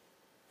together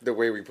the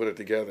way we put it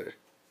together.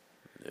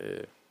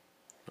 Yeah.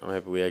 I'm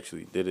happy we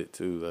actually did it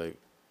too. Like,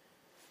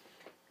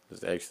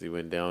 just actually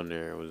went down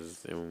there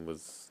and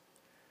was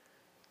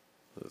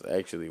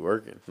actually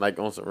working. Like,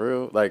 on some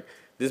real, like,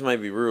 this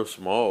might be real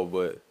small,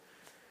 but,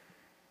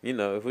 you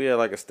know, if we had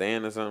like a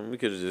stand or something, we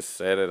could have just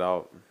sat it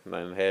out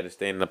and had it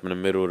standing up in the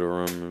middle of the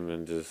room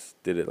and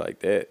just did it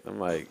like that. I'm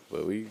like,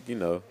 but we, you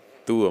know,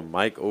 threw a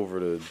mic over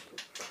the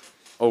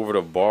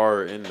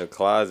bar in the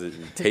closet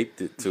and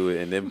taped it to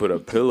it, and then put a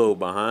pillow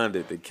behind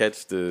it to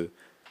catch the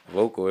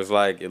vocal. It's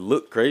like, it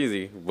looked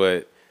crazy,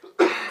 but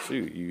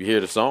shoot, you hear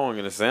the song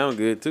and it sound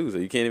good too, so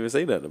you can't even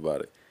say nothing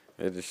about it.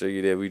 It just show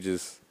you that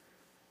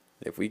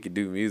if we could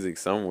do music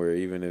somewhere,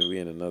 even if we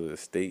in another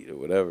state or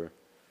whatever,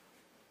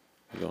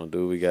 we're gonna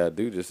do what we gotta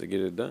do just to get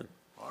it done.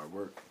 Hard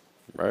work.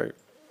 Right.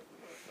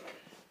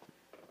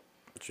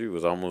 But you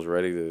was almost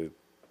ready to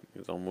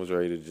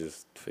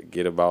just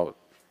forget about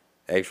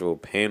actual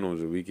panels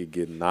that we could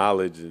get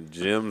knowledge and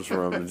gems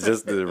from, and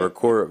just to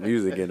record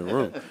music in the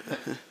room.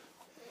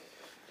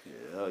 Yeah,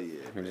 hell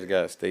yeah. We just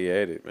gotta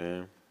stay at it,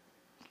 man.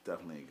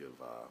 Definitely a good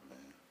vibe,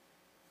 man.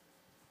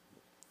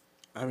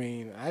 I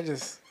mean, I'm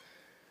just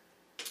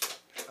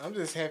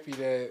happy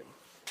that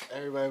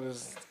everybody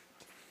was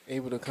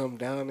able to come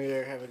down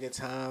there, have a good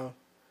time,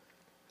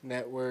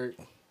 network,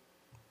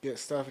 get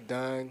stuff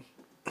done,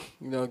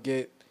 you know,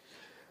 get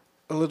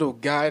a little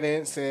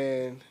guidance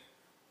and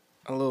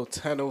a little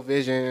tunnel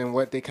vision and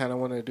what they kind of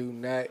want to do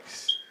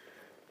next.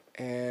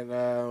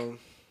 And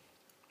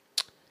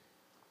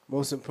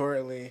Most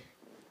importantly,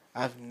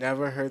 I've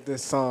never heard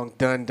this song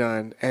Dun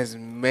Dun as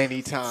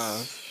many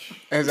times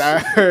as I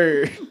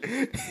heard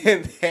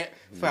in that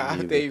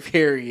 5-day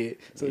period.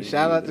 So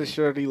shout out to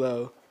Shorty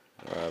Low.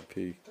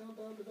 R.I.P. Shout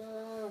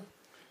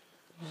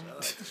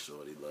out to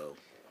Shorty Low.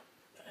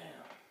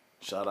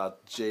 Shout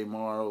out to J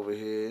Mar over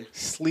here.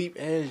 Sleep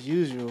as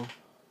usual.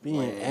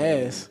 Being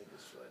ass.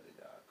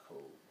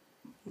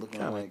 Looking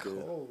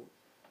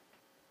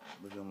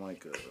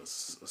like a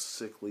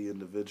sickly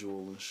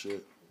individual and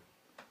shit.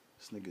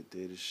 This nigga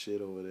did his shit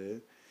over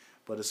there.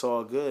 But it's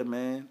all good,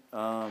 man.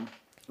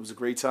 It was a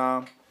great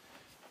time.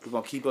 We're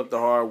going to keep up the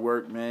hard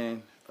work,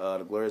 man.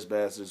 The Glorious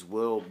Bastards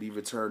will be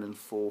returning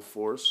full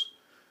force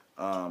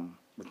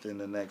within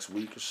the next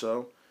week or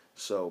so.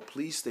 So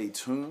please stay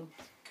tuned.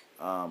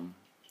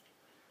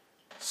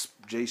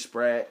 Jay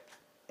Spratt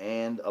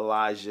and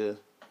Elijah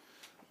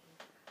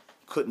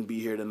couldn't be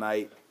here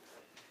tonight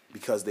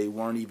because they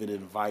weren't even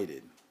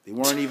invited. They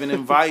weren't even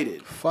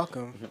invited. Fuck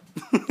them.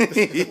 They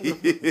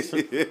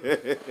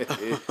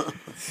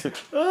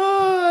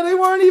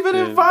weren't even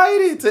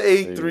invited to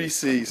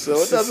A3C, so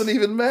it doesn't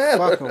even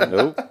matter. Fuck 'em.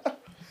 Nope.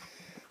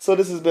 So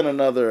this has been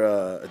another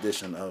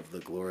edition of the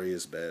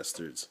Glorious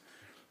Bastards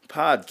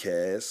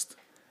podcast.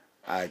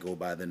 I go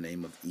by the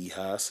name of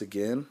E-Hos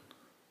again.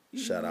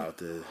 Shout out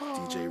to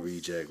DJ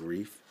Reject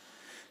Reef.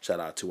 Shout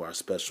out to our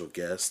special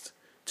guest,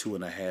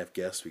 2.5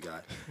 guests. We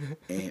got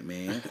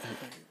AntMan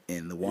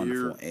in the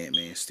wonderful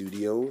AntMan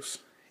Studios.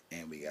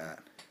 And we got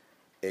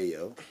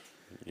Ayo,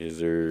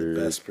 the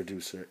best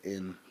producer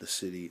in the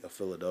city of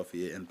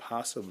Philadelphia and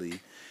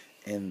possibly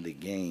in the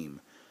game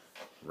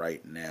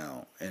right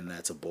now. And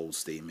that's a bold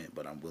statement,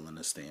 but I'm willing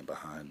to stand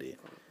behind it.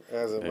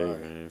 As a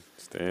Man,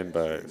 stand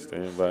by it.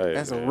 Stand by it.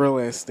 That's man. a real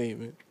ass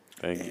statement.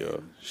 Thank you.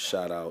 And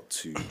shout out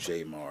to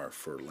J Mar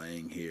for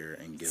laying here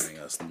and giving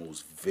us the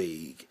most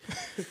vague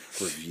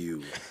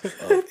review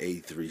of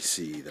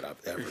A3C that I've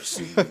ever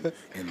seen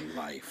in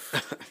life.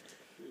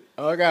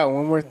 Oh, I got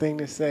one more thing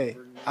to say.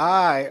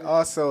 I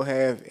also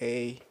have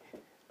a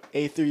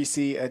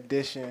A3C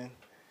edition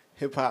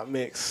hip hop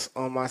mix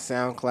on my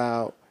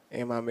SoundCloud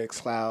and my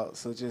Mixcloud.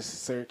 So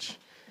just search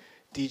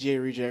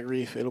DJ Reject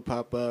Reef. It'll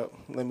pop up.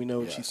 Let me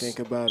know what you think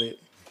about it.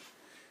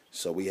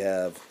 So we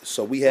have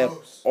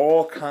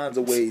all kinds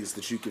of ways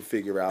that you can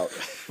figure out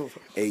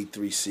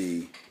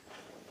A3C.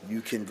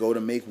 You can go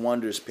to Make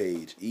Wonders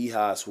page,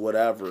 E-Hos,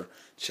 whatever.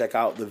 Check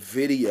out the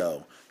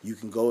video. You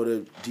can go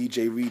to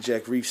DJ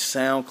Reject Reef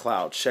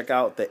SoundCloud. Check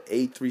out the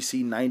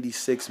A3C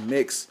 96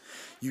 mix.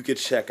 You could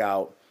check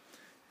out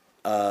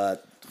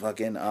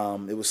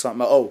it was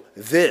something. Oh,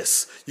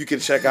 this. You can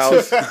check out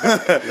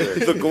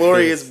the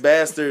Glorious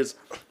Bastards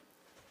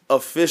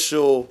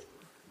official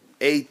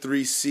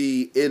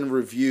A3C in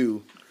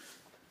review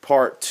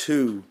part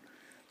 2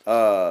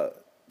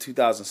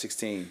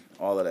 2016,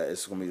 all of that.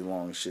 It's gonna be a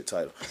long shit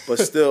title, but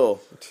still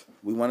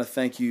we want to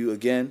thank you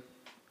again.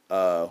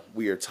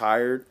 We are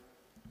tired,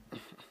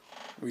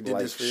 We did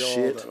like this for y'all,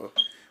 shit, though.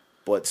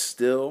 but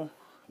still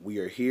we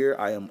are here.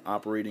 I am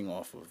operating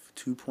off of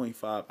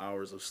 2.5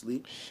 hours of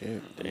sleep.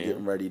 Shit. I'm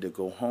getting ready to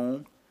go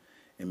home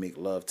and make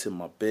love to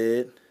my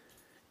bed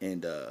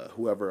and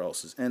whoever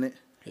else is in it.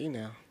 Hey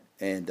now.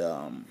 And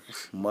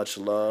much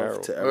love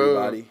Harold. to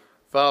everybody.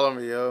 Follow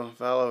me, yo.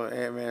 Follow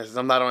AntMan. Since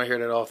I'm not on here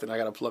that often, I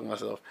gotta plug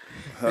myself.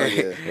 Oh,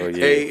 yeah. Oh,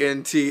 yeah.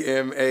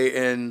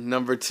 AntMan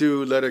number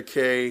 2 letter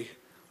K.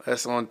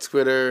 That's on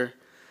Twitter,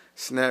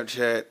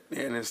 Snapchat,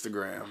 and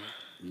Instagram.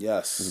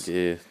 Yes.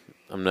 Yeah,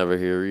 I'm never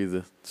here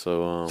either.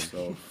 So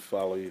So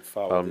follow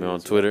follow me these on well.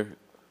 Twitter,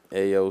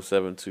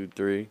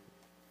 AO723,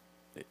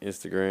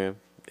 Instagram,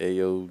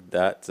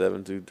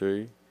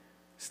 AO.723,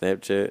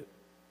 Snapchat,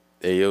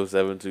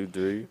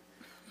 AO723,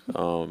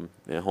 and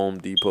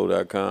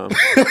HomeDepot.com,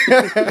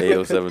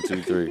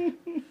 AO723.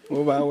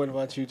 What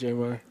about you,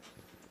 J-Mar?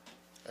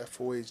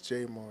 FOH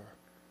J-Mar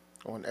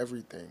on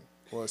everything.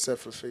 Well,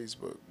 except for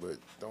Facebook, but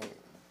don't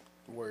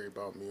worry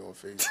about me on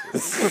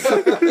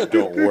Facebook.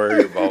 Don't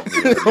worry about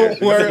me. Don't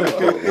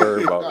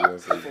worry about me.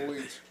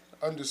 FOH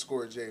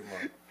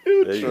 _J-Mar.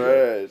 There you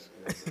go.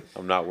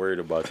 I'm not worried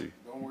about you.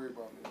 Don't worry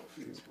about me on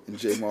Facebook. And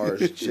J-Mar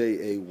is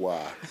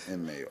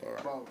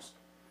JAYMAR. Boss.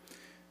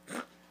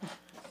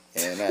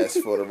 And as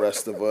for the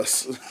rest of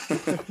us,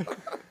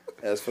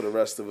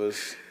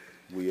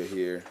 we are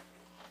here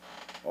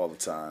all the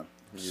time.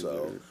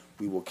 So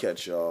we will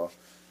catch y'all.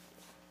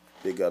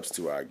 Big ups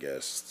to our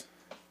guests.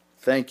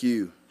 Thank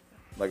you.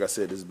 Like I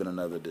said, this has been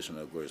another edition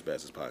of Glorious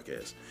Bastards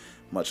Podcast.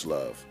 Much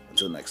love.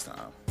 Until next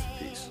time.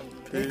 Peace.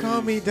 They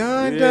call me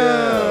Dun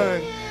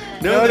Dun.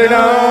 No, they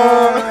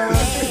don't.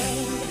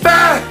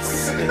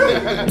 Facts!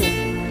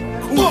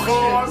 Of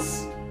course.